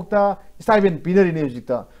तंभोक्ता स्टाइबेन पिनरी ने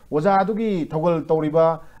जिक्ता ओजा अदुगी थौगल तौरिबा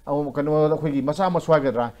कनो अखोयगी मसा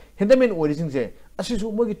मस्वागद्रा हेंडमेन ओरिजिंगसे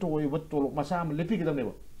असिसु मोगी तोरिबा तोलो मसा म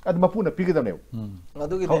लेपिगदमनेबो अद मपुना पिगदमनेबो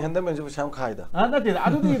अदुगी हेंडमेन जो शाम खाइदा नते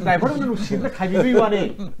अदुगी ड्राइवर नु सिन खाइबि वाने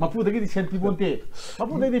मपुदगी सेन पिबोनते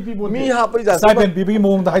मपुदगी पिबोनते मी हापै जा साइबेन बिबी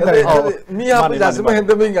मोंग दा हाइतारे मी हापै जा सम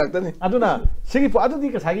हेंडमेन गाक्तनी अदुना सिगी अदुगी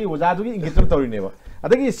कसागी ओजादुगी इंगितम तौरिनेबा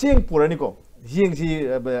अदगी Seng पुरनिको येंगसी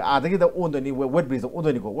आदगी the ओनदनी wait bridge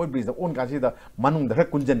ओनदनिको wait bridge own कासी the मनुंग the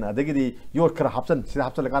Kunjan अदगी the vote खरा हापसन सिदा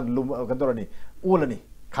हापसन लगा लुम कंदोरनी ओलनी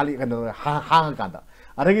खाली कन हांग कांदा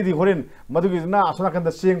अदगी दी होरेन मदुगी ना असना कंद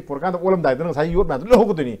सेंग पुरकांद ओलम दाइदन साइ योट ना लो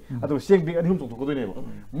होगदनी अदु सेंग बिग अनिहुम तोगदनीबा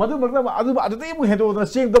मदु मगना अदु दे मु हेदो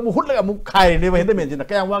सेंग द मु हुटलगा मु खाइनेबा हेदमेन जिना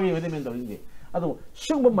कया वागी हेदमेन तौरिंगे अदु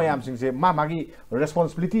सिंग मयाम सिंगसे मागी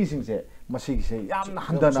रेस्पोंसिबिलिटी सिंगसे मसीगी से याम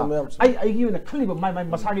हंदना आई खलिबा माई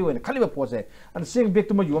मसागी खलिबा पोसे अन सेंग बेक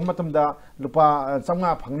तुम युम मतमदा लुपा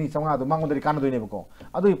चंगा फंगनी चंगा दो मांगोदरी कानदोइनेबको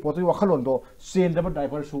अदु पोतु वखलोंदो सेंदबा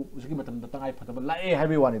ड्राइवर सु उसिगी मतमदा तंगाई फतबा लाए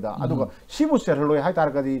हाइबे वानिदा अदुगा सिमु सेरलोय हाइ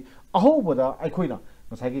तारगदी अहोबदा आइखोइना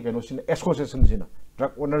मसागी कनो सिन एसोसिएशन सिना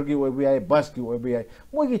ट्रक ओनर की ओबीआई बस की ओबीआई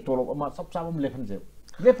मोगी तोलो अमा सब साबम लेफनजे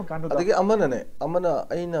लेफ कांदो अदगी अमना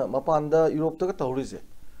अइना मपानदा यूरोप तक तौरिसे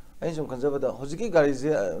अइ सम खंजबदा होजिकी गाड़ी से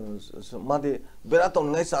मादे बेरा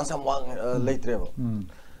तोंनाय साम वांग लेत्रेबो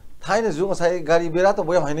थाइना जु ngसाय गाड़ी बेरा तो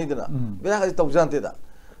बोयम हाइनेदना बेरा गाड़ी तौजानतेदा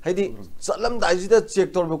हाइदी चलम दाइजिदा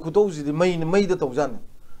चेक तोरबो खुतौजिदि मई दा तौजान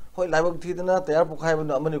होय लाइबक थीदना तयार पुखाइबन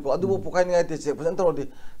अमनिको अदुबो पुखाइनाय ते चेक फजन तोरदि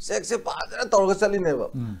चेक से पाजन तोरगा चलिनेबो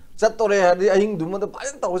चतोरे हादि अहिंग दुमदा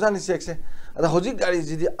पाजन तौजानि चेक से अदा होजिक गाड़ी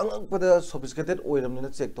जिदि अंगपदा सोफिस्टिकेटेड ओइरमनिना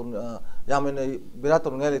चेक तोम यामेना बेरा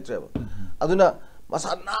तोरनाय लेत्रेबो अदुना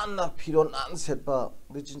मसा नाना फिरो नान सेटपा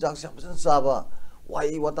चिंजाक से फजन चाबा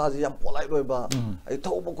वाई वाताजी याम पोलाइट ओइबा आई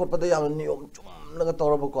थौब खोटपदा याम नियम चुमनगा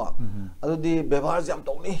तौरबको अदुदि व्यवहार याम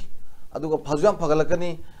तौनी अदुगा फजु याम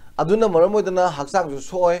फगलकनी अदुना मरमोइदना हक्सांग जु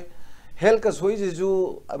सोय हेल्थ का सोई जिजु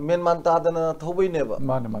मेन मान तादना थौबैनेबा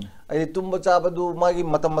माने माने आई तुम चाबदु मागी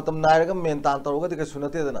मतम नायरगा मेन तान तौरगा दिका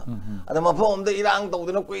सुनतेदना अदा मफम दे इरांग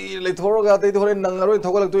तौदना कुइ लेथोरगा तै होरेन नंगरोय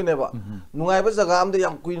थौगलक्तोइनेबा नुंगाइबा जगा आमदे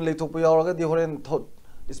याम कुइ लेथोप यावरगा दि होरेन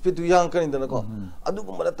स्पीड तु यांग कनिदना को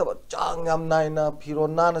अदुगुम नतब चांग याम नाइना फिरो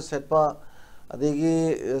नाना सेटपा अदेगी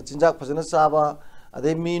चिंजाक फजना चाबा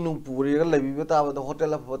अदे menu पुरिगा लेबिबा ताबदा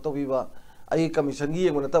hotel of तोबिबा I commission की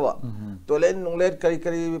येंगो नतबा टॉयलेट नुंगलेट करी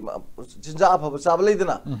करी चिंजा अफब चाबा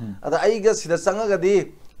लेदना अदा आइगा सिदा संगगदी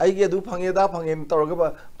आइगे अदु फंगे दा फंगे तौरगा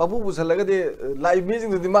पबु बुसलगदी लाइव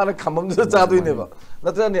मीजिंग दि माना खमम ज चादुइनेबा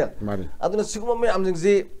नत्रने अदुना सिगुम मे आमजिंग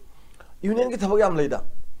जी यूनियन की थबक याम लेदा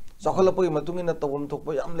ꯆꯥꯎꯈꯠꯂꯛꯄꯒꯤ ꯃꯇꯨꯡ ꯏꯟꯅ ꯇꯧꯐꯝ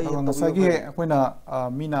ꯊꯣꯛꯄ ꯌꯥꯝ ꯂꯩ ꯉꯁꯥꯏꯒꯤ ꯑꯩꯈꯣꯏꯅ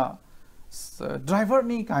ꯃꯤꯅ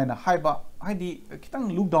ꯗ꯭ꯔꯥꯏꯚꯔꯅꯤ ꯀꯥꯏꯅ ꯍꯥꯏꯕ ꯍꯥꯏꯗꯤ ꯈꯤꯇꯪ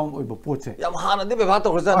ꯂꯨꯛ ꯗꯥꯎꯟ ꯑꯣꯏꯕ ꯄꯣꯠꯁꯦ ꯌꯥꯝ ꯍꯥꯟꯅꯗꯤ ꯕꯦꯕꯥꯔ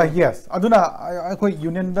ꯇꯧꯈ꯭ꯔꯖꯥꯠꯅꯤ ꯌꯦꯁ ꯑꯗꯨꯅ ꯑꯩꯈꯣꯏ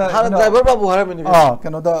ꯌꯨꯅꯤꯌꯟꯗ ꯍꯥꯟꯅ ꯗ꯭ꯔꯥꯏꯚꯔ ꯕꯥꯕꯨ ꯍꯥꯏꯔꯝꯃꯤꯅꯤ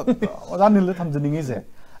ꯀꯩꯅꯣꯗ ꯑꯣꯖꯥ ꯅꯤꯜꯗ ꯊꯝꯖꯅꯤꯡꯉꯤꯁꯦ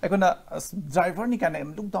ꯑꯩꯈꯣꯏꯅ ꯗ꯭ꯔꯥꯏꯚꯔꯅꯤ ꯀꯥꯏꯅ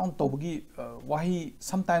ꯂꯨꯛ ꯗꯥꯎꯟ ꯇꯧꯕꯒꯤ ꯋꯥꯍꯩ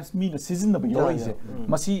ꯁꯝꯇꯥꯏꯝꯁ ꯃꯤꯅ ꯁꯤꯖꯤꯟꯅꯕ ꯌꯥꯎꯔꯛꯏꯁꯦ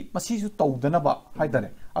ꯃꯁꯤꯁꯨ ꯇꯧꯗꯅꯕ ꯍꯥꯏꯇꯥꯔꯦ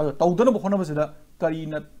ꯑꯗꯣ ꯇꯧꯗꯅꯕ ꯍꯣꯠꯅꯕꯁꯤꯗ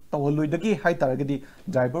ꯀꯔꯤꯅ ꯇꯧꯍꯜꯂꯣꯏꯗꯒꯦ ꯍꯥꯏꯇꯥꯔꯒꯗꯤ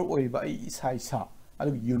ꯗ꯭ꯔꯥꯏꯚꯔ ꯑꯣꯏꯕ ꯑꯩ ꯏꯁꯥ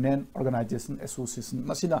ꯑꯗꯨꯒ ꯌꯨꯅꯤꯌꯟ ꯑꯣꯔꯒꯅꯥꯏꯖꯦꯁꯟ ꯑꯦꯁꯣꯁꯤꯌꯦꯁꯟ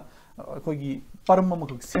ꯃꯁꯤꯅ ꯑꯩꯈꯣꯏꯒꯤ ꯄꯔꯝ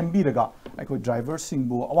ꯑꯃꯈꯛ ꯁꯦꯝꯕꯤꯔꯒ ꯑꯩꯈꯣꯏ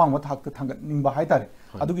ꯗ꯭ꯔꯥꯏꯚꯔꯁꯤꯡꯕꯨ ꯑꯋꯥꯡꯕ ꯊꯥꯛꯇ ꯊꯥꯡꯒꯠꯅꯤꯡꯕ ꯍꯥꯏꯇꯥꯔꯦ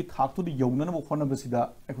ꯑꯗꯨꯒꯤ ꯊꯥꯛꯇꯨꯗ ꯌꯧꯅꯅꯕ ꯍꯣꯠꯅꯕꯁꯤꯗ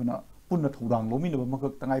ꯑꯩꯈꯣꯏꯅ ꯄꯨꯟꯅ ꯊꯧꯗꯥꯡ ꯂꯧꯃꯤꯟꯅꯕ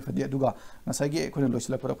ꯑꯃꯈꯛ ꯇꯉꯥꯏ ꯐꯗꯦ ꯑꯗꯨꯒ ꯉꯁꯥꯏꯒꯤ ꯑꯩꯈꯣꯏꯅ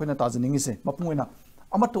ꯂꯣꯏꯁꯤꯜꯂꯛꯄꯗ ꯑꯩꯈꯣꯏꯅ ꯇꯥꯖꯅꯤꯡꯉꯤꯁꯦ ꯃꯄꯨꯡ ꯑꯣꯏꯅ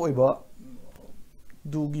ꯑꯃꯠꯇ ꯑꯣꯏꯕ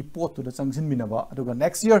ꯗꯨꯒꯤ ꯄꯣꯠꯇꯨꯗ ꯆꯪꯁꯤꯟꯃꯤꯟꯅꯕ ꯑꯗꯨꯒ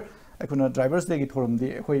ꯅꯦꯛꯁ ꯌꯔ ꯑꯩꯈꯣꯏꯅ ꯗ꯭ꯔꯥꯏꯚꯔꯁ ꯗꯦꯒꯤ ꯊꯧꯔꯝꯗꯤ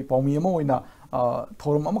ꯑꯩꯈꯣꯏ ꯄꯥꯎꯃꯤ ꯑꯃ ꯑꯣꯏꯅ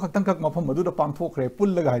ꯊꯧꯔꯝ ꯑꯃꯈꯛꯇꯪꯈꯛ ꯃꯐꯝ ꯑꯗꯨꯗ ꯄꯥꯡꯊꯣꯛꯈ꯭ꯔꯦ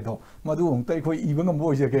ꯄꯨꯜꯂꯒ ꯍꯥꯏꯗꯣ ꯃꯗꯨ ꯑꯃꯨꯛꯇ ꯑꯩꯈꯣꯏ ꯏꯕ ꯉꯝꯕ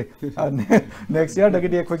ꯑꯣꯏꯖꯒꯦ ネクスト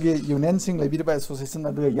ꯌꯔꯗꯒꯤꯗꯤ ꯑꯩꯈꯣꯏꯒꯤ ꯌꯨꯅꯤꯌꯟꯁꯤꯡ ꯂꯩꯕꯤꯔꯤꯕ ꯑꯦꯁꯣꯁꯤꯌꯦꯁꯟ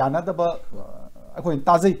ꯑꯗꯨꯒ ꯌꯥꯅꯗꯕ ꯑꯩꯈꯣꯏꯅ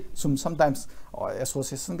ꯇꯥꯖꯩ ꯁꯝꯇꯥꯏꯝꯁ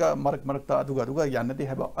ꯑꯦꯁꯣꯁꯤꯌꯦꯁꯟꯒ ꯃꯔꯛꯇ ꯑꯗꯨꯒ ꯌꯥꯅꯗꯦ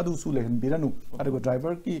ꯍꯥꯏꯕ ꯑꯗꯨꯁꯨ ꯂꯩꯍꯟꯕꯤꯔꯅꯨ ꯑꯗꯨꯒ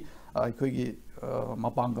ꯗ꯭ꯔꯥꯏꯚꯔꯒꯤ ꯑꯩꯈꯣꯏꯒꯤ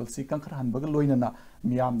ꯃꯄꯥꯡꯒꯜꯁꯤ ꯀꯟꯈꯠꯍꯟꯕꯒ ꯂꯣꯏꯅꯅ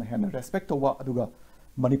ꯃꯤꯌꯥꯝꯅ ꯍꯦꯟꯅ ꯔꯦꯁꯄꯦꯛ ꯇꯧꯕ ꯑꯗꯨꯒ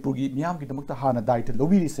ꯃꯅꯤꯄꯨꯔꯒꯤ ꯃꯤꯌꯥꯝꯒꯤꯗꯃꯛꯇ ꯍꯥꯟꯅ ꯗꯥꯏꯇ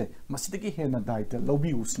ꯂꯧꯕꯤꯔꯤꯁꯦ ꯃꯁꯤꯗꯒꯤ ꯍꯦꯟꯅ ꯗꯥꯏꯇ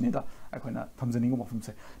ꯂꯧꯕꯤꯌꯨ ꯁꯤꯅꯤꯗ ꯑꯩꯈꯣꯏꯅ ꯊꯝꯖꯅꯤꯡꯕ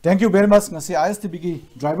ꯃꯐꯝꯁꯦ ꯊꯦꯡꯛ ꯌꯨ ꯚꯦꯔꯤ ꯃꯆ ꯉꯁꯤ ISTBꯒꯤ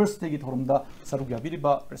ꯗ꯭ꯔꯥꯏꯚꯔꯁ ꯗꯦꯒꯤ ꯊꯧꯔꯝꯗ ꯁꯔꯨꯛ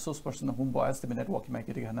ꯌꯥꯕꯤꯔꯤꯕ ꯔꯤꯁꯣꯔꯁ ꯄꯔꯁꯟ ꯑꯍꯨꯝꯕꯨ ISTB ꯅꯦꯠꯋꯥꯔꯛꯀꯤ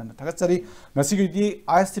ꯃꯥꯏꯀꯩꯗꯒꯤ ꯍꯟꯅ ꯊꯥꯒꯠꯆꯔꯤ ꯉꯁꯤꯒꯤꯗꯤ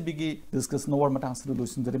ISTBꯒꯤ ꯗꯤꯁꯀꯁꯟ ꯑꯋꯥꯔ ꯃꯇꯥꯡꯁꯤꯗ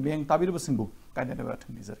ꯂꯣꯏꯁꯤꯟꯖꯔꯤ ꯃꯤꯠꯌꯦꯡ ꯇꯥꯕꯤꯔꯤꯕꯁꯤꯡꯕꯨ ꯀꯥꯏꯅꯅꯕ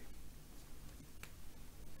ꯊꯝꯕꯤꯖꯔꯤ